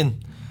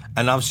comedian,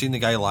 and I've seen the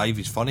guy live,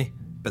 he's funny,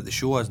 but the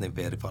show isn't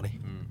very funny.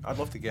 I'd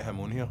love to get him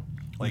on here.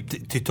 Like,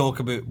 To talk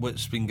about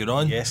what's been going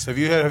on. yes, have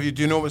you heard?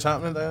 Do you know what's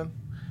happening, Diane?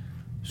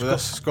 With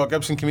this Scott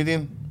Gibson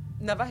comedian?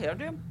 Never heard of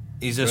him.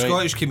 He's a Right.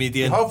 Scottish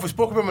comedian. We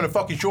spoke about him on the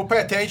fucking show.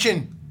 Pay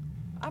attention.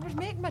 I was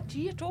making my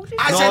tea, I told you.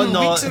 As No, in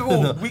no, weeks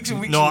ago. no. Weeks and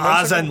weeks No, and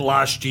months as ago. in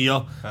last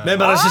year.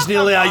 Remember, this is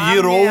nearly a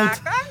year come old. here,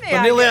 come here.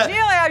 We're nearly Nearly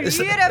a it's,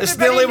 year, it's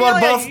everybody, nearly our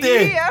nearly a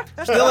birthday. year.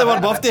 It's nearly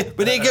our birthday.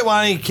 We need to get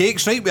one of the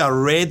cakes, right, with a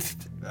red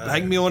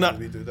hang me on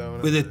we do that on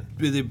it,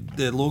 with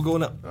the logo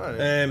on it.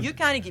 Alright. You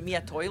can't get me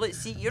a toilet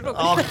seat, you're not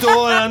Oh, going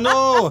don't I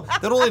know.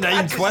 They're only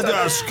 £9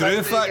 at a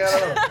screw fix.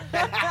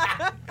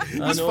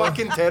 He's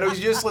fucking terrible.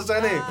 He's useless,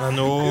 isn't he? I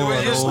know. You're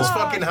I the useless know.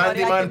 fucking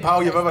handyman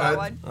pal you've ever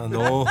had. I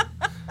know.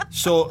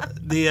 So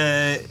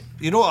the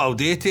you know what I'll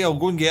do to you? I'll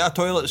go and get a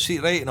toilet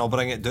seat, right, and I'll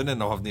bring it down,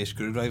 and I'll have no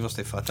screwdrivers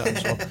to fit it.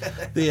 So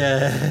the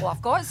Well,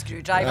 I've got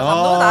screwdrivers. I'm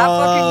not that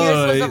fucking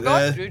useless. I've got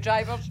right,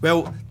 screwdrivers.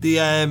 well the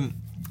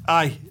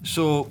aye.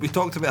 So we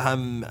talked about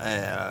him.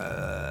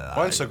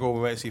 Months ago, we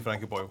went to see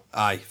Frankie Boyle.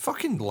 Aye,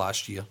 fucking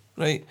last year,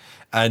 right?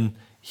 And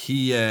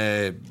he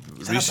Is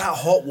that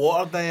hot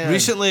water, Diane?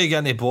 recently got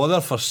into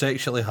bother for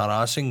sexually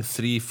harassing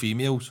 3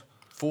 females.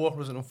 4,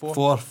 was it no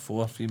 4?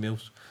 Four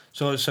females.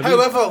 So it's a wee-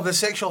 However, the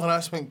sexual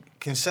harassment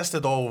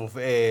consisted of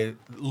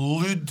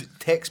lewd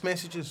text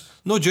messages.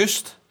 no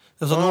just.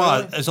 Is there, Oh,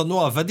 no really? is there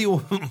no a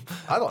video?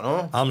 I don't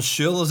know. I'm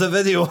sure there's a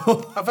video.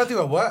 A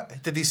video of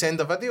what? Did he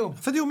send a video?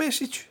 Video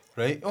message.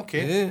 Right,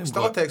 okay. Yeah,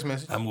 Still a text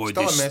message. I'm going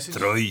Still to a message.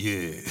 destroy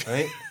you.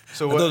 Right?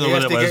 So I what, don't know he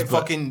what has it to was, get but-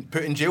 fucking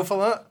put in jail for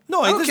that?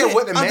 No, I he don't care doesn't-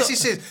 what the I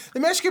message don't- says. The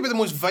message could be the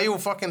most vile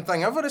fucking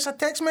thing ever. It's a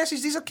text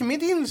message. These are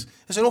comedians.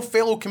 Is there no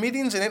fellow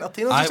comedians and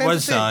entertainers? Aye, he it sent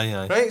was, to?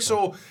 aye. Right,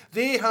 so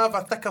they have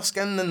a thicker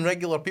skin than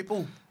regular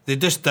people. They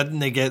just didn't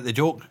get the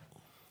joke.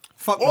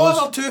 Fuck Oh, knows.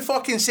 they're too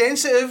fucking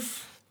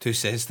sensitive. Too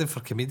sensitive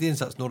for comedians.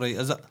 That's not right,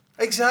 is it?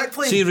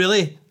 Exactly. See,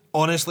 really,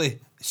 honestly,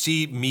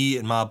 see me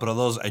and my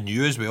brothers and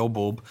you as well,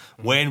 Bob.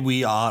 When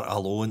we are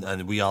alone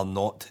and we are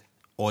not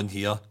on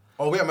here,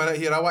 Oh, wait a minute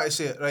here. I want to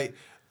say it right.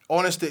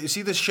 Honestly,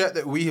 see the shit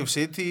that we have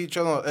said to each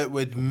other, it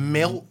would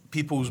melt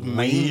people's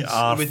minds.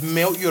 are It would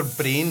melt your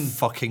brain.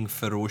 fucking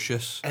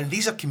ferocious. And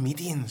these are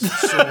comedians,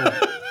 so don't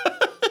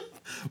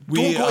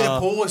We go to the are,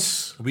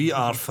 police. we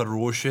are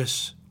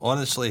ferocious.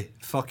 Honestly,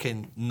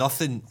 fucking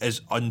nothing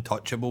is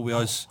untouchable with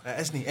us. It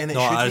isn't, and it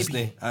No, it shouldn't isn't.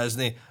 It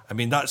isn't. I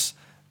mean, that's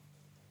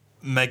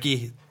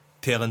Miggy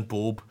telling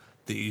Bob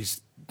that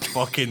he's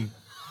fucking.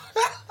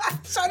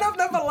 Son, I've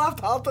never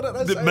laughed harder at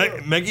this. The, either.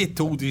 Miggy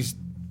told his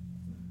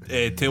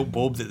tell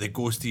Bob that the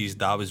ghost of his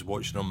dad was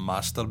watching him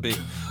masturbate.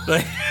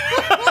 Right.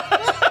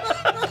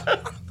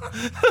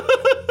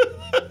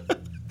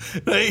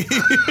 Right.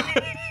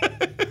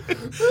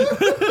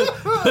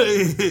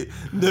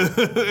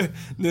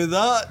 Now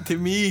that to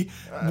me,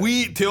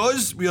 to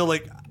us, we are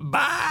like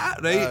bah,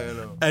 right? I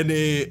know.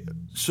 And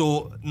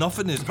so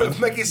nothing is. But if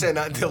Mickey said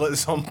that to like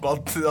some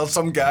bird or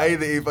some guy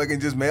that he fucking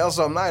just met or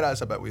something, aye,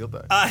 that's a bit weird.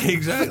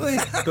 Exactly.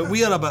 But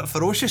we are a bit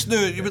ferocious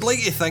now. You would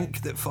like to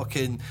think that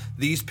fucking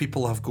these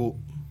people have got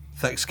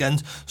thick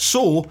skins.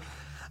 So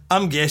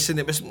I'm guessing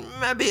it was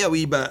maybe a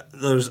wee bit.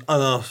 There's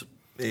other.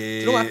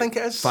 You know what I think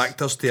it is?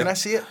 Factors to Can it. I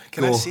see it?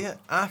 Can I Go. see it?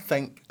 I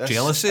think this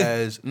Jealousy?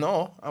 is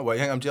no. What, you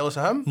think I'm jealous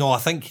of him? No, I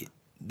think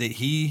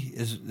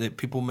that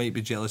people might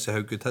be jealous of how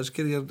good his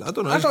career. I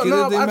don't know. I his don't career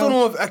know. doing I don't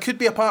well. know if it could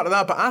be a part of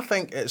that, but I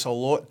think it's a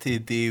lot to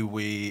do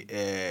with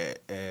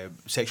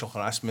sexual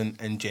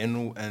harassment in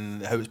general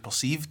and how it's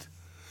perceived.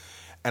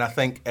 And I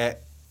think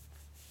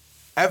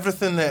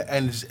everything that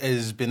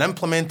is been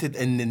implemented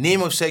in the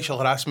name of sexual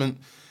harassment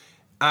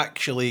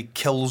actually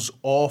kills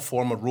all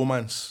form of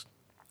romance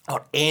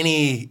or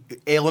any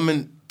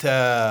element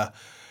to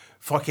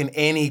fucking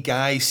any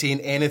guy saying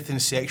anything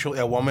sexual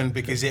to a woman,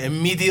 because it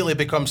immediately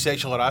becomes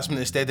sexual harassment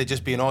instead of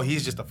just being, oh, he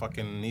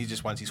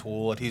just wants his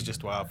hole, or he's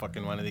just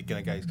fucking one of the kind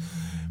of guys.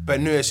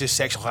 But no, it's just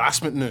sexual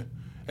harassment now.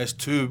 It's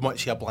too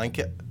much of a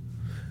blanket.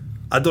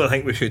 I don't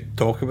think we should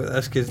talk about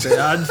this because the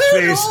Anne's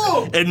face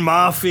in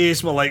my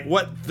face were like,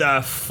 what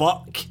the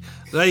fuck?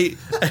 Right.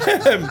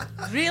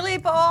 Really,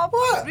 Bob?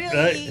 What? Really?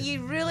 Right.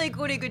 You really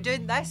going to go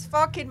doing this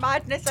fucking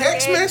madness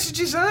Text again?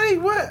 messages, aye.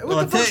 What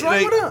Oh, the fuck's wrong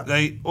right, with it?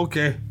 right,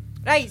 okay.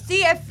 Right,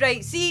 see if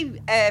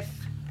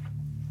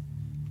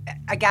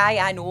a guy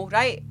I know,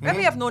 right?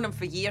 Maybe I've known him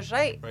for years,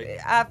 right? Right.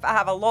 I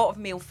have a lot of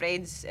male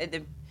friends,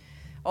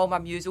 all my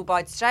musal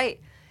buds, right?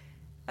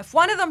 If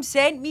one of them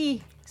sent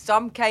me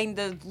some kind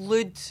of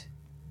lewd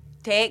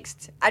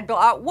text, I'd be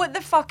like, what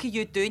the fuck are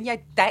you doing, you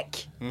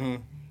dick?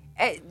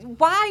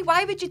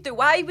 Why would you do?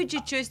 Why would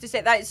you choose to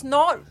say that?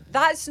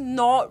 That's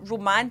not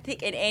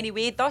romantic in any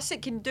way. Thus,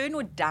 it can do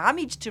no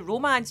damage to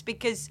romance,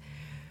 because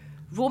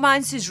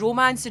romance is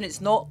romance and it's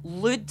not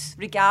lewd,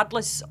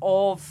 regardless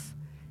of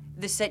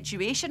the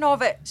situation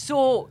of it.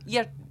 So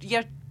you're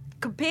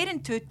comparing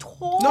two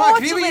I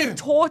agree with you.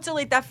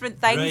 totally different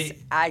things.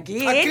 Again, I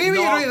agree with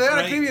you right there.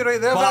 I agree with you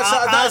right there.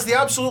 But That's the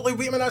absolutely.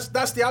 Wait a minute.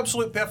 That's the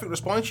absolute perfect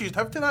response you'd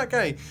have to that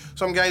guy.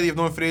 Some guy that you've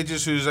known for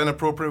ages who's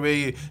inappropriate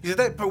way. He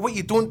said, but what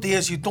you don't do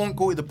is you don't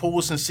go to the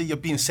police and say you're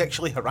being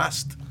sexually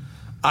harassed.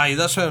 Aye,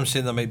 that's what I'm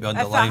saying. There might be if it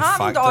underlying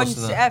happened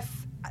factors.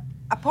 if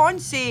upon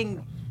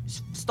saying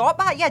stop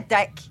that, you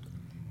dick,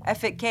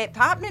 if it kept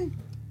happening,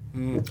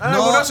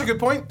 Well, that's a good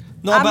point.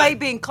 No, I but might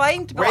be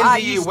inclined to be When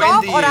like, do you you- when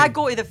stop, do or you- I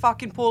go to the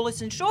fucking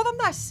police and show them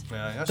this.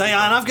 Yeah, that's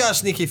Diane, I've got a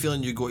sneaky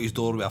feeling you go to his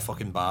door with a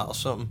fucking bat or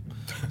something.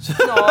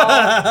 No.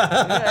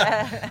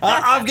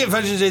 I've got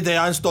visions of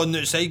Diane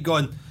standing outside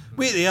going,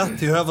 wait there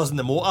to whoever's in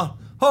the motor.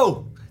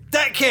 Oh,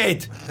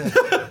 dickhead!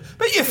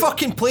 But you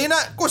fucking playing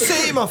it? Go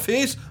say it in my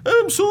face.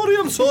 I'm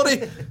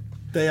sorry.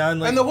 Diane,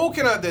 like, And the whole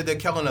kind of the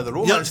killing of the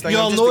romance thing.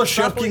 you're I'm no just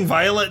shirking extrapolating.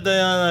 Violet,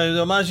 Diane.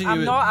 I imagine you I'm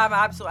would. not. I'm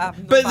absolutely. I have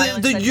no But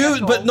violence in me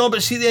at all.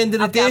 but see, at the end of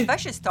the I've got day, a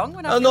vicious tongue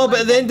when I I feel know, but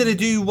like at the it. end of the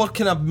day, you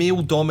work in a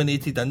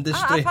male-dominated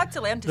industry. I've had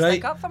to learn to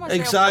stick up for myself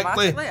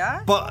Exactly. automatically, aye.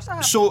 Of But course I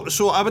have.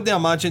 so I wouldn't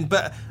imagine.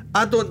 But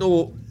I don't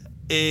know,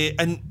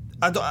 and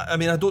I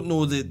don't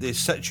know the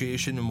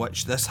situation in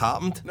which this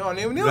happened. No,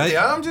 Neil, Right.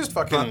 yeah, I'm just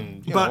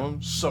fucking, But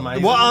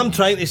surmising. what I'm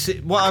trying to say,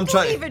 I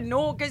don't even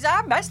know, because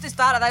I missed the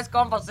start of this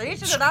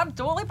conversation and I'm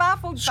totally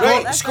baffled. by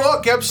Right, this.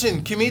 Scott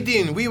Gibson,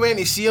 comedian. We went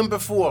to see him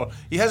before.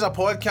 He has a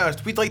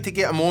podcast. We'd like to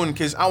get him on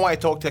because I want to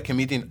talk to a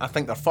comedian. I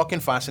think they're fucking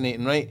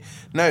fascinating, right?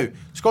 Now,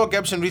 Scott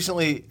Gibson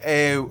recently,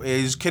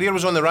 his career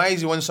was on the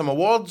rise. He won some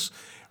awards.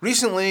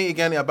 Recently, he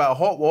got into a bit of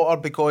hot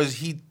water because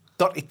he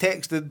dirty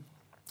texted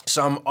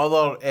some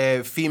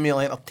other female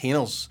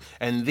entertainers,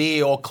 and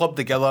they all clubbed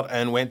together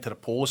and went to the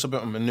police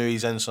about him, and now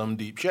he's in some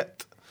deep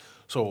shit.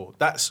 So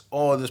that's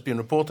all that's been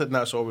reported, and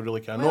that's all we really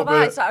can know Well, about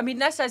that's, it. I mean,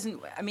 this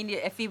isn't. I mean,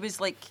 if he was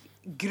like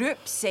group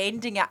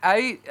sending it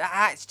out,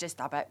 that's just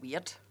a bit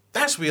weird.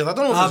 That's weird. I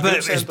don't know if but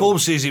it's as Bob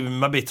says, he would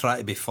maybe try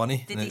to be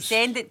funny. Did and he it's-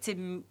 send it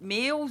to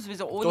males?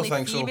 Was it only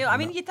think so, female? I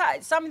mean,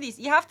 some of these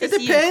you have to It see.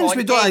 in depends.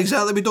 We don't context.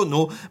 exactly. We don't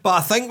know. But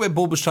I think what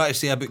Bob was trying to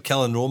say about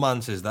killing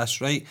romance is this,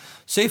 right?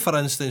 Say, for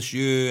instance,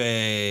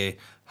 you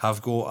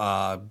have got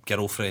a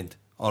girlfriend,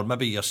 or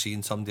maybe you're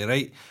seeing somebody,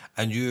 right?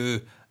 And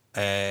you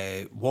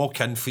walk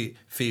in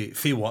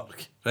for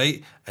work,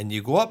 right? And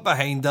you go up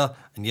behind her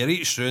and you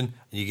reach through and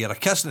you get a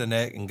kiss in the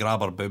neck and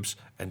grab her boobs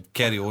and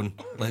carry on.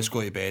 Let's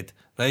go to bed,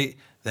 right?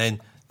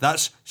 Then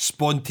that's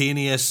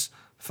spontaneous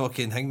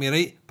fucking hang me,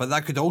 right? But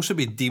that could also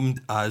be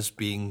deemed as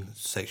being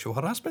sexual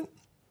harassment.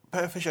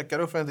 But if it's your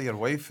girlfriend or your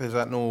wife, is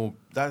that no?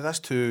 That's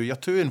too. You're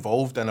too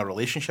involved in a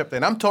relationship.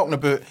 Then I'm talking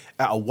about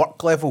at a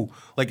work level.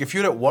 Like if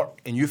you're at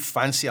work and you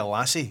fancy a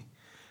lassie,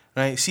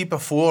 right? See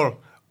before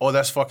all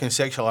this fucking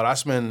sexual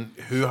harassment,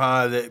 who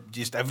had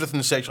just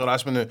everything sexual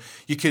harassment.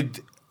 You could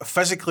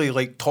physically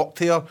like talk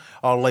to her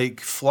or like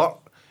flirt.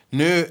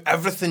 Now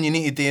everything you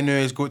need to do now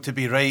has got to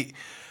be right.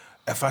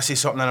 If I say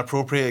something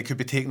inappropriate, it could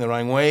be taken the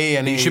wrong way,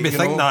 and You should be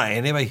thinking that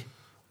anyway.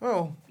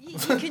 Well, You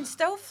can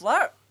still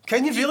flirt.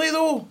 can you really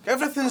though?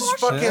 Everything's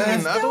fucking. Can I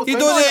still don't You think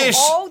don't so. need to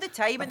all the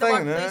time in the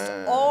think,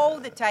 workplace, all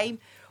the time.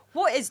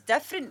 What is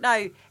different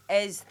now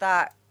is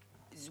that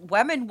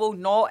women will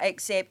not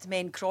accept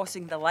men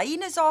crossing the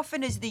line as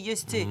often as they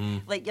used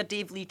to. Like your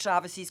Dave Lee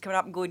Travis's coming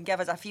up and going,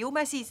 give us a feel,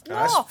 missus.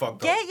 That's No, fucked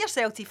up. get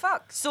yourself to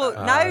fuck. So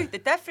now the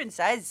difference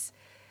is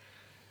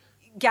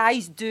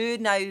guys do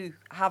now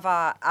have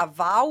a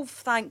valve,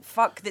 thank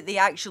fuck, that they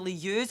actually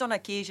use on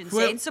occasion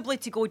Well- sensibly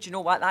to go, do you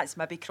know what, that's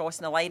maybe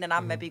crossing the line and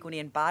I'm maybe going to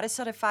embarrass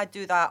her if I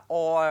do that,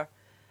 or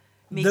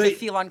make her They-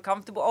 feel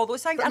uncomfortable, all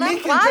those things. But And I'm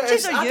making glad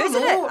this- you I are don't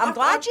using know. it. I'm I-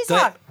 glad you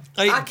That- are.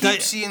 I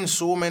keep seeing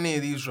so many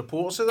of these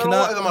reports. A Can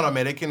lot I- of them are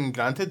American,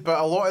 granted, but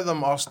a lot of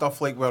them are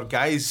stuff like where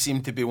guys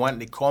seem to be wanting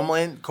to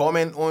comment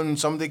on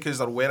somebody because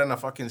they're wearing a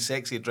fucking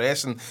sexy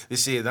dress, and they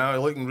say, "Now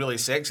you're looking really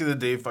sexy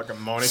today, fucking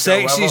Monica."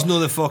 Sexy's whatever." no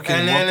the fucking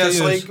And then word to it's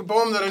use. like,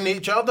 boom, they're in the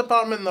HR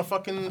department and they're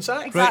fucking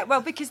sacked. Exactly.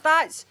 Well, because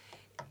that's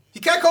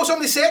You can't call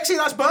somebody sexy.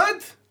 That's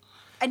bad.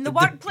 in the It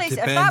workplace. If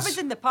that depends. was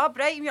in the pub,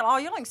 right, and you're like, oh,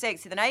 you're looking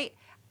sexy tonight,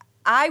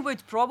 I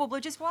would probably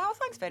just, well,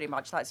 thanks very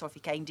much. That's awfully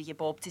kind of you,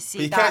 Bob, to say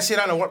But you that. can't say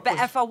that in a workplace.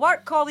 But if a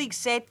work colleague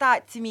said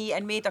that to me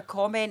and made a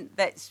comment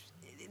that's,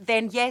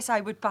 then yes,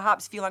 I would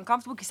perhaps feel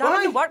uncomfortable because I'm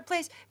in the Why?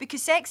 workplace,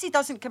 because sexy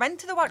doesn't come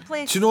into the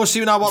workplace. Do you know, see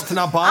when I worked in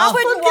a I bar?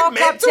 wouldn't fucking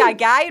walk up to a mental.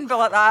 guy and be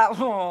like that,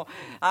 oh,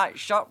 that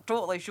shirt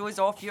totally shows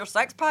off your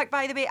six-pack,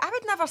 by the way. I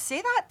would never say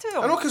that to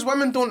him. I know because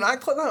women don't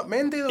act like that.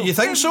 Men do though. You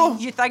think so?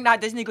 You think that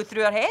doesn't go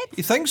through her head?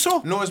 You think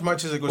so? Not as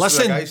much as it goes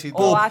Listen, through a guy's head.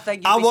 Oh, Bob, I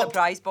think you'd be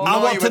surprised, Bob. I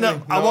No, worked you in a,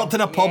 wouldn't. I No. worked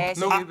in a pub. Yes,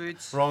 you would.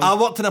 Wrong. I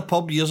worked in a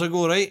pub years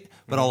ago, right?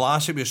 Where a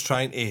lassie was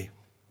trying to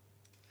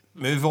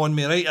move on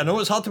me, right? I know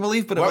it's hard to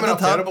believe, but it Women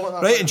wasn't are hard. terrible at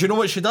that. Right, and do you know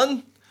what she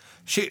done?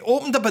 She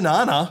opened a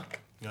banana.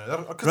 Yeah, they're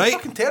Right.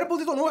 fucking terrible.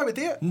 They don't know how to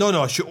do it.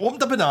 No, she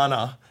opened a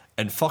banana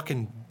and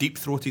fucking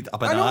deep-throated a I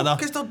banana. know,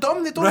 because they're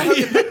dumb. They don't know how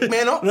to pick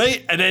men up.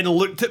 Right, and then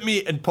looked at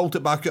me and pulled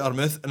it back out her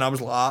mouth, and I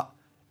was like,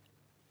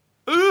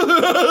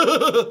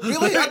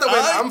 Really? I'd have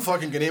went, I'm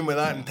fucking going in with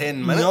that in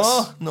 10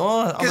 minutes.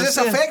 no. Because it's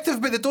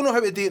effective, but they don't know how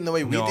to do it in the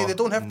way we No, do. They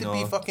don't have to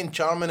be no. fucking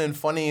charming and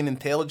funny and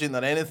intelligent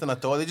or anything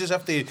at all. They just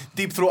have to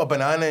deep throat a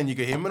banana and you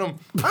go him with them.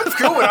 I'm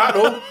cool with that,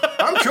 though.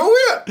 I'm cool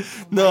with it.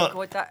 No,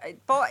 God,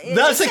 but it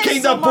that's the just says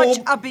kind so of much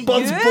Bob, about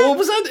Bud's you.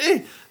 Bob's, isn't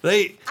he?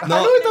 Right, no.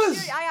 know it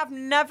does. I have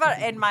never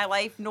in my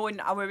life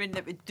known a woman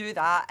that would do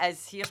that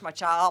as, here's my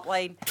chat up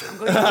line, I'm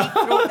going to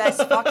deep throat this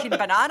fucking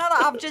banana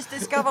that I've just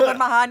discovered in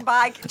my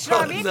handbag. Do you know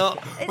what I mean? No.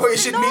 It's Well, you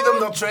should meet them, not-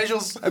 their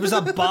treasures. It was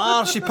a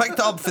bar. She picked it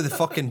up for the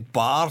fucking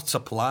bar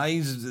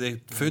supplies, the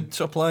food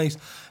supplies.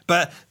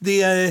 But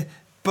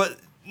but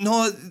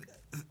no,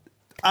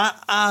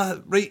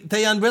 right,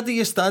 Diane, where do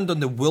you stand on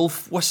the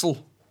wolf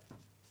whistle?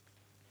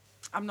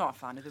 I'm not a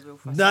fan of the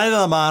wolf whistle. Neither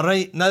am I,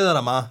 right? Neither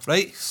am I,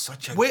 right?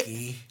 Such a Wait,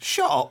 gay.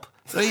 shut up,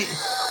 right?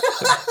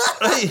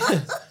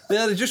 Right.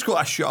 There, I just got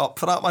to shut up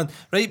for that, man.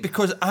 Right,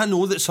 because I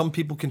know that some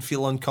people can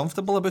feel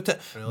uncomfortable about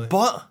it. Really?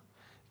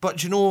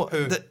 But you know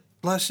that.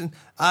 Listen,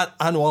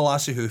 I know a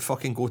lassie who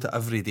fucking go to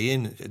every day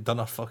and done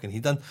her fucking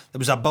head in. There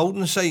was a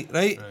building site,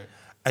 right?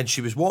 And she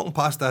was walking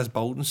past this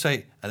building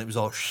site, and it was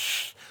all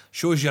shh,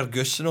 shows your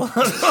goose and all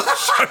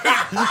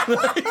that.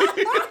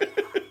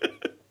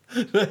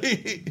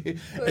 Right.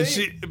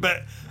 And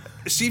but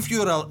see if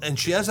you're and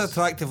she is an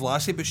attractive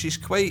lassie, but she's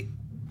quite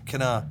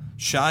kind of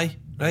shy,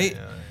 right?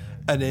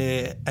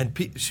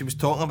 And she was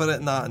talking about it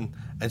and that,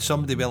 and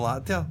somebody went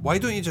like to her, why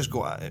don't you just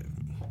go at it?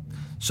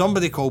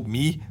 Somebody called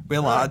me,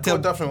 went like to Go a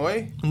her, different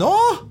way.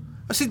 no,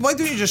 I said, why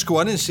don't you just go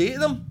in and say to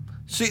them,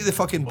 say to the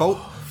fucking boat,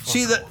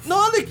 say that,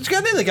 no, they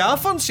get into the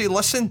gaffer and say,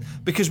 listen,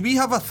 because we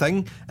have a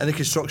thing in the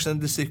construction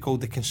industry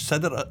called the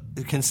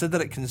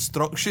considerate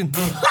construction.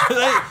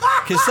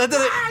 Right?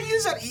 Considerate.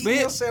 Yous are eating Wait,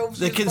 yourselves,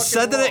 the you fucking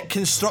considerate lot.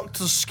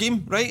 constructors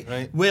scheme, right?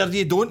 Right. Where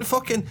you don't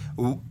fucking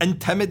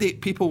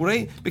intimidate people,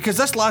 right? Because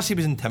this lassie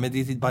was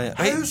intimidated by it,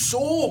 right? How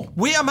so?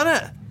 Wait a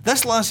minute.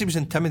 This lassie was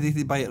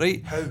intimidated by it,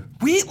 right? How?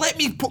 Wait, let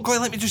me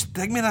just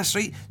dig me this,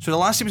 right? So the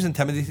lassie was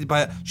intimidated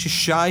by it. She's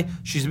shy.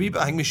 She's a wee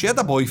bit hangry. She had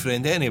a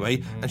boyfriend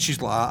anyway, and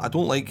she's like, I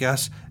don't like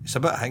this. It's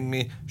a bit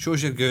hangry.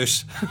 Shows your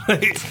goose,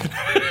 right?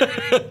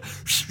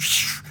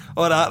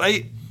 All that,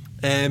 right?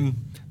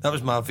 That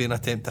was my vain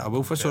attempt at a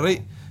wolf whistle,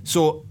 right?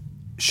 So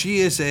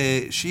she is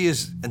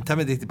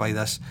intimidated by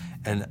this,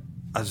 and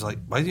I was like,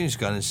 why don't you just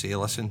go in and say,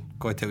 listen,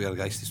 go and tell your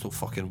guys to stop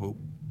fucking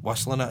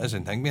whistling at us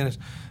and hang me at us,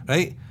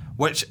 right?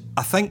 Which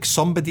I think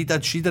somebody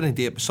did. She didn't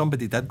do it, but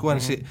somebody did go in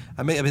and say,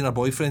 it might have been her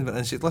boyfriend, but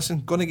then said,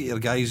 listen, go and get your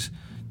guys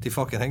to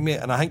fucking hang me.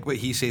 And I think what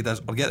he said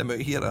is, or get them out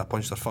of here, and I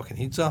punched their fucking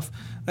heads off,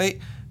 right?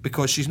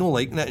 Because she's not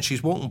liking it, and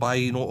she's walking by,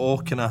 you know, all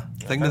kind of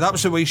thing. Now, that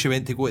was the way she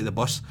went to go to the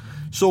bus.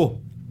 So,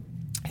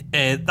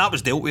 that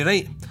was dealt with,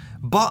 right?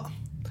 But,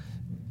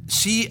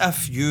 see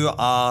if you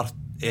are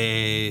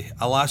a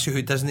lassie who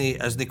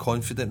isn't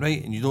confident,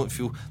 right? And you don't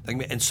feel,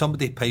 and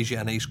somebody pays you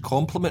a nice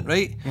compliment,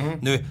 right?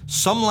 Now,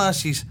 some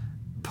lassies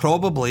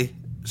probably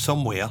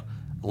somewhere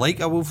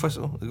like a wolf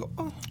whistle. They go,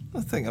 oh,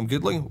 I think I'm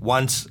good looking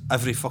once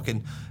every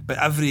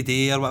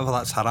day or whatever.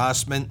 That's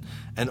harassment.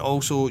 And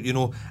also, you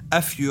know,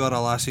 if you are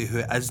a lassie who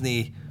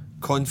isn't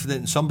confident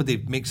and somebody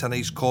makes a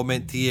nice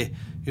comment to you,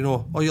 you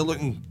know, oh, you're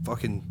looking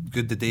fucking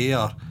good today,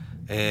 or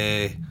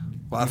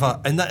whatever.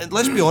 And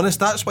let's be honest,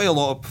 that's why a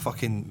lot of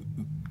fucking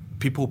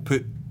people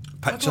put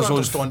I pictures don't on.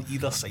 understand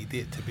either side of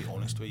it, to be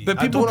honest with you. But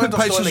I people don't put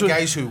understand pictures the on-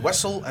 guys who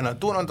whistle, and I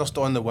don't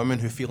understand the women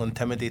who feel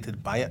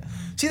intimidated by it.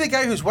 See the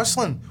guy who's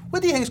whistling,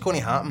 what do you think's going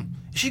to happen?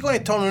 Is she going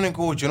to turn around and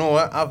go, do you know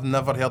what, I've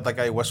never heard a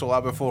guy whistle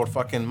that before,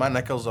 fucking my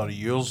knickers are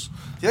yours.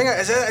 Do you think,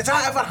 has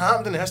that ever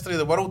happened in the history of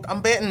the world?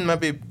 I'm betting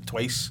maybe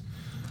twice.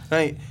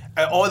 Right?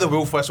 All the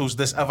wolf whistles,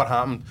 this ever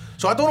happened.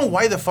 So I don't know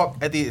why the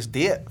fuck idiots do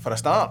it, for a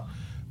start.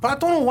 But I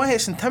don't know why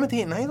it's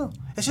intimidating either.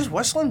 It's just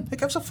whistling. Who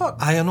gives a fuck?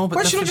 I know, but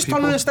why she not different just turn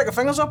people- around and stick her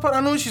fingers up her?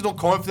 I know she's not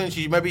confident,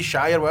 she's maybe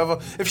shy or whatever.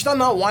 If she's done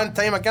that one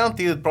time, I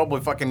guarantee it'd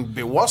probably fucking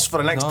be worse for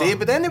the next No. day,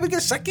 but then they would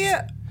get sick of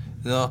it.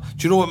 No.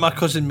 Do you know what my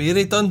cousin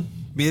Mary done?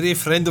 Mary,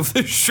 friend of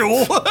the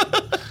show.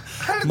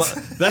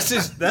 This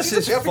is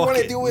She's a perfect one to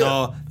fucking deal with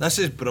no. This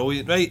is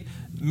brilliant, right?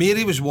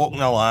 Mary was walking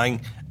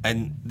along,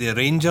 and the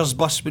Rangers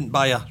bus went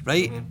by her,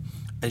 right?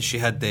 And she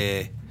had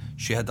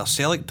her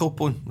Celtic top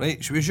on,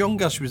 right? She was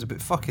younger, she was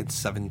about fucking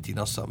 17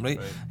 or something, right?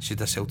 She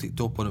had a Celtic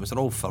top on, it was an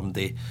all firm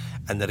day,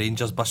 and the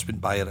Rangers bus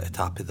went by her at the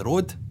top of the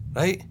road,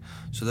 right?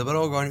 So they were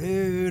all going,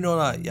 ooh, you know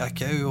that, yeah,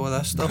 cow, all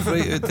that stuff,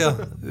 right, out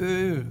there,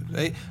 ooh,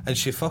 right? And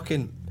she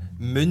fucking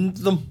mooned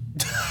them.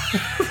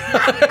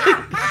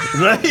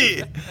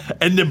 Right?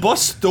 And the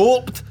bus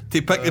stopped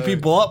to pick the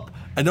people up,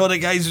 and all the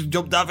guys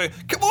jumped off it.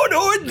 Come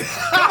on!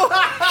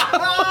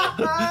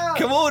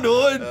 Come on!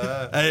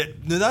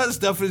 Now that's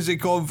difference in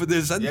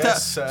confidence, isn't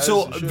Yes, it? it is,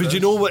 So, it sure but you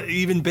is. know what?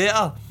 Even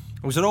better,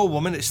 Was there all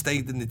woman that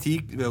stayed in the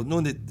tea? Well,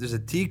 no, there's a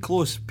tea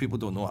close. People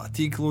don't know what a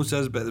tea close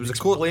is, but there was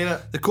Explain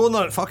it. the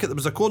corner. Fuck it, there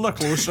was a corner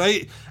close,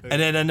 right?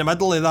 And then in the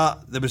middle of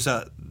that,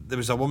 there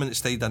was a woman that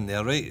stayed in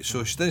there, right?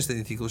 So she didn't stay in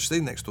the tea close. She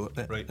stayed next door,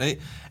 right?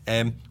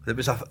 There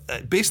was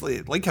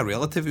basically like a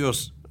relative of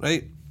yours,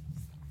 right?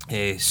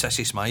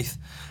 Sissy Smythe,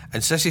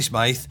 and Sissy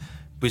Smythe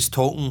was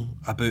talking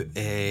about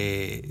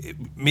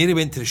Mary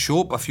went to the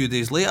shop a few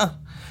days later,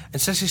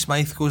 and Sissy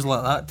Smythe goes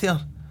like that to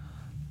her.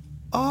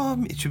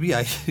 Oh, should we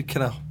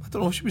kind of. I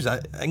don't know if she was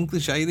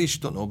English, Irish,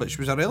 don't know, but she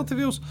was a relative of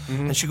yours.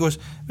 And she goes,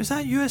 was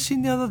that you I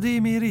seen the other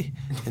day, Mary?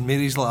 And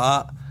Mary's like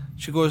that.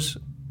 She goes,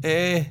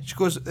 at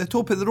the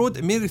top of the road.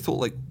 And Mary thought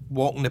like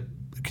walking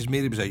because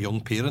Mary was a young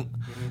parent,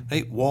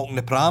 right, walking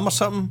the pram or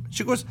something.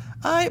 She goes,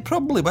 aye, it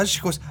probably was. She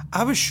goes,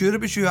 I was sure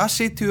it was you. I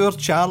said to her,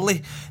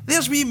 Charlie,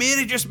 there's me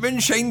Mary just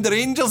moonshined the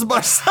Rangers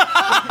bus.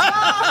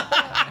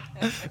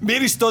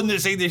 Mary stood on the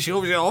side of the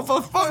show. She oh,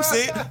 for fuck's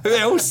sake, who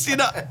else seen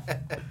it?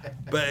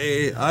 But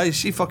aye,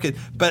 she fucking.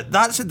 But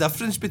that's the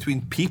difference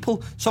between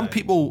people. Some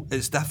people,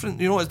 it's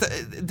different. You know,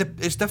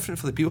 it's different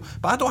for the people.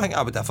 But I don't think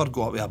I would ever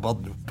go up with a bird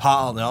and pat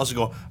her on the arse and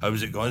go,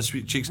 how's it going,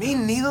 sweet cheeks? Me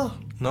neither.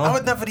 No. I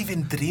would never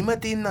even dream of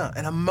doing that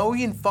in a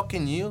million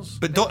fucking years.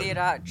 But don't.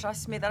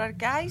 Trust me, there are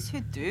guys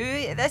who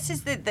do. This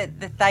is the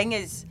thing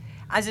is,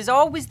 as is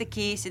always the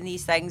case in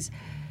these things,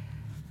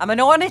 a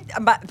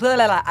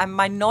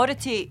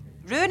minority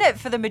ruin it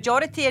for the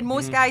majority, and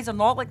most guys are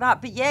not like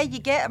that. But yeah, you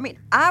get. I mean,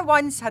 I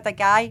once had a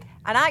guy,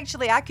 and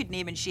actually I could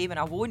name and shame, and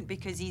I won't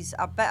because he's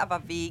a bit of a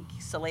vague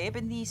celeb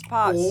in these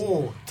parts.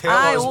 Oh, tell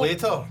us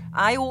later.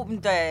 I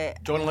opened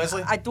John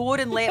Leslie? a door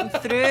and let him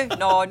through.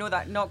 No,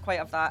 that not quite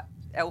of that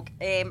ilk.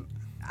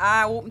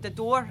 I opened the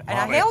door and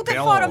I held it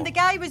for him. The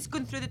guy was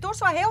going through the door,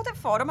 so I held it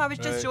for him. I was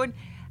just showing,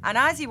 and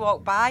as he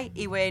walked by,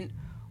 he went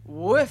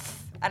woof.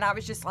 And I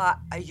was just like,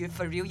 are you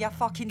for real, you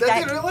fucking dick?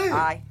 Did he really?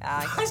 Aye.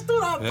 That's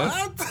not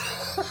that bad.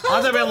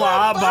 I'd have been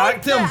like that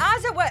back to him.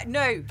 As it were,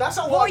 no. That's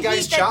a lot of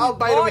guys chat,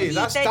 by the way.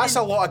 That's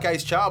a lot of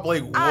guys chat.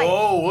 Like,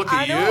 whoa, look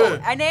at you.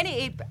 And then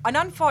and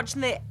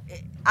unfortunately,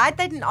 I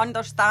didn't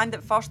understand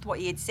at first what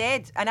he had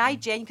said. And I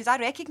genuinely, because I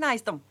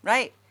recognised him,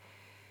 right?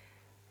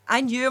 I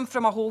knew him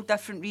from a whole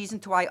different reason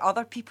to why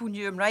other people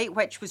knew him, right?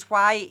 Which was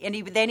why, and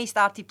then he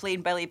started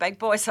playing Billy Big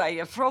Boss.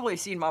 You've probably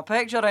seen my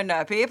picture in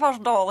the papers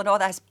and all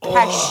this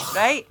pish,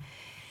 right?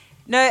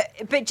 Now,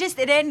 but just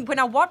then when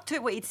I worked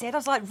out what he'd said, I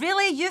was like,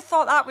 really? You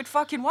thought that would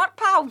fucking work,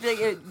 pal?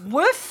 Like,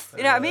 woof,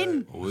 you know what I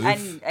mean? Woof.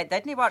 And it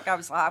didn't work. I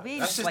was like,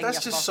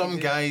 that's just some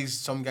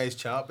guys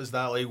chat is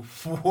that like,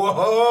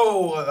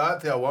 whoa, like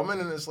that to a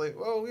woman, and it's like,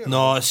 well, you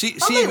know. No, see,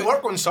 I might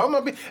work on some.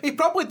 I mean, he'd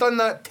probably done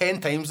that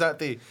 10 times that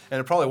day, and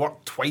it probably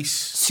worked twice.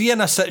 See,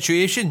 in a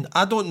situation,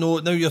 I don't know.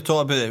 Now you're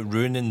talking about it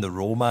ruining the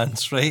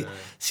romance, right?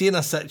 See, in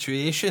a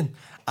situation,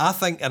 I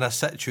think in a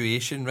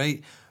situation,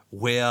 right,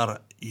 where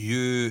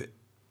you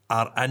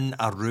are in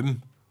a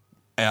room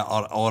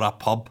or a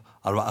pub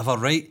or whatever,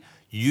 right?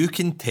 You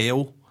can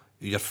tell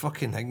your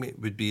fucking thing, mate,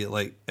 would be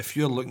like if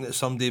you're looking at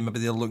somebody, maybe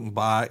they're looking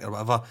back or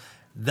whatever.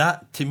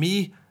 That to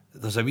me,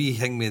 there's a wee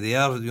thing with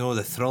there, you know,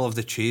 the thrill of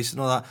the chase and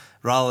all that,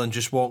 rather than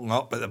just walking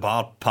up at the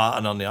bar,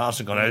 patting on the arse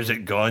and going, "How's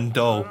it going,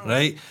 doll?"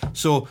 Right?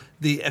 So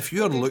if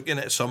you're looking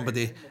at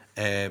somebody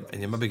and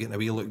you're maybe getting a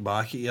wee look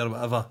back at you or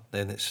whatever,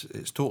 then it's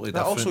totally That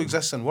different. also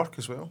exists in work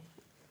as well.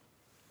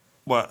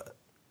 What?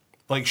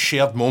 Like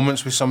shared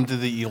moments with somebody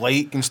that you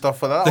like and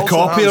stuff like that. The Also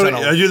copier? happens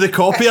in a- Are you the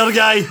copier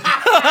guy?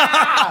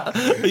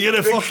 Are you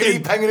the Big fucking?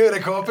 creep hanging out of the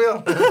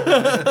copier.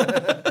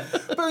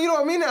 But you know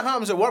what I mean? It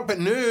happens at work. But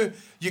now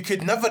you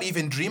could never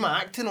even dream of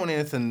acting on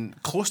anything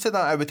close to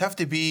that. It would have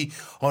to be,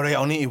 all right,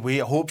 I'll need to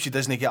wait. I hope she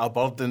doesn't get a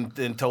bird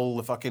until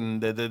the fucking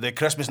the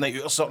Christmas night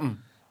out or something.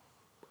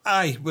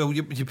 Aye, well,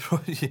 you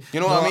probably. You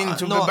know what I mean?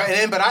 So, but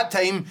then by that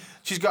time,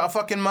 she's got a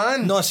fucking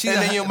man. No, see and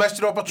that- then you'll miss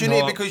your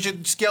opportunity No. because you're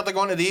scared of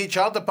going to the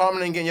HR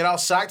department and getting your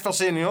ass sacked for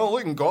saying, you know,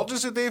 looking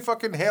gorgeous today,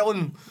 fucking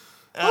Helen.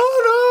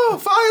 Oh no,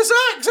 fire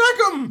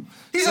sack him!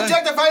 He's See-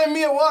 objectifying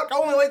me at work. I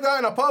only like that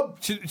in a pub.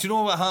 Do you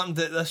know what happened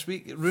this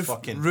week? Ruth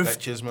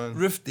Bitches, man.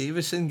 Ruth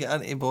Davison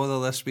got into bother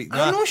this week.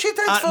 I know she did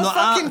for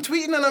fucking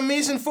tweeting an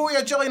amazing photo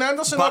of Gillian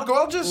Anderson. Her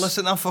gorgeous.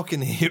 Listen, I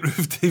fucking hate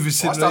Ruth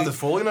Davison. I started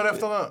following her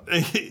after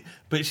that.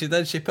 But she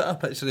did. She put a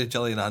picture of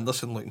Gillian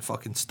Anderson looking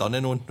fucking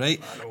stunning on, right?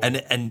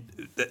 And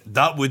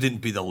that wouldn't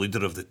be the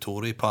leader of the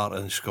Tory party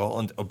in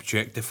Scotland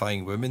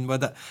objectifying women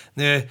with it.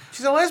 Now,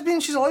 She's a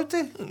lesbian. She's allowed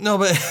to. no,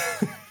 but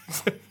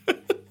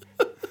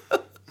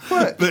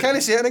What? You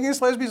can't say it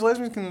against lesbians.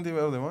 Lesbians can do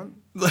whatever they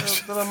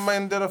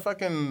want. They're a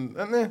fucking,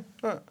 aren't they?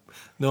 What?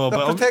 no, They're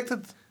but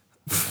protected.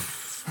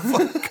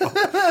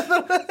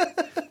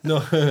 no.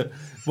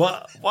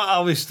 What I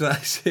was trying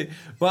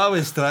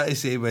to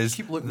say was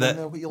Keep looking that, in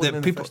there. What you looking that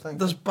in the people first thing?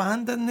 there's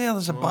band in there.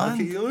 There's a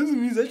band. Okay, there's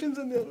musicians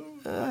in there.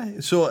 Aye.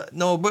 So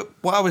no, but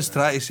what I was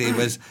trying to say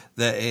was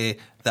that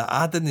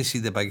I didn't see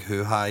the big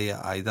hoo-ha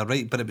either,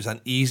 right? But it was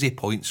an easy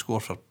point score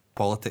for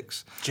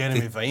politics.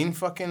 Jeremy Vine,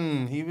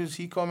 fucking,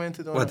 he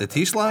commented on What, it. did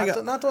he slag it?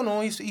 I don't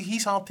know.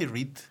 He's hard to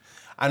read.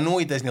 I know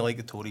he doesn't like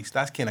the Tories.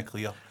 That's kind of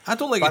clear. I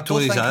don't like But the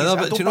Tories either,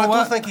 but do you know I what?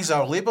 don't think he's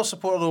a Labour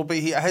supporter though. But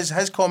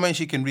his comments,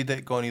 you can read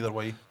it going either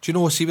way. Do you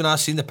know, see when I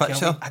seen the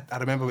picture? I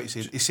remember what he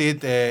said. He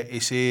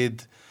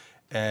said,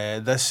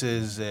 "This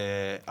is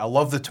I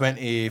love the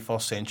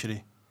 21st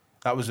century."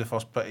 That was the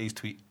first bit of his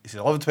tweet. He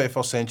said, "I love the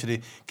 21st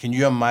century. Can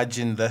you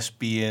imagine this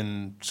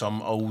being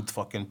some old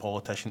fucking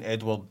politician,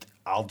 Edward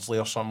Ardsley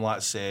or something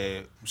like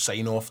that,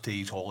 sign off to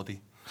his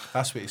holiday?"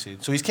 That's what he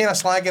said. So he's kind of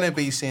slagging it,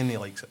 but he's saying he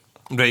likes it.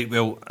 Right,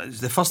 well,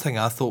 the first thing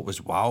I thought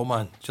was, wow,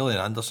 man, Gillian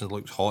Anderson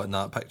looks hot in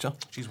that picture.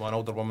 She's one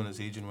older woman that's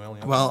aging well.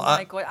 Yeah. Well, Oh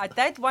my God, I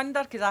did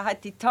wonder because I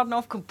had to turn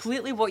off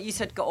completely what you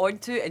had got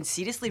onto, and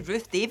seriously,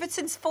 Ruth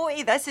Davidson's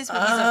 40. This is what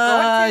you've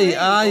gone to. There you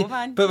aye. go,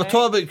 man. But we're Right.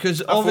 talking about,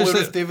 because obviously,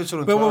 Ruth Davidson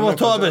on well, we Twitter, were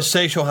talking about was it?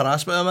 sexual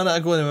harassment a minute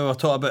ago, and we were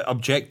talking about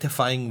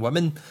objectifying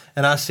women,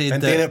 and I said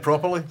and that, doing it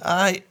properly.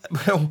 aye,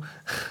 well,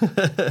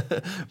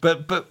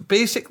 but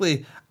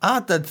basically,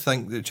 I did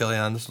think that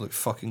Gillian Anderson looked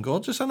fucking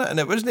gorgeous in it, and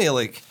it wasn't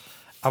like,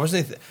 I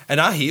wasn't,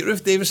 and I hate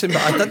Ruth Davidson,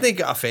 but I didn't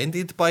get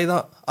offended by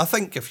that. I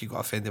think if you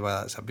got offended by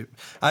that, it's a bit,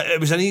 it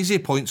was an easy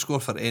point score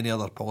for any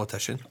other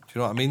politician. Do you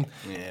know what I mean?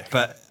 Yeah.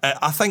 But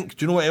I think,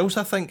 do you know what else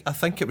I think? I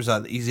think it was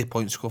an easy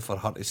point score for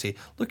her to say,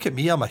 "Look at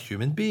me, I'm a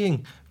human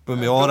being." When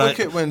we look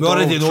at when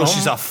already Donald know Trump-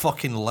 she's a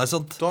fucking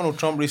lizard. Donald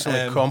Trump recently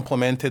Um,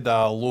 complimented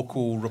a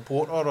local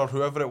reporter or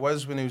whoever it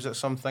was when he was at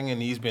something,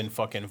 and he's been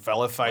fucking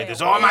vilified Well,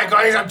 as, "Oh my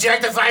God, he's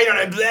objectifying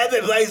her and blah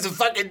blah blah, he's the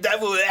fucking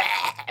devil."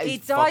 He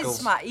Fuckles.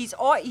 does, Matt.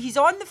 He's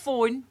on the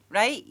phone,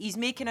 right? He's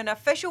making an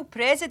official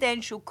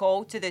presidential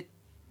call to the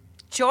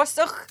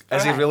Taoiseach.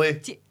 Is he really?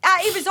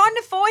 He was on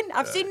the phone.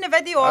 I've seen the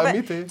video of me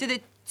it. too. To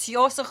the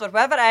Taoiseach or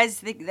whatever it is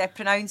they're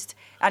pronounced,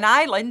 an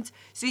island.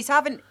 So he's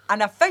having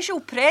an official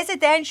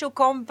presidential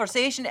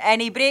conversation,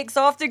 and he breaks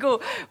off to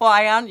go,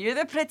 "Why aren't you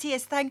the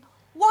prettiest thing?"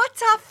 What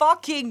a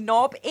fucking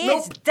knob.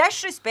 It's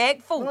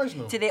disrespectful No, he's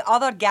not. to the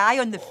other guy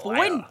on the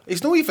phone.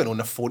 He's not even on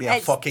the phone, a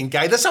It's- fucking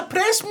guy. This is a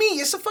press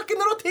meet. It's a fucking,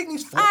 they're not taking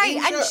his phone. Aye,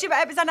 and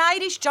it was an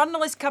Irish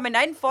journalist coming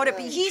in for it,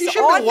 but he's She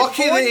should on be the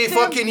lucky phone that he to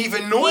fucking him.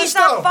 even noticed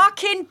He's her. a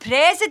fucking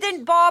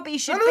president, Bob. He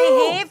should I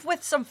know. behave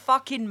with some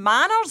fucking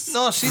manners.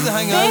 No, see the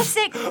thing is,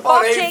 Basic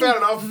All right, fucking fair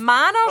enough.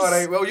 manners. All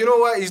right, well, you know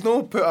what? He's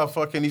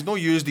not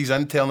used his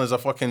intern as a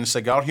fucking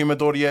cigar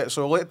humidor yet.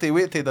 So wait till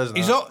he does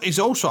that. he's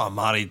also a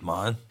married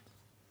man.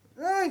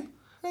 Aye.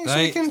 So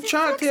Right. he can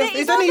chat to him. He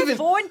He's didn't on the even.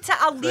 phone to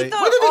a leader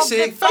What did he of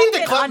say? the Find the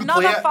fucking, clip and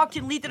play another it.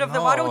 fucking leader of the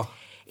No. world.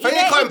 Find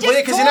the clip and play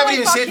it, 'cause he never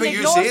even said what you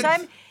ignores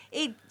said.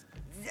 him.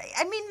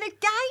 I mean, the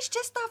guy's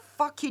just a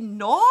fucking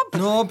knob.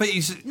 No, but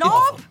he's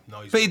Knob.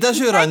 No, he's But he does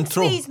He your thinks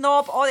intro. he's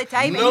knob all the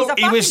time, No, and he's a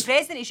he fucking was-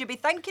 president. He should be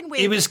thinking with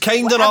he was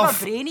kind whatever enough.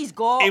 brain he's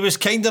got. He was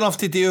kind enough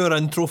to do our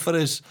intro for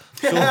us.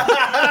 So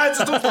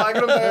Just don't flag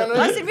him down.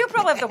 Listen, we'll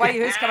probably have the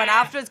White House coming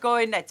after us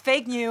going, "It's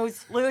fake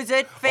news, lose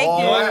it, fake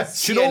Oh,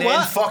 news." Do you know CNN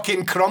what?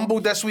 fucking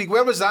crumbled this week.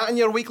 Where was that in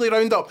your weekly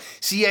roundup?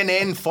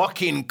 CNN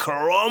fucking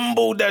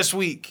crumbled this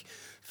week.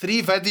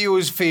 3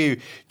 videos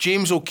for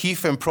James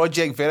O'Keefe and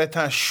Project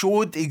Veritas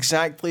showed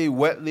exactly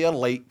what they're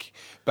like.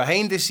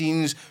 Behind the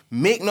scenes,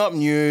 making up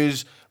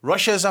news.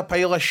 Russia's a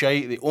pile of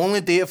shite. They only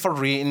do it for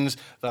ratings.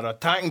 They're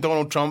attacking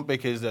Donald Trump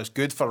because that's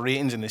good for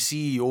ratings and the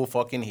CEO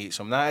fucking hates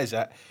him. That is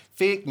it.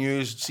 Fake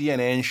news.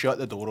 CNN shut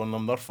the door on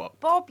them. They're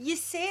fucked. Bob, you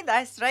say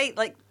this, right?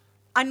 Like,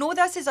 I know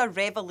this is a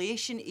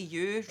revelation to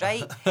you,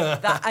 right?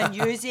 That a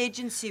news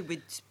agency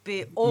would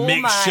be, oh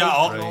Make my shit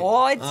up.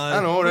 God.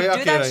 I know, right? would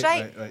do Okay, this,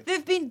 right, right.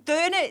 They've been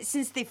doing it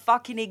since they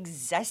fucking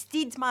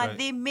existed, man. Right.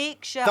 They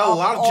make shit The up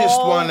largest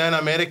all one in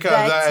America the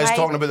that is time.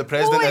 talking about the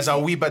president Oh, is a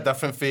wee bit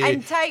different for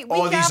and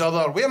all week these after-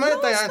 other. Wait a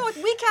minute, no, it's Diane. not.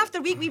 Week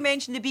after week, we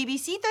mentioned the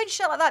BBC doing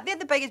shit like that. They're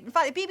the biggest. In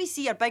fact, the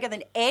BBC are bigger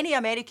than any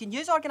American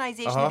news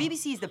organisation. The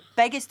BBC is the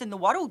biggest in the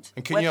world.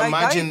 And can you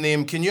imagine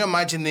them? Can you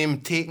imagine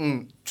them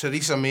taking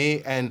Theresa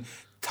May and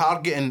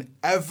targeting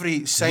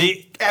every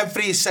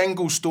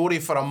single story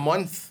for a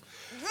month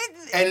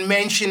and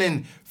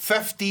mentioning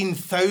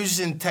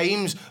 15,000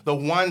 times the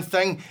one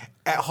thing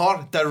at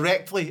her,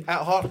 directly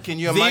at her? Can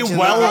you they imagine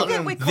will, that They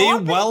happening? do it they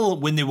Corbyn. will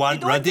when they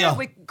want rid of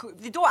her.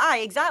 They don't. Aye,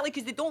 exactly,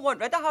 because they don't want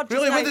rid of her. just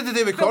Really? What now. did they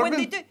do with But when Corbyn?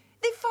 they do,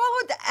 they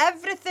followed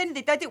everything.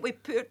 They did it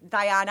with poor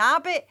Diane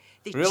Abbott.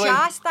 They Really?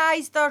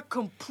 chastised her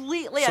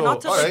completely and So,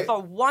 utterly alright.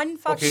 for one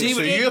fucking Okay, so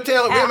mistake. you're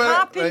telling- wait a it minute,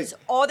 happens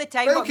right. all the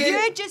time. Right, But okay.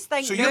 you just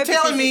think So now you're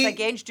because telling me- it's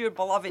against your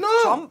beloved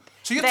No. Trump.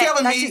 So you're that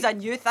telling this me- is a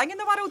new thing in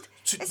the world.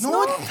 It's no,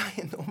 not.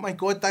 Diane, oh my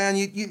God, Diane,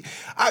 do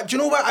you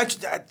know what?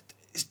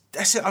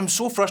 I'm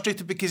so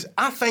frustrated because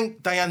I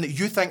think, Diane, that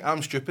you think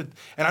I'm stupid.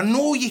 And I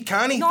know you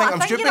can't No, think I I'm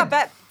think stupid. you're a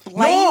bit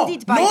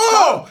blinded by No!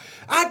 Trump.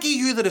 I give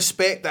you the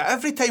respect that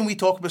every time we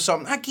talk about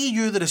something, I give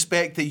you the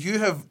respect that you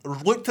have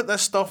looked at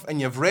this stuff and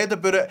you've read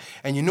about it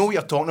and you know what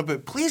you're talking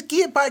about. Please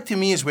give it back to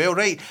me as well,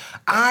 right?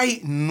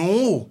 I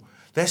know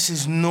this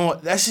is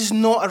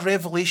not a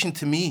revelation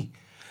to me.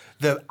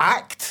 The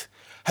act,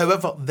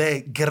 however,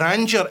 the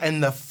grandeur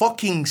and the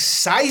fucking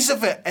size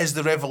of it is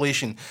the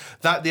revelation.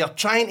 That they're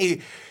trying to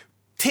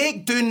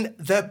take down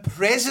the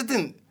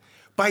president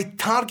by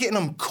targeting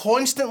him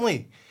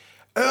constantly.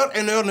 hour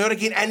and hour and hour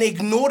again, and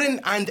ignoring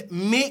and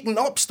making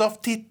up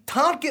stuff to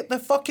target the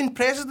fucking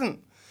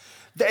president.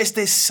 That is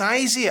the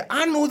size of it.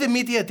 I know the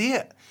media do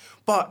it,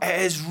 but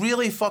it is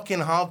really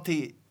fucking hard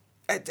to...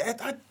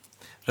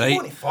 Right.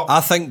 Holy fuck.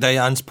 I think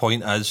Diane's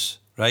point is,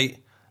 right,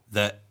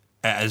 that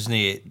it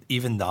isn't,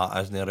 even that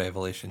isn't a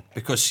revelation.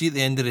 Because see, at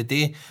the end of the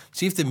day,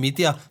 see if the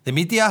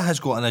media has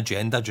got an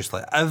agenda just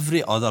like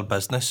every other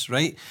business,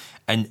 right?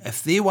 And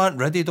if they want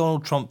rid of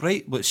Donald Trump,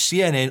 right, which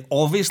CNN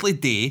obviously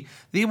do,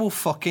 they will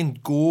fucking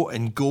go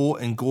and go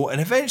and go.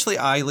 And eventually,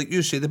 like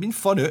you say, they've been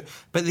fun out,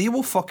 but they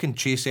will fucking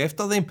chase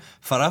after them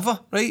forever,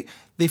 right?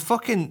 The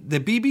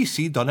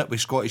BBC done it with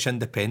Scottish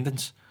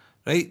independence.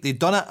 Right, they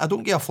done it. I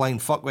don't give a flying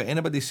fuck what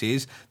anybody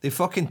says. They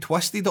fucking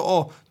twisted it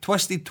all,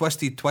 twisted,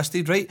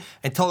 right,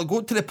 until it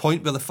got to the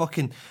point where the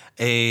fucking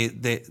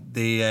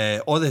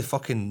all the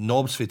fucking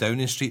knobs for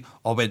Downing Street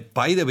all went.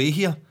 By the way,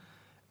 here,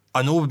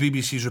 I know the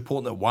BBC's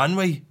reporting it one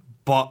way,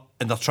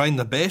 and they're trying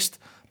their best.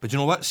 But you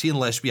know what? See,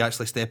 unless we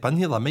actually step in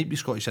here, there might be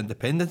Scottish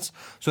independence.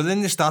 So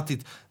then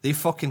they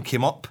fucking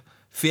came up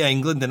for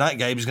England, and that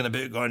guy was going to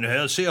be going,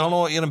 "Here, say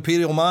hello to your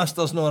imperial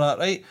masters," and all that,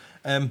 right?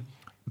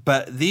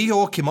 But they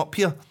all came up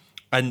here.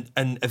 And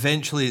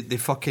eventually they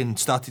fucking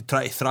started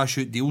trying to thrash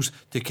out deals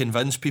to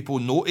convince people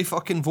not to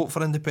fucking vote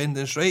for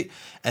independence, right?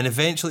 And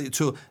eventually,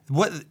 so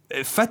what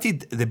it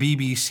fitted the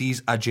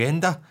BBC's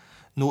agenda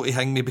not to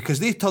hang me, because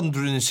they turned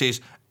around and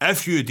says,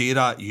 if you do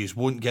that, you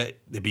won't get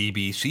the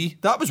BBC.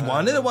 That was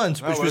one of the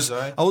ones, which was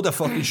all the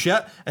fucking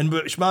shit. And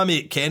which my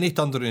mate Kenny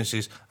turned around and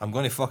says, I'm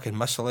going to fucking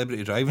miss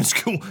celebrity driving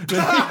school.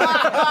 Shout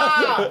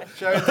out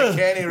to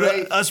Kenny,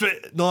 right?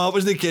 No, it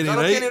wasn't Kenny,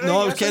 right? Kenny,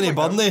 No, it was that Kenny sounds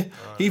like Burnley. him.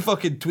 He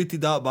fucking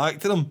tweeted that back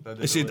to them.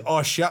 He said,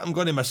 oh shit, I'm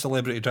going to miss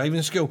celebrity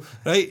driving school,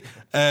 right?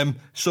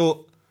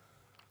 So,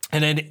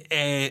 and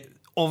then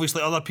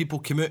obviously other people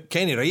came out.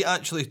 Kenny Wright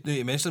actually, now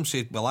you mentioned him,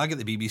 said, well, I get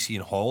the BBC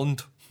in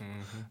Holland.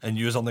 And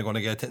you're only going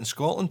to get it in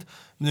Scotland.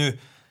 Now,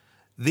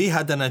 they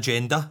had an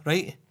agenda,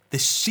 right? The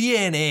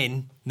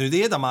CNN, now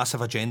they had a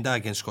massive agenda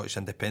against Scottish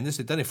independence.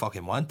 They didn't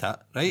fucking want it,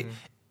 right?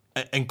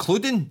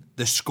 Including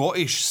the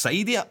Scottish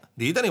side of it.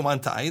 They didn't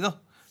want it either,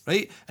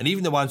 right? And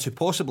even the ones who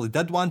possibly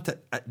did want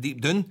it,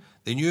 deep down,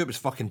 they knew it was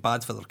fucking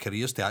bad for their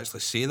careers to actually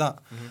say that.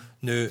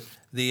 Now,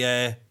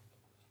 you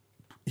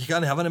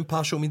can't have an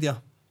impartial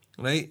media.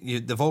 Right,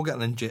 they've all got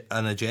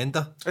an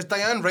agenda. As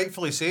Diane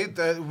rightfully said,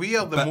 we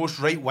are the most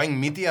right-wing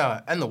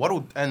media in the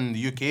world. In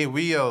the UK,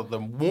 we are the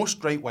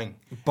most right-wing.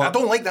 I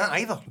don't like that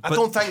either. I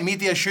don't think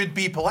media should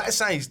be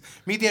politicised.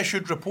 Media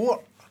should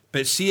report.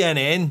 But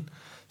CNN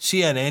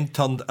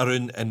turned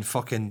around and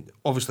fucking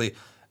obviously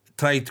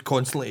tried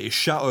constantly to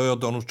shut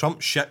out Donald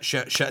Trump,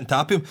 shit, and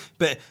tap him.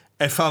 But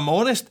if I'm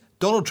honest,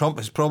 Donald Trump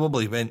has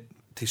probably went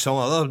to some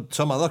other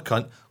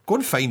cunt. Go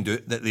and find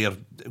out that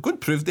go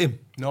and prove them.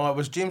 No, it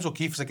was James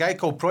O'Keefe's a guy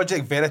called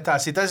Project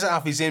Veritas. He does it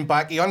off his own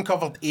back. He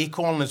uncovered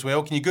Acorn as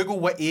well. Can you Google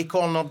what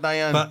Acorn are,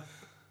 Diane?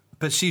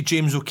 But see,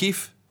 James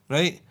O'Keefe,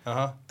 right?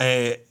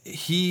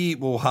 He's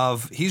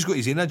got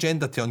his own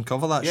agenda to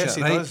uncover that shit,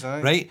 he right? Does,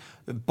 aye. Right?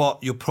 But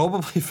you'll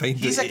probably find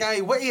he's a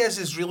guy. What he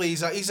is really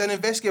he's an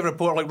investigative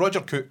reporter like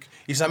Roger Cook.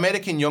 He's an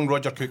American young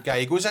Roger Cook guy.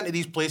 He goes into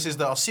these places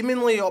that are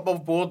seemingly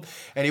above board,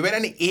 and he went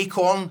into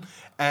Acorn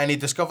and he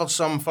discovered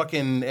some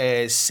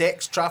fucking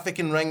sex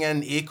trafficking ring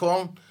in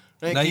Acorn.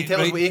 Right? Can you tell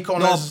us what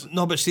Acorn is?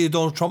 No, but see the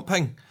Donald Trump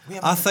thing.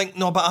 I think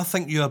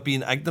you are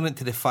being ignorant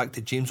to the fact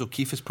that James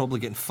O'Keefe is probably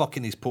getting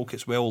fucking his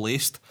pockets well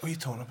laced. What are you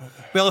talking about?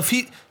 Well, if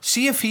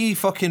he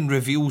fucking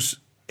reveals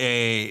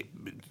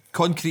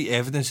concrete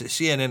evidence that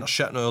CNN are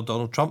shitting on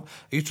Donald Trump,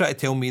 are you trying to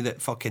tell me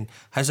that fucking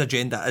his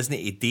agenda isn't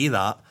to do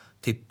that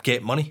to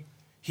get money?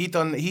 He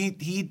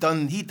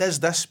does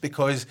this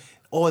because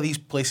all of these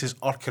places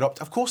are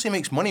corrupt. Of course he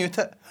makes money out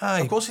of it. Aye,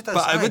 of course he does.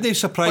 But it wouldn't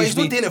surprise me. But he's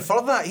not doing it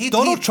for that.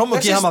 Donald Trump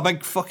would give him a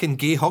big fucking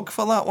gay hug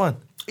for that one.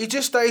 I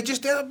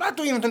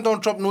don't even think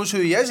Donald Trump knows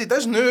who he is. He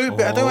does now,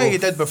 but I don't think he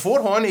did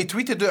beforehand. He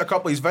tweeted out a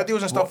couple of his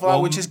videos and stuff like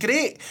that, which is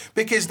great,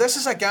 because this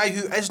is a guy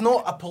who is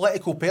not a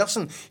political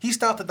person. He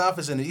started off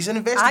as he's an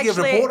investigative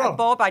reporter.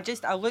 Bob,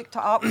 I looked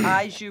it up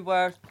as you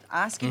were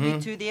asking me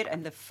to there,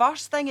 and the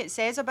first thing it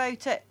says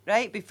about it,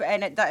 right,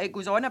 and it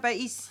goes on about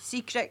his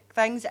secret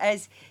things,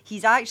 is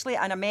he's actually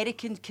an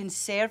American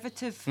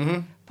conservative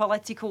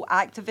political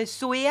activist.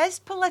 So he is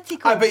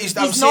political. But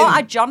he's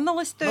not a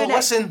journalist doing it.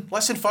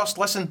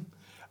 Listen.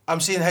 I'm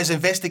saying his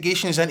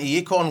investigations into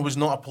Acorn was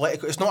not a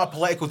political. It's not a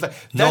political thing.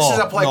 This is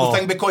a political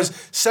thing because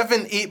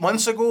 7-8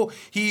 months ago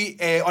he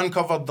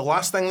uncovered the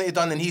last thing that he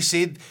done, and he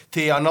said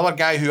to another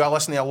guy who I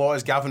listen to a lot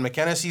is Gavin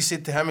McInnes. He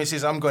said to him, he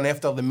says, "I'm going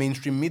after the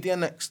mainstream media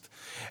next."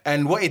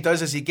 And what he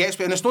does is he gets,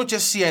 and it's not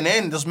just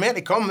CNN, there's more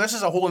to come. This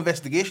is a whole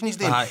investigation he's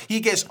doing. Aye. He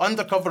gets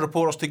undercover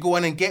reporters to go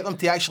in and get them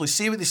to actually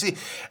say what they say.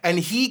 And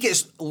he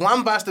gets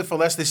lambasted for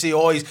this. They say,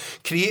 oh, he's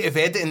creative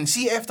editing.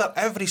 See, after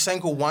every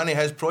single one of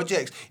his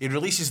projects, he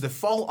releases the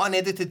full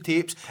unedited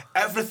tapes,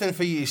 everything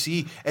for you to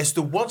see. It's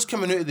the words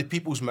coming out of the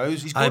people's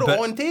mouths. He's got it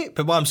on tape.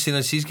 But what I'm saying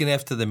is he's going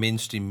after the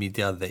mainstream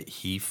media that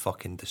he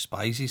fucking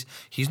despises.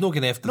 He's not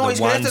going after No, the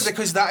he's ones going after it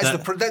because that's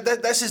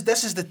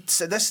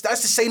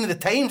the sign of the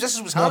times. This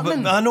is what's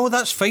happening. But I know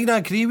that's fine. I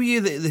agree with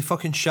you that they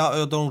fucking shot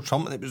out Donald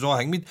Trump and it was all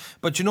hangmead.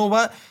 But you know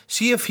what?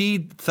 See if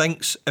he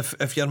thinks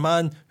if your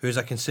man who's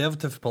a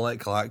conservative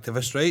political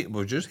activist, right?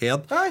 We've just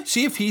heard. Aye.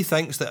 See if he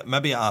thinks that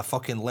maybe a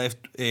fucking left.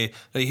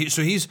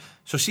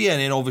 So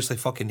CNN obviously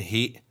fucking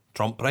hate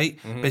Trump, right?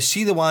 Mm-hmm. But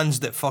see the ones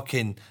that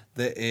fucking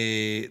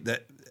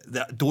that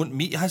don't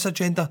meet his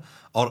agenda,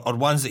 or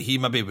ones that he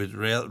maybe would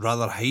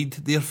rather hide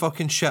their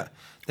fucking shit.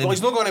 Well,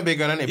 he's not going to be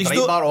going into He's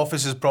Breitbart not-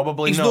 offices,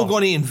 probably. He's not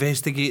going to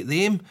investigate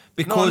them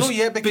because No,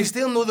 yet because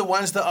they'll know the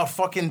ones that are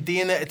fucking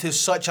doing it to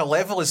such a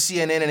level as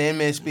CNN and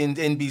MSB and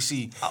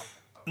NBC.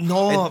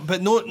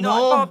 but no,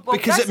 Well,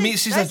 because this it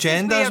meets his this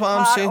agenda. where Is what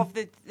I'm part saying. Of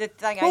the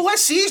thing Well, is,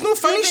 let's see. He's not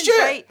finished Stephen's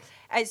yet. right.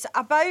 It's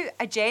about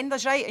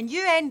agendas, right? And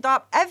you end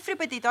up,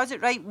 everybody does it,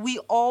 right? We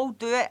all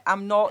do it.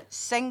 I'm not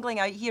singling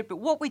out here, but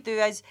what we do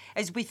is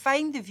we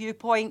find the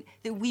viewpoint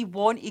that we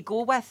want to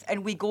go with,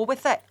 and we go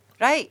with it,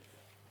 right?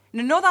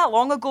 Now, not that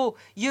long ago,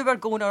 you were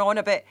going on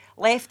about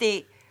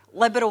lefty,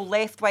 liberal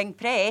left-wing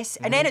press,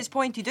 and then it's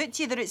pointed out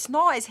to you that it's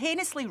not. It's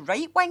heinously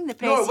right-wing, the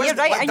press No, it here, wasn't,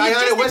 right? like, And you've Diana,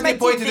 just it wasn't admitted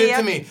pointed there. out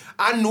to me.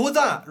 I know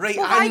that, right?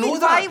 Well, I know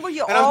that. Why were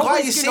you and I'm glad you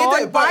always said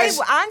going on? it, but it's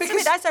Answer me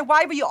because this, and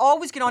why were you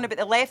always going on about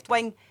the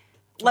left-wing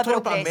I'm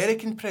liberal talking about press?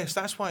 American press,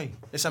 that's why.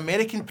 It's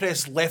American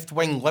press,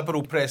 left-wing,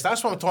 liberal press.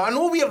 That's what I'm talking. I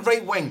know we're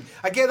right-wing.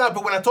 I get that,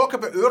 but when I talk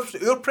about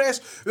our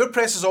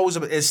press is always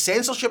about is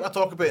censorship I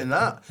talk about in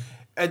that.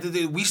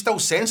 We still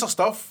censor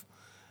stuff.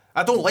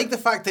 I don't like the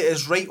fact that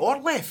it's right or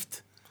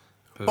left.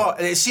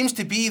 But it seems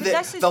to be that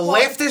this is the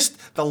what-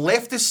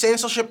 leftist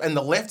censorship and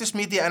the leftist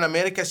media in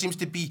America seems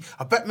to be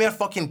a bit more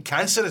fucking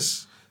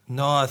cancerous.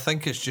 No, I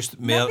think it's just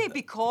more Maybe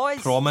because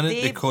prominent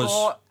they've because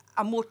got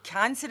a more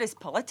cancerous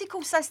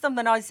political system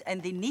than us,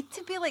 and they need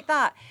to be like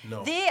that.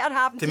 No. They are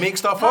having To make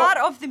stuff part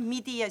up? of the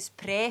media's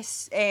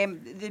press,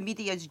 the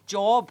media's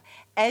job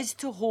is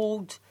to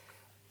hold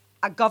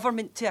a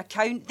government to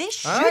account. They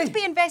should Aye.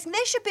 be investing.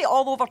 They should be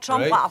all over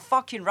Trump Right. like a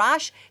fucking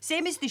rash.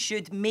 Same as they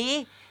should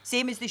May.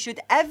 Same as they should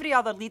every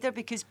other leader,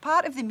 because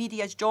part of the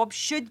media's job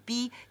should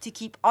be to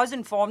keep us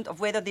informed of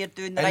whether they're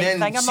doing the And right then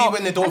thing or see not.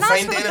 when they don't And that's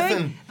find what they're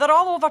doing. anything. They're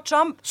all over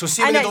Trump. So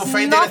see when And they don't it's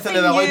find anything,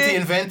 they're allowed nothing to new.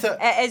 invent it?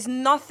 It is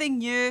nothing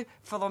new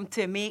for them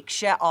to make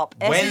shit up.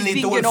 This When has they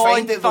been don't going on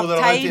find it, though, for they're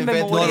allowed to time invent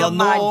it. no, immemorial, they're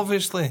not, man.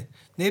 obviously.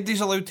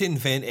 Nobody's allowed to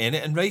invent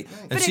anything, right?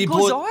 But it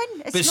goes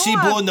on. It's but see,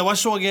 not a- blowing the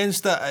whistle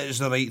against it is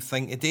the right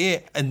thing to do.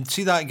 And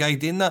see that guy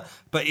doing that,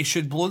 but he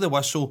should blow the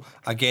whistle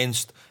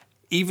against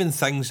even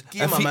things.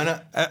 Give him a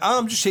minute.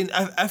 I'm just saying,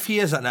 if he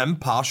is an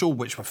impartial,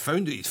 which we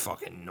found out he's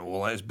fucking no,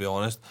 let's be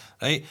honest,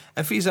 right?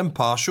 If he's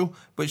impartial,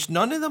 which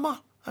none of them are.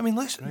 I mean,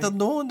 listen,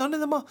 none of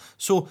them are.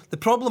 So the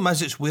problem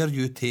is, it's where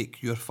you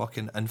take your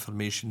fucking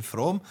information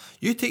from.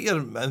 You take your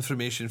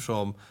information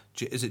from,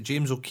 is it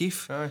James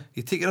O'Keefe? Aye.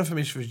 You take your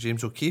information from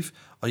James O'Keefe,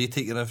 or you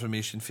take your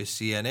information from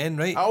CNN,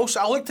 right?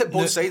 I looked at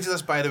both No. sides of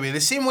this, by the way.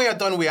 The same way I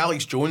done with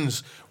Alex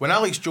Jones. When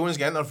Alex Jones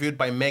got interviewed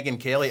by Megyn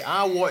Kelly,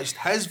 I watched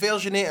his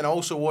version of it and I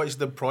also watched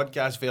the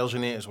broadcast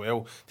version of it as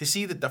well to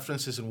see the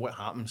differences in what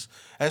happens.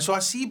 And so I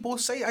see both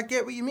sides. I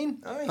get what you mean.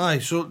 Aye. Aye,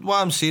 so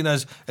what I'm saying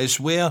is, it's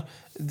where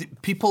the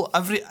people,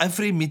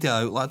 every media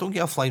outlet, I don't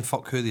give a flying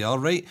fuck who they are,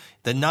 right?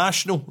 The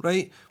National,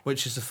 right,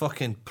 which is the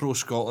fucking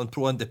pro-Scotland,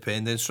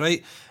 pro-independence,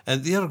 right?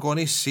 And they're going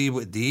to say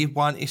what they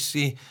want to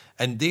say.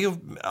 And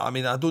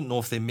I don't know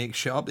if they make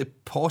shit up. They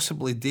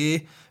possibly do.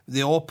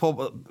 They all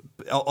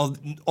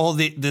or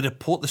they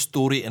report the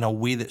story in a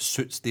way that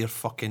suits their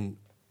fucking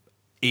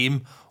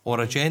aim or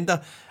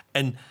agenda.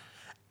 And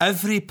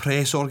every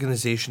press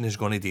organisation is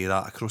going to do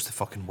that across the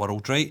fucking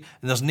world, right?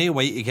 And there's no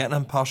way to get an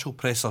impartial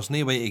press. There's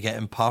no way to get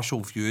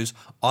impartial views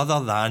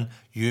other than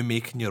you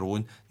making your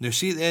own. Now,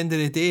 see, at the end of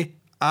the day,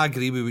 I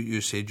agree with what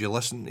you said. You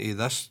listen to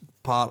this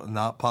part and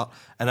that part,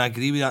 and I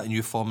agree with that, and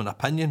you form an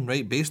opinion,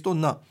 right, based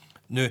on that.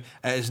 Now,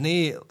 it is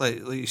no,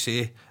 like you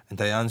say, and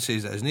Diane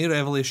says, it is no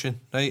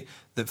revelation, right,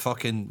 that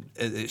fucking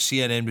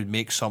CNN would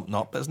make something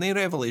up. There's no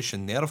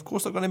revelation there. Of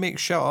course they're going to make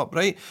shit up,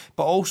 right?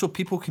 But also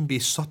people can be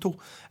subtle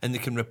and they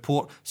can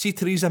report. See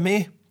Theresa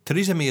May?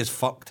 Theresa May is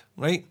fucked,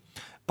 right?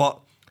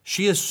 But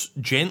she is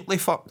gently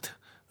fucked,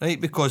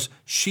 right? Because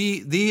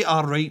they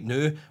are right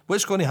now.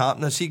 What's going to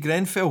happen is, see,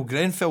 Grenfell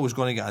is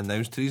going to get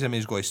announced. Theresa May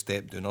is going to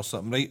step down or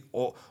something, right?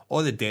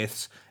 All the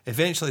deaths.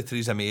 Eventually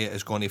Theresa May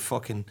is going to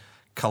fucking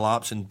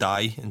collapse and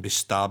die and be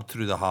stabbed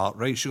through the heart,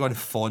 right? She's going to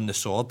fawn the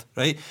sword,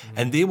 right?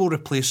 And they will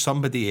replace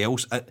somebody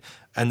else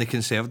in the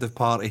Conservative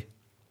Party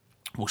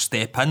will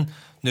step in.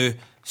 Now,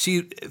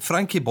 see,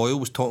 Frankie Boyle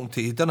was talking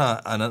to, he'd done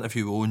an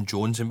interview with Owen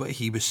Jones, and what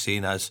he was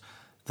saying is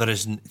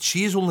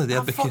She is only there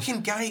A because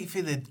fucking guy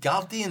for the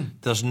Guardian.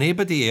 there's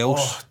nobody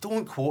else. Oh,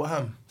 don't quote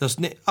him.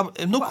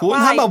 I'm not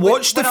quoting him. I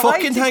watched the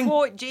fucking thing. We're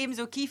allowed to quote James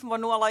O'Keefe and we're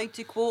not allowed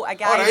to quote a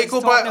guy All right, who's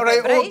go talking back. about All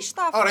right, British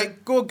stuff. all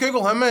right, go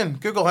Google him, man.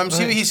 Google him.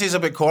 See what he says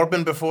about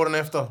Corbyn before and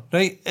after.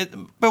 Right.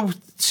 Well,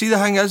 see, the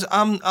thing is,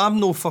 I'm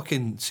no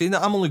fucking saying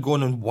that. I'm only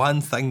going on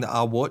one thing that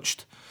I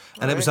watched.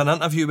 And it was an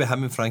interview with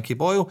him and Frankie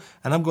Boyle.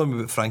 And I'm going with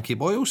what Frankie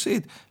Boyle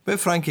said. What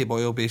Frankie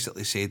Boyle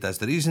basically said is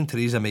the reason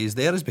Theresa May is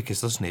there is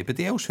because there's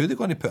nobody else. Who are they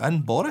going to put in?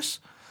 Boris?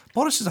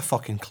 Boris is a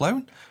fucking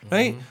clown,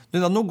 right?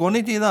 No, they're not going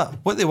to do that.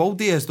 What they will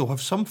do is they'll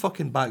have some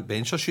fucking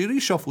backbencher. She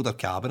reshuffled her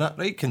cabinet,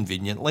 right,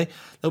 conveniently.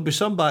 There'll be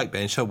some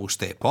backbencher will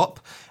step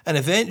up. And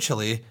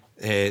eventually,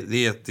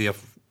 they're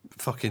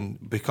fucking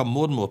become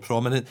more and more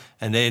prominent.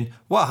 And then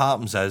what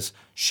happens is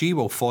she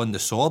will fawn the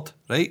sword,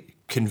 right,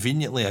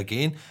 conveniently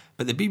again.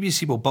 But the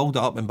BBC will build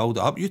it up and build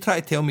it up. You try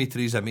to tell me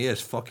Theresa May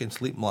is fucking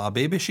sleeping like a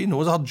baby. She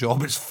knows her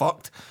job is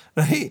fucked,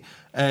 right?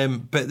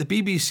 But the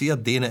BBC are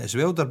doing it as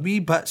well. They're wee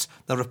bits.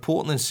 They're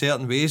reporting in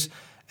certain ways.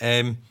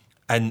 And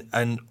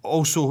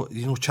also,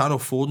 you know, Channel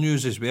 4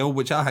 News as well,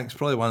 which I think is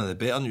probably one of the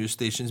better news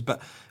stations. But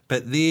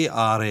they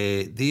are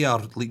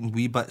leaking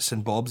wee bits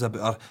and bobs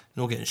about her,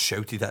 you know, getting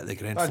shouted at the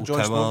Grenfell That Jon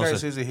Towers. Snow guy and-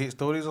 says he hates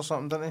Tories or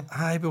something, doesn't he?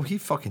 Aye, well, he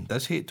fucking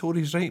does hate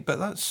Tories, right? But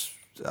that's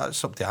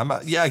up to him.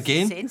 Yeah,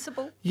 again.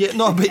 Sensible. Yeah,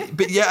 no,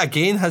 but yet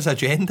again, his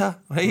agenda,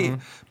 right?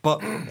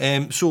 But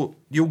so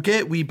you'll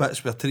get wee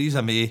bits where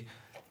Theresa May,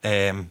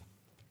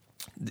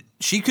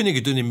 she couldn't go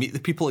down and meet the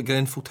people at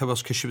Grenfell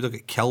Towers because she would have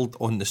got killed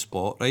on the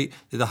spot, right?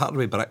 They'd have hit her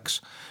with bricks.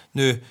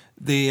 Now,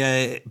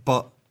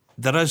 but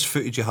there is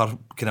footage of her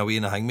kind of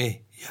weighing a hang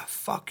me. Yeah,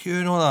 fuck you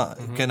and all that,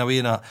 kind of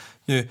weighing that.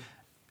 Now,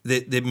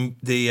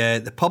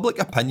 the public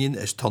opinion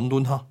is turned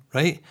on her,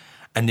 right?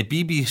 And the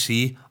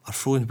BBC are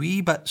throwing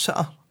wee bits at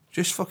her.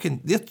 Just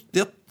fucking,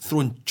 they're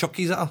throwing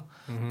chuckies at her.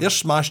 They're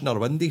smashing her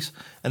windies.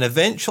 And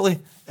eventually,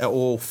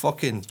 it'll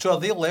fucking... So are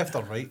they left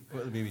or right?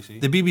 What the BBC?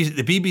 The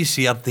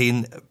BBC are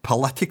doing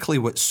politically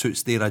what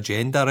suits their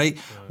agenda, right?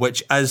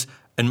 Which is,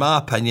 in my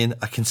opinion,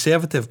 a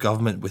Conservative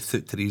government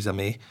without Theresa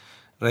May,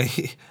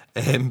 right?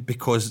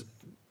 Because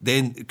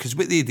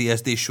what they do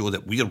is they show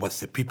that we're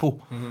with the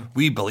people.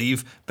 We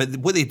believe. But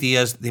what they do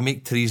is they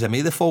make Theresa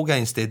May the fall guy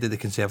instead of the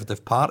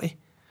Conservative Party.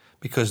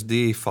 Because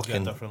they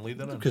fucking... a different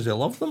leader in. Because they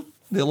love them.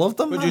 They love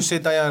them. Would man. you say,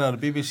 Diana, are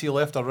the BBC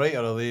left or right,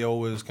 or are they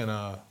always kind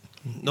of...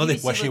 No, they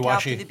BBC look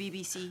wishy-washy. after the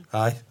BBC.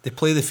 Aye, they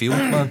play the field,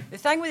 man. The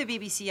thing with the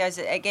BBC is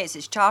it gets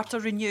its charter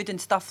renewed and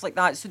stuff like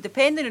that. So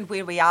depending on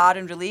where we are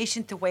in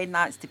relation to when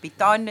that's to be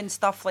done and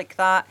stuff like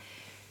that,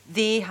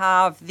 they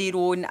have their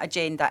own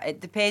agenda. It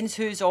depends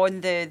who's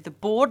on the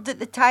board at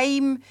the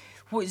time,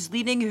 who's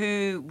leading,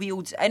 who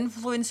wields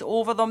influence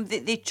over them.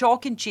 They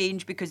chalk and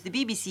change because the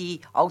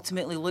BBC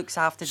ultimately looks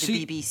after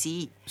the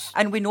BBC.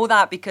 And we know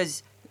that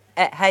because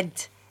it had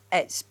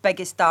its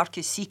biggest,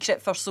 darkest secret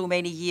for so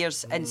many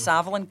years in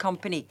Savile and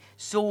Company.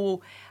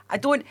 So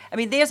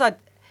there's an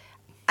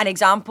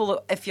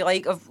example, if you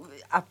like, of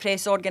a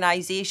press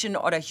organisation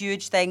or a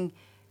huge thing,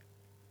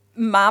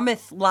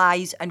 mammoth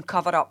lies and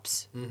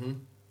cover-ups.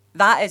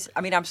 That is,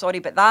 I'm sorry,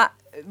 but that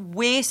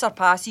way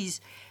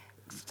surpasses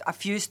a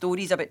few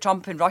stories about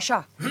Trump and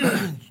Russia.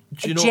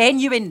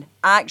 Genuine,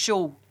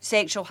 actual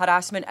sexual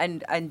harassment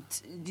and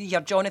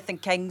your Jonathan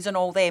Kings and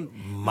all them.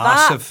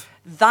 Massive.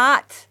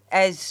 That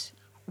is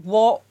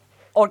what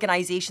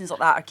organisations like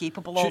that are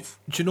capable of.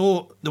 Do you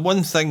know the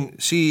one thing?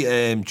 See,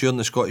 during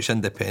the Scottish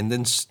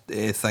independence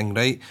thing,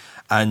 right,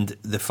 and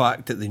the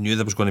fact that they knew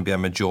there was going to be a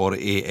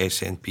majority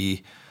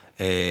SNP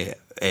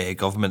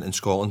government in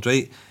Scotland,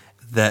 right?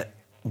 That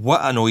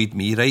what annoyed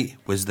me, right,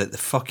 was that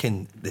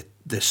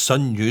the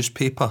Sun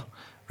newspaper,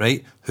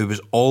 right, who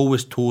was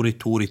always Tory,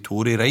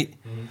 right,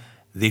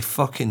 they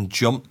fucking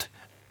jumped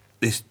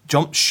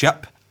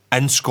ship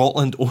in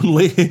Scotland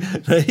only,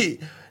 right,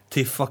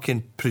 to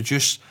fucking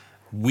produce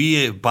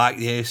way back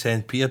the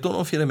SNP. I don't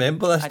know if you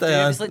remember this,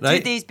 Diane. It was like 2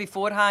 days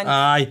beforehand.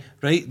 Aye,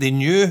 right. They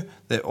knew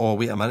that, oh,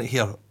 wait a minute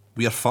here,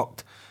 we're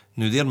fucked.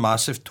 Now, they're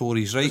massive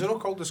Tories, right? Is it not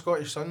called the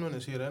Scottish Sun when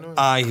it's here anyway?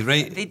 Aye,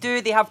 right. They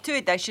do. They have two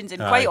editions,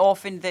 and Aye. quite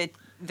often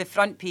the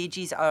front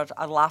pages are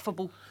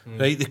laughable. Right,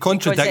 they Because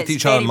contradict it's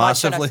each other very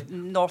much on a massively.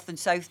 north and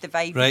south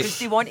divide, Right. because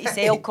they want to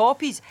sell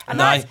copies,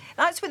 and Aye.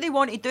 that's what they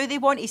want to do. They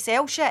want to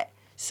sell shit.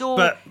 So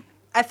But-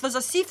 if there's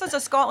a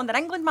Scotland and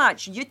England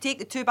match, you take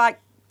the two back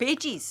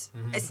pages.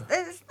 It's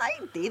night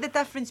and day the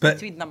difference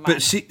between them. Man.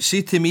 But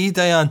see to me,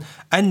 Diane,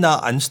 in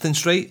that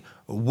instance, right,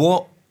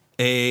 what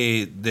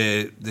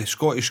the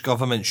Scottish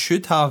government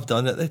should have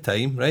done at the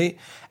time, right,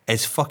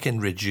 is fucking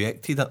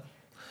rejected it.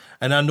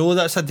 And I know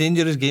that's a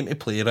dangerous game to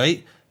play,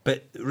 right?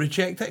 But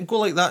reject it and go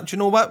like that. Do you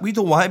know what? We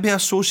don't want to be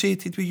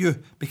associated with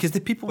you because the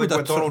people Like would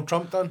what Donald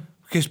Trump done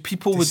because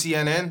people to would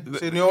CNN.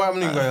 So, you know what, I'm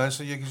not going to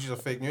answer you because you're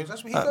fake news.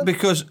 That's what he did.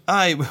 because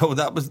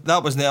that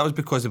was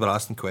because they were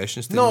asking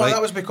questions to No, him, right?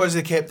 that was because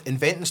they kept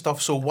inventing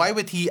stuff. So why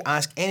would he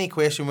ask any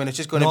question when it's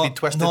just going to No, be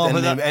twisted no, and,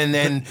 but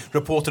then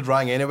reported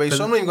wrong anyway?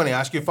 So I'm not even going to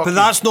ask you. Fuck But you.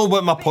 that's not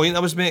what my point I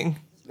was making.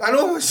 I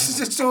know.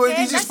 So Again,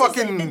 he's just this is-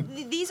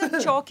 fucking. these are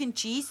chalk and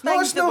cheese No,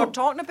 things it's that not. we're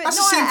talking about. That's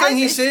no, the same it thing is.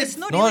 he It's- said. It's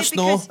not No, really it's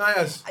not.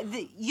 because That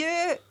is.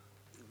 you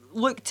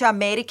look to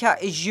America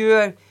as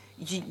your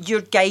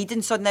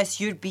guidance on this,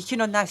 your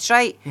beacon on this,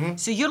 right? Mm-hmm.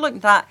 So you're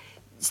looking at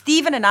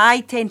Stephen and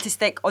I tend to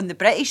stick on the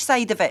British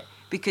side of it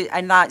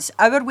and that's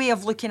our way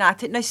of looking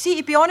at it. Now, see,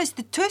 to be honest,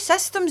 the two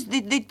systems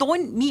they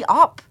don't meet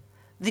up.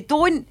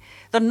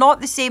 They're not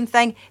the same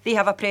thing. They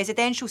have a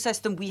presidential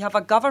system. We have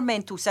a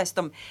governmental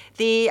system.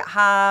 They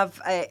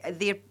have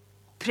their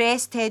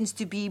press tends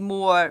to be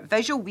more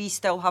visual. We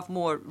still have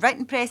more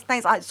written press,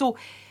 things like that. So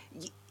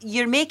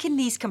you're making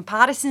these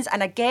comparisons,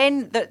 and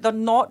again, they're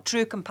not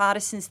true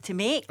comparisons to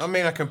make. I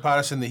mean, a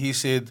comparison that he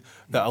said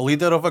that a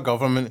leader of a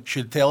government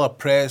should tell a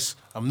press,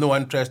 "I'm no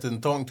interested in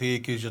talking to you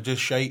because you're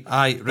just shite."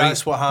 Aye, right.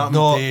 That's what happened.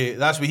 No.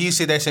 That's what he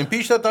said.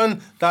 SNP should have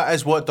done. That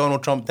is what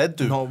Donald Trump did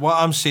do. No, what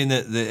I'm saying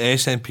that the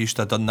SNP should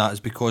have done that is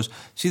because,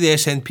 see, the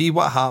SNP,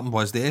 what happened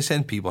was the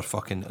SNP were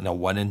fucking in a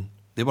winning.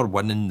 They were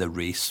winning the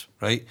race,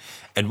 right?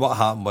 And what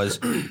happened was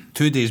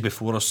 2 days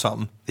before or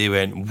something, they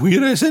went,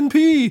 "We're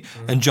SNP,"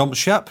 and jumped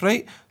ship,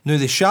 right? Now,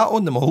 they shat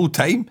on them the whole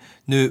time.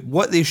 Now,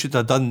 what they should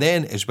have done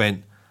then is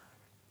went,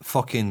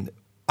 fucking,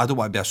 I don't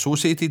want to be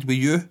associated with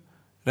you,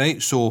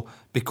 right? So,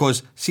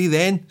 because, see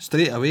then,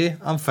 straight away,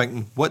 I'm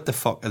thinking, what the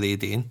fuck are they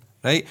doing,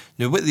 right?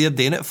 Now, what they're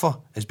doing it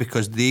for is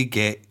because they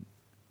get,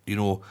 you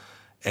know,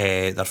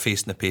 their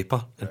face in the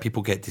paper and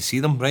people get to see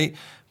them, right?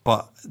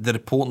 But the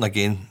reporting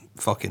again,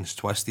 fucking is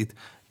twisted.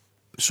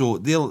 So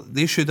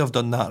they should have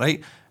done that,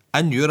 right?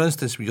 In your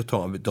instance, when you're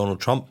talking about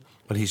Donald Trump,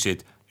 when he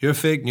said, "You're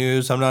fake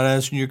news, I'm not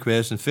answering your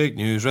question, fake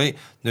news," right?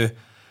 Now,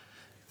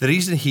 the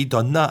reason he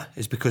done that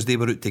is because they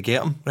were out to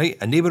get him, right?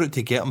 And they were out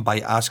to get him by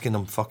asking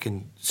him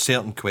fucking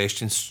certain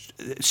questions.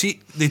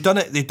 See, they done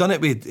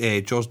it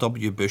with George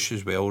W. Bush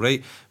as well,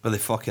 right? Where they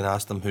fucking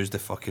asked him who's the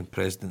fucking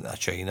president of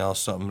China or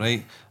something,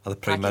 right? Or the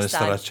prime minister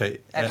of China.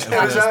 It was Is that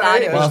Pakistan,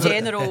 right? it was Whatever-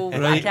 General, I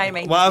right, can't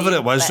remember whatever his it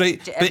name, was, but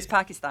right? It was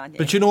Pakistan, yeah.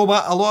 But you know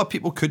what? A lot of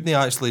people couldn't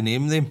actually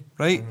name them,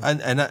 right?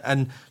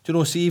 And you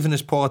know, see, even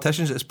as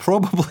politicians, it's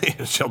probably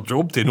it's your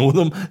job to know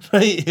them,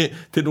 right?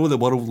 To know the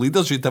world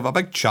leaders, you'd have a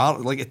big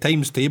chart, like a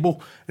times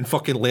table, and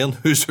fucking learn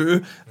who's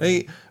who,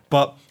 right?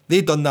 But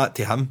they done that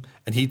to him,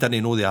 and he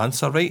didn't know the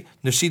answer, right?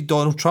 Now, see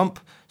Donald Trump,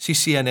 see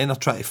CNN are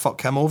trying to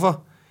fuck him over.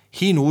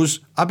 He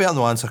knows, I better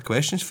not answer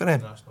questions for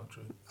him. That's not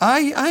true.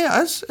 Aye,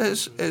 it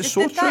is. It's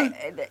so true.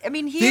 I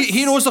mean,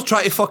 He knows they're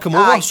trying to fuck him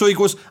Aye. over, so he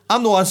goes,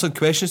 "I'm not answering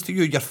questions to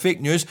you, you're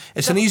fake news."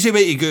 It's an easy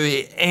way to go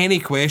at any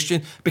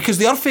question, because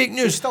they are fake He's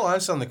news. still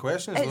answering the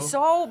questions, It's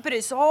though.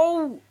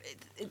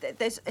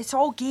 it's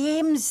all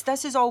games.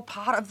 This is all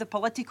part of the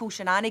political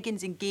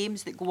shenanigans and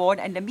games that go on,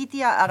 and the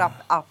media are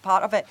a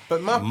part of it.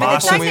 But my the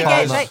Massive thing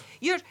again, partner.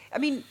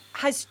 right?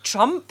 Has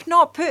Trump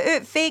not put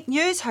out fake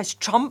news? Has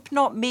Trump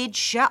not made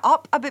shit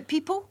up about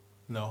people?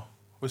 No.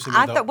 What's he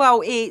I made thought, up?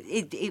 well,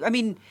 I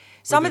mean,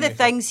 some of did the he make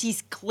up? things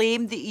he's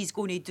claimed that he's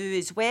going to do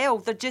as well,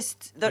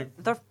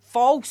 they're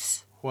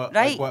false, What?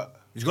 right? Like what?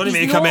 He's going to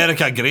He's make not-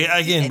 America great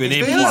again. We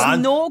need He's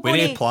plan. not We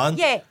gonna- need plan.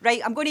 Yeah,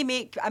 right. I'm going to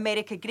make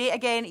America great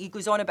again. He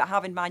goes on about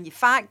having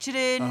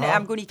manufacturing. Uh-huh.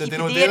 I'm going to Did keep they it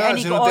not do there. that? And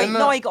Is he he not got doing no,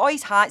 that? he got all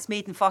his hats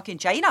made in fucking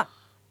China.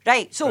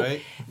 Right. So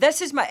Right.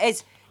 this is my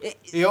is.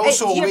 He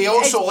also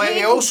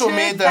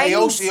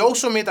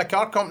made a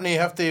car company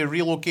have to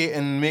relocate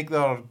and make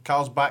their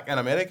cars back in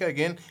America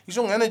again. He's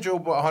only in a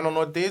job about 100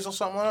 odd days or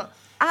something like that.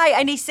 Aye,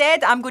 and he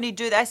said, "I'm going to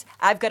do this.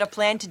 I've got a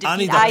plan to I defeat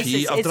need a pee.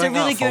 ISIS. I've It's a drank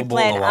really that full good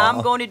bottle plan. of I'm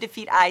water." going to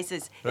defeat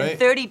ISIS in Right.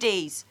 30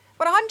 days."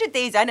 We're 100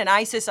 days in, and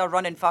ISIS are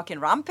running fucking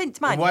rampant,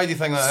 man. Why do you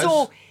think that is?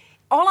 So,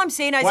 all I'm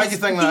saying is, Why do you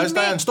think that is,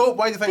 Diane? Stop.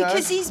 Why do you think that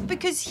is?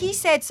 Because he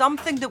said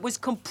something that was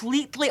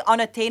completely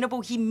unattainable.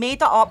 He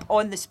made it up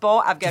on the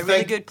spot. I've Do got you a really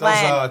think good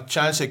plan. there's a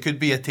chance it could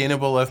be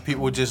attainable if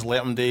people just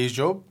let him do his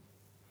job?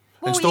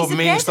 Well, and stop he's the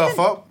making stuff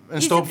president. up? And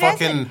He's stop the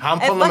president. fucking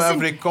hampering them at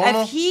every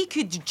corner? If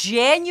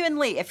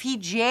he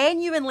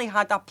genuinely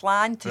had a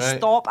plan to Right.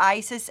 stop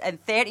ISIS in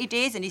 30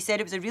 days, and he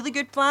said it was a really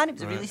good plan, it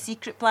was a really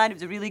secret plan, it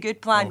was a really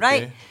good plan, Okay.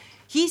 right?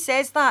 He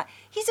says that.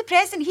 He's the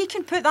president, he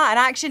can put that in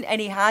action,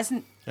 and he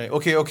hasn't. Right,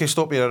 okay,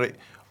 stop here, right.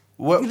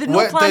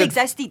 No plan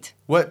existed.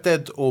 What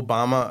did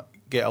Obama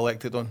get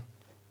elected on?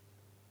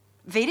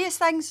 Various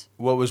things.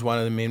 What was one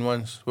of the main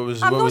ones? What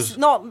was I'm what not, was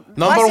not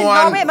number listen,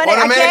 one? No, wait a minute. on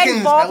Again,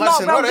 Americans, Bob,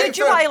 listen, well, alright, would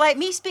you fair. want to let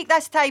me speak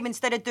this time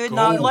instead of doing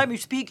that? Go. Let me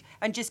speak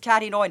and just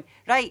carrying on.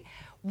 Right.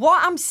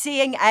 What I'm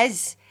saying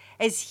is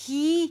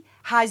he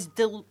has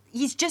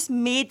he's just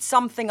made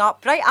something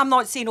up, right? I'm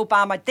not saying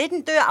Obama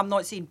didn't do it. I'm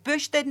not saying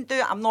Bush didn't do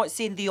it. I'm not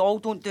saying they all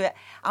don't do it.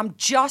 I'm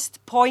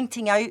just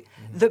pointing out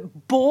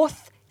that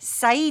both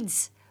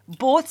sides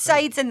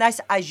in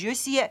this, as you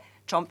see it,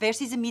 Trump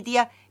versus the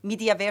media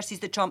versus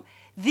the Trump,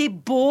 they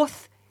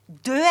both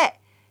do it.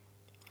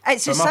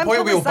 It's But as my simple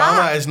point with as Obama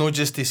that. is not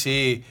just to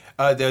say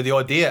the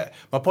odd date.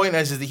 My point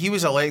is that he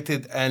was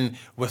elected and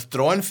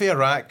withdrawing from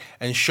Iraq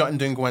and shutting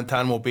down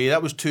Guantanamo Bay.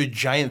 That was two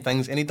giant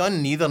things, and he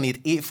done neither. And he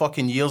had 8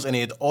 fucking years, and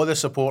he had all the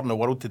support in the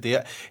world to do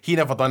it. He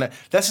never done it.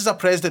 This is a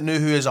president now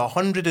who is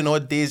 100 and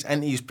odd days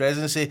into his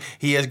presidency.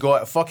 He has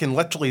got fucking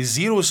literally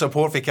zero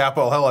support for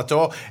Capitol Hill at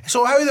all.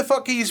 So how the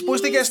fuck are you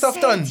supposed to get stuff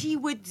said done? He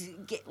would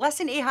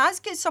listen. He has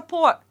got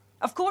support.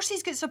 Of course,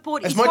 he's got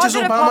support. As He's much got as the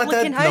Obama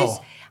Republican did? House.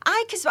 No.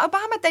 Aye, because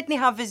Obama didn't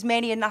have as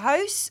many in the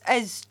House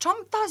as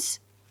Trump does.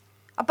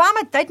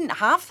 Obama didn't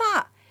have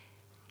that.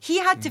 He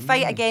had to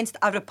fight against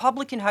a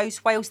Republican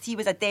House whilst he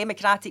was a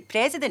Democratic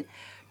president.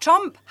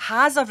 Trump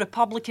has a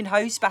Republican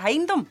House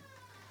behind him.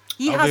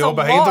 He Are has they a all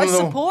behind lot him, of though?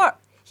 support.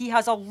 He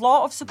has a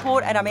lot of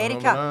support in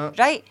America,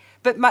 right?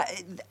 But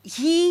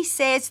he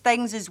says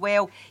things as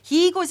well.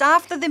 He goes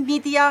after the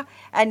media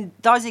and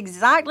does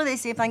exactly the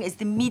same thing as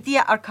the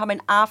media are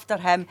coming after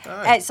him.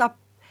 Aye. It's a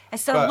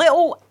But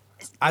little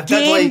I did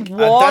game like-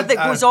 I war did- that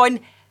I- goes on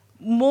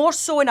more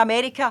so in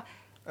America.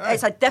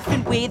 It's a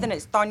different way than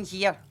it's done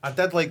here. I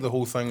did like the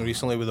whole thing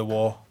recently with the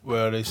wall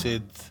where they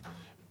said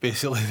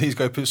basically he's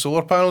got to put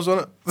solar panels on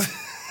it.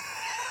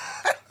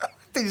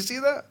 Did you see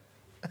that?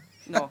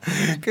 No.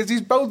 Because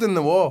he's building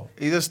the wall.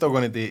 He's just still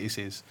going to do it, he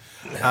says.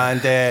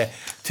 And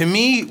to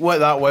me, what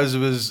that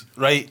was,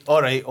 right,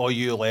 all right, all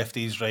you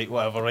lefties, right,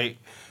 whatever, right.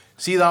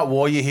 See that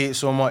wall you hate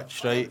so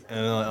much, right?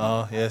 And they're like,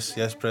 oh,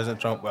 yes, President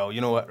Trump. Well,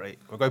 you know what, right,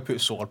 we're going to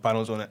put solar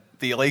panels on it.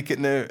 Do you like it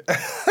now?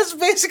 That's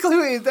basically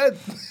what he did.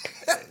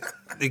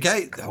 The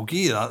guy, I'll give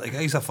you that. The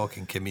guy's a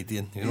fucking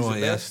comedian. You know He's what the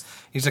he is. best.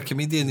 He's a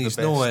comedian. He's He's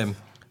the no, best.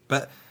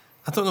 but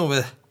I don't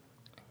know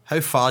how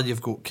far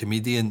you've got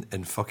comedian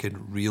and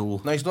fucking real.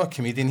 No, he's not a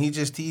comedian. He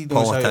knows how to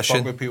Politician.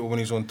 fuck with people when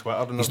he's on Twitter.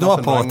 And He's there's not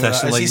a nothing wrong with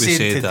politician that. like we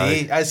said,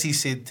 today. As he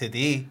said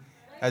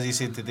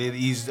today,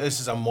 this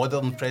is a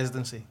modern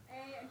presidency.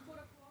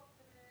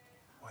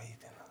 Why are you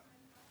doing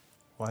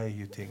that? Why are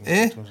you taking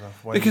photos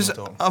off? Why Because are you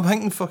not talking? I'm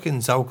thinking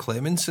fucking Zal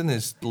Clemenson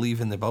is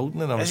leaving the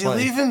building, and I was Is he like,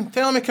 leaving?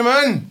 Tell him to come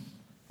in.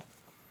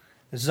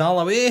 Is Zal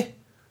away?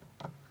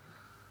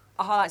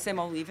 That's them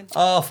all leaving.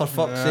 Oh, for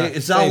fuck's Nah, sake!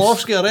 Is thanks.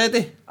 Zalowski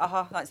already?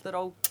 That's they're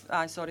all.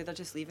 Sorry, they're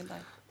just leaving now.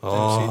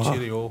 Didn't say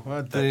cheerio. What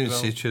a dick, Didn't Will.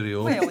 say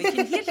cheerio. Well, we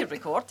can hear you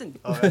recording.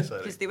 Oh, that's all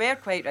Because right. they were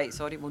quite right,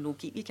 sorry, we'll no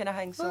keep you kind of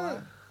thing.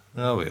 So,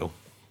 Oh well.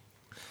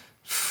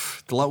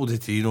 Little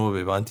did he know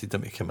we wanted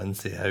him to come in and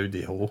say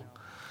howdy ho.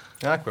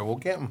 Well, we'll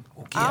get him.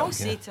 I'll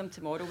say to him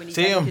tomorrow when he's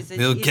Say in. him. 'cause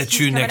We'll he's- get he's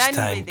you coming next in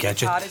time, with the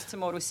Gadget. guitarist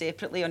tomorrow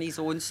separately on his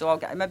own, so I'll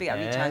get maybe a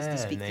wee chance to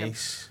speak to him.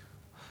 Nice.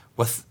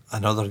 With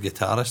another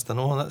guitarist, I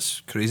know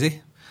that's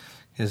crazy.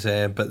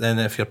 But then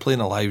if you're playing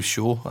a live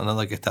show,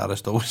 another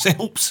guitarist always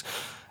helps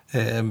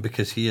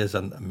because he is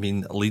a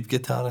main lead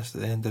guitarist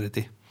at the end of the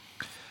day.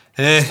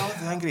 Still got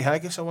the Angry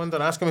Haggis, I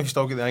wonder. Ask him if he's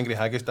still got the Angry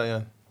Haggis,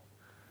 Diane.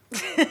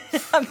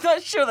 I'm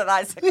not sure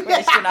that's a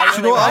question I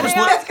really know what, I want was to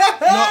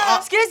ask.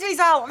 Excuse me,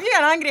 Sal, have you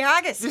got an angry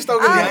haggis? You still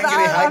got the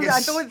angry I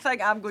haggis. don't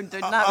think I'm going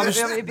down that. I route,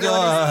 was, really, to be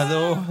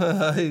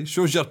honest. no,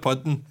 shows your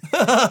pudding.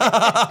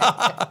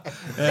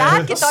 Yeah,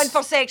 I'd get done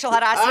for sexual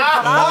harassment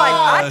for that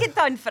one. I'd get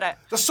done for it.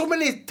 There's so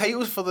many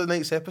titles for the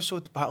night's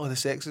episode. Battle of the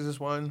Sexes is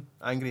one.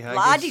 Angry Haggis.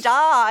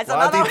 La-di-da is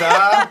another one.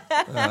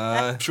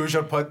 La-di-da. Shows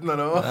your pudding, I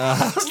know.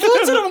 There's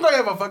loads of them going to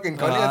have a fucking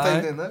cunt of a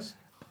time doing this.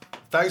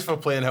 Thanks for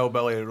playing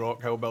Hillbilly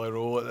Rock, Hillbilly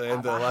Roll at the end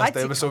of the I last had to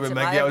episode cut with to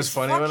Miggy. mine. That was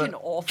funny, wasn't fucking it?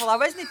 awful. I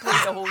wasn't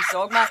playing the whole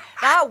song, man.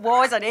 That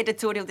was an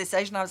editorial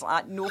decision. I was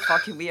like, no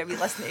fucking way are we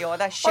listening to all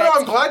this shit. Oh, no,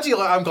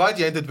 I'm glad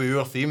you ended with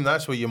your theme.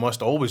 That's what you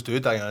must always do,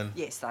 Diane.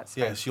 Yes, that's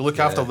Yes, you look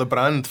after the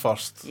brand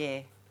first. fine. Yeah.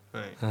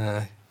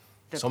 Right.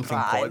 The Something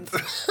brand. called.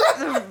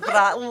 The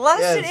brand.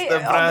 Listen Yes, to the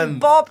brand.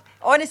 Bob,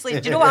 honestly,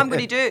 do you know what I'm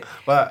going to do?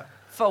 But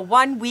For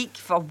 1 week,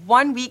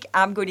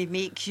 I'm going to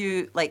make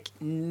you like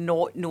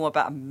not know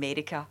about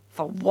America.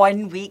 For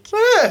 1 week,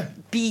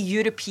 be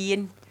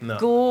European. No.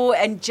 Go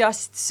and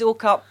just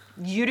soak up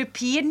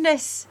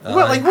Europeanness. what,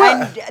 like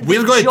what? And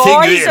We're the going to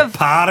take you joys to of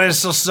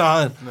Paris or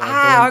something.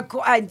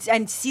 go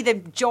and see the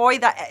joy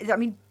that I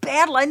mean.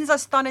 Berlin's a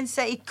stunning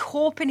city.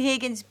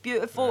 Copenhagen's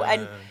beautiful,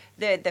 and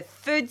the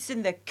foods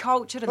and the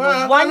culture and Well,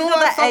 the I wonder know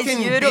that that is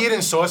fucking Europe. beer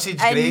and sausage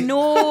and great.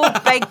 no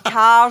big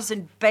cars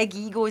and big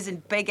egos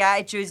and big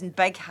attitudes and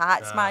big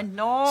hats, man.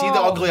 No. See the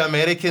ugly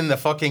American, the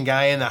fucking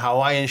guy in the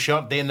Hawaiian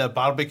shirt doing the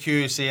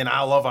barbecue saying,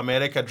 I love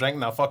America,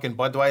 drinking a fucking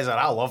Budweiser.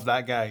 I love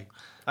that guy.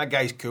 That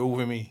guy's cool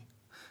with me.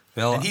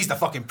 Well, And he's the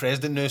fucking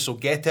president now, so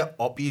get it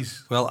up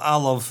ease. well, I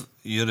love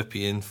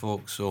European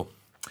folk, so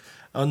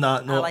on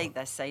that I note, like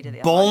this side of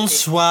the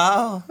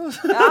bonsoir.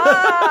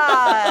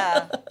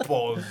 Ah.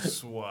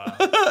 Bonsoir.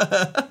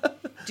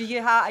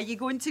 Are you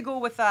going to go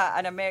with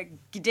an American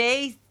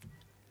G'day?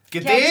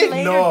 Good Catch you day?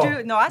 later,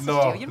 No. no, that's a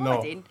steal. You know what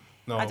I did?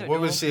 No, I don't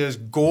what we know. say is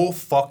go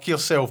fuck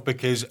yourself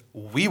because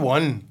we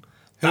won.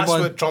 That's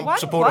won? what Trump Won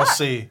supporters what?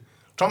 say.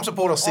 Trump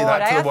supporters say Oh, that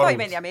right, to I the thought you world.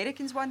 meant the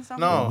Americans won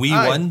something. No, We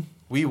aye. win.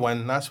 We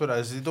win. That's what it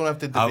is. You don't have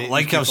to debate.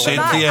 Like these I've people. said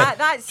Like to you,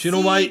 That's do you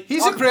know why?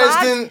 He's the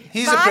president.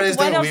 He's the bad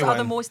president. Winners We are the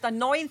win. most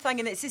annoying thing,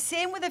 and it's the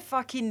same with the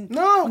fucking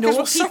No, 'cause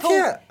we're sick people.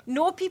 of it.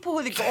 No people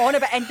who go on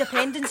about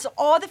independence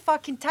all the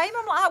fucking time.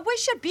 I'm like,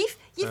 what's your beef?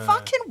 You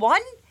fucking won.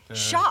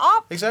 Shut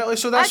up. Exactly.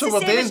 So that's what the we're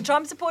same doing. as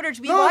Trump supporters.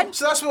 We No, won.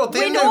 so that's what we're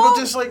doing We now. know We're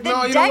just like, the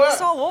no, you know dicks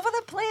what? all over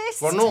the place.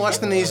 We're not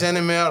listening to these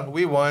anymore.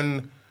 We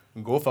won.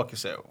 Go fuck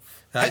yourself.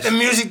 That's- Hit the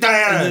music, And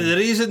Diana. the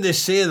reason they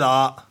say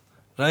that,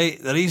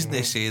 right? The reason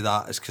they say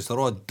that is because they're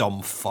all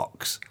dumb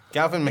fucks.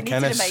 Gavin They need to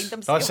remind McInnes.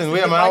 themselves Listen, that wait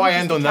a they minute. I won want to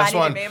because end on they this can't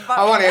one. remember.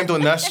 I want to end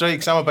on this, right?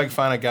 Because I'm a big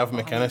fan of Gavin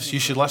McInnes. You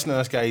should listen to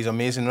this guy. He's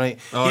amazing, right?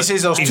 He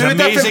says there's He's two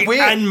amazing, different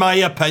ways. in my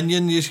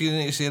opinion. You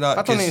need to say that.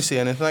 I don't need to 'cause- say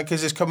anything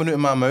because it's coming out of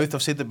my mouth.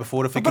 I've said it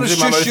before. If it But comes out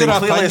it's of my just mouth, then your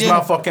clearly it's opinion.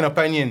 my fucking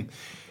opinion.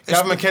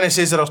 Gavin McInnes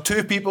says there are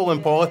two people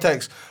in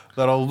politics.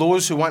 There are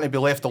those who want to be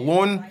left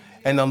alone,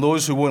 and there are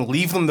those who won't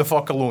leave them the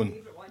fuck alone.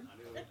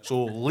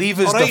 So leave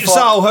us All the right, fuck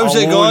Sal, how's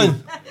it alone.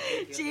 going?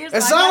 Cheers,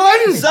 Is man.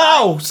 that in?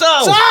 Sal!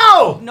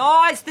 Sal!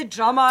 No, it's the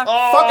drummer.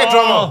 Fuck a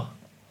drummer.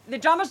 The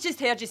drummer's just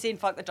heard you saying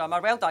fuck the drummer.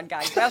 Well done,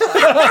 guys. Well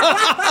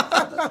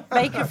done.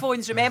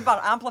 Microphones, remember,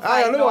 amplify.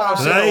 Aye, I know, not I've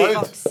that. said it For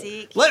loud. fuck's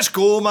sake. Let's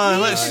go, man.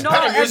 Let's. No,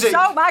 Hit the music.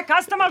 insult my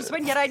customers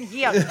when you're in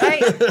here.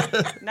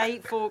 Right?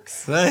 Night,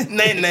 folks. Right.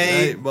 Night,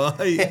 night. Right,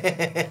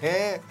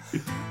 bye.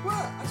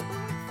 What? That's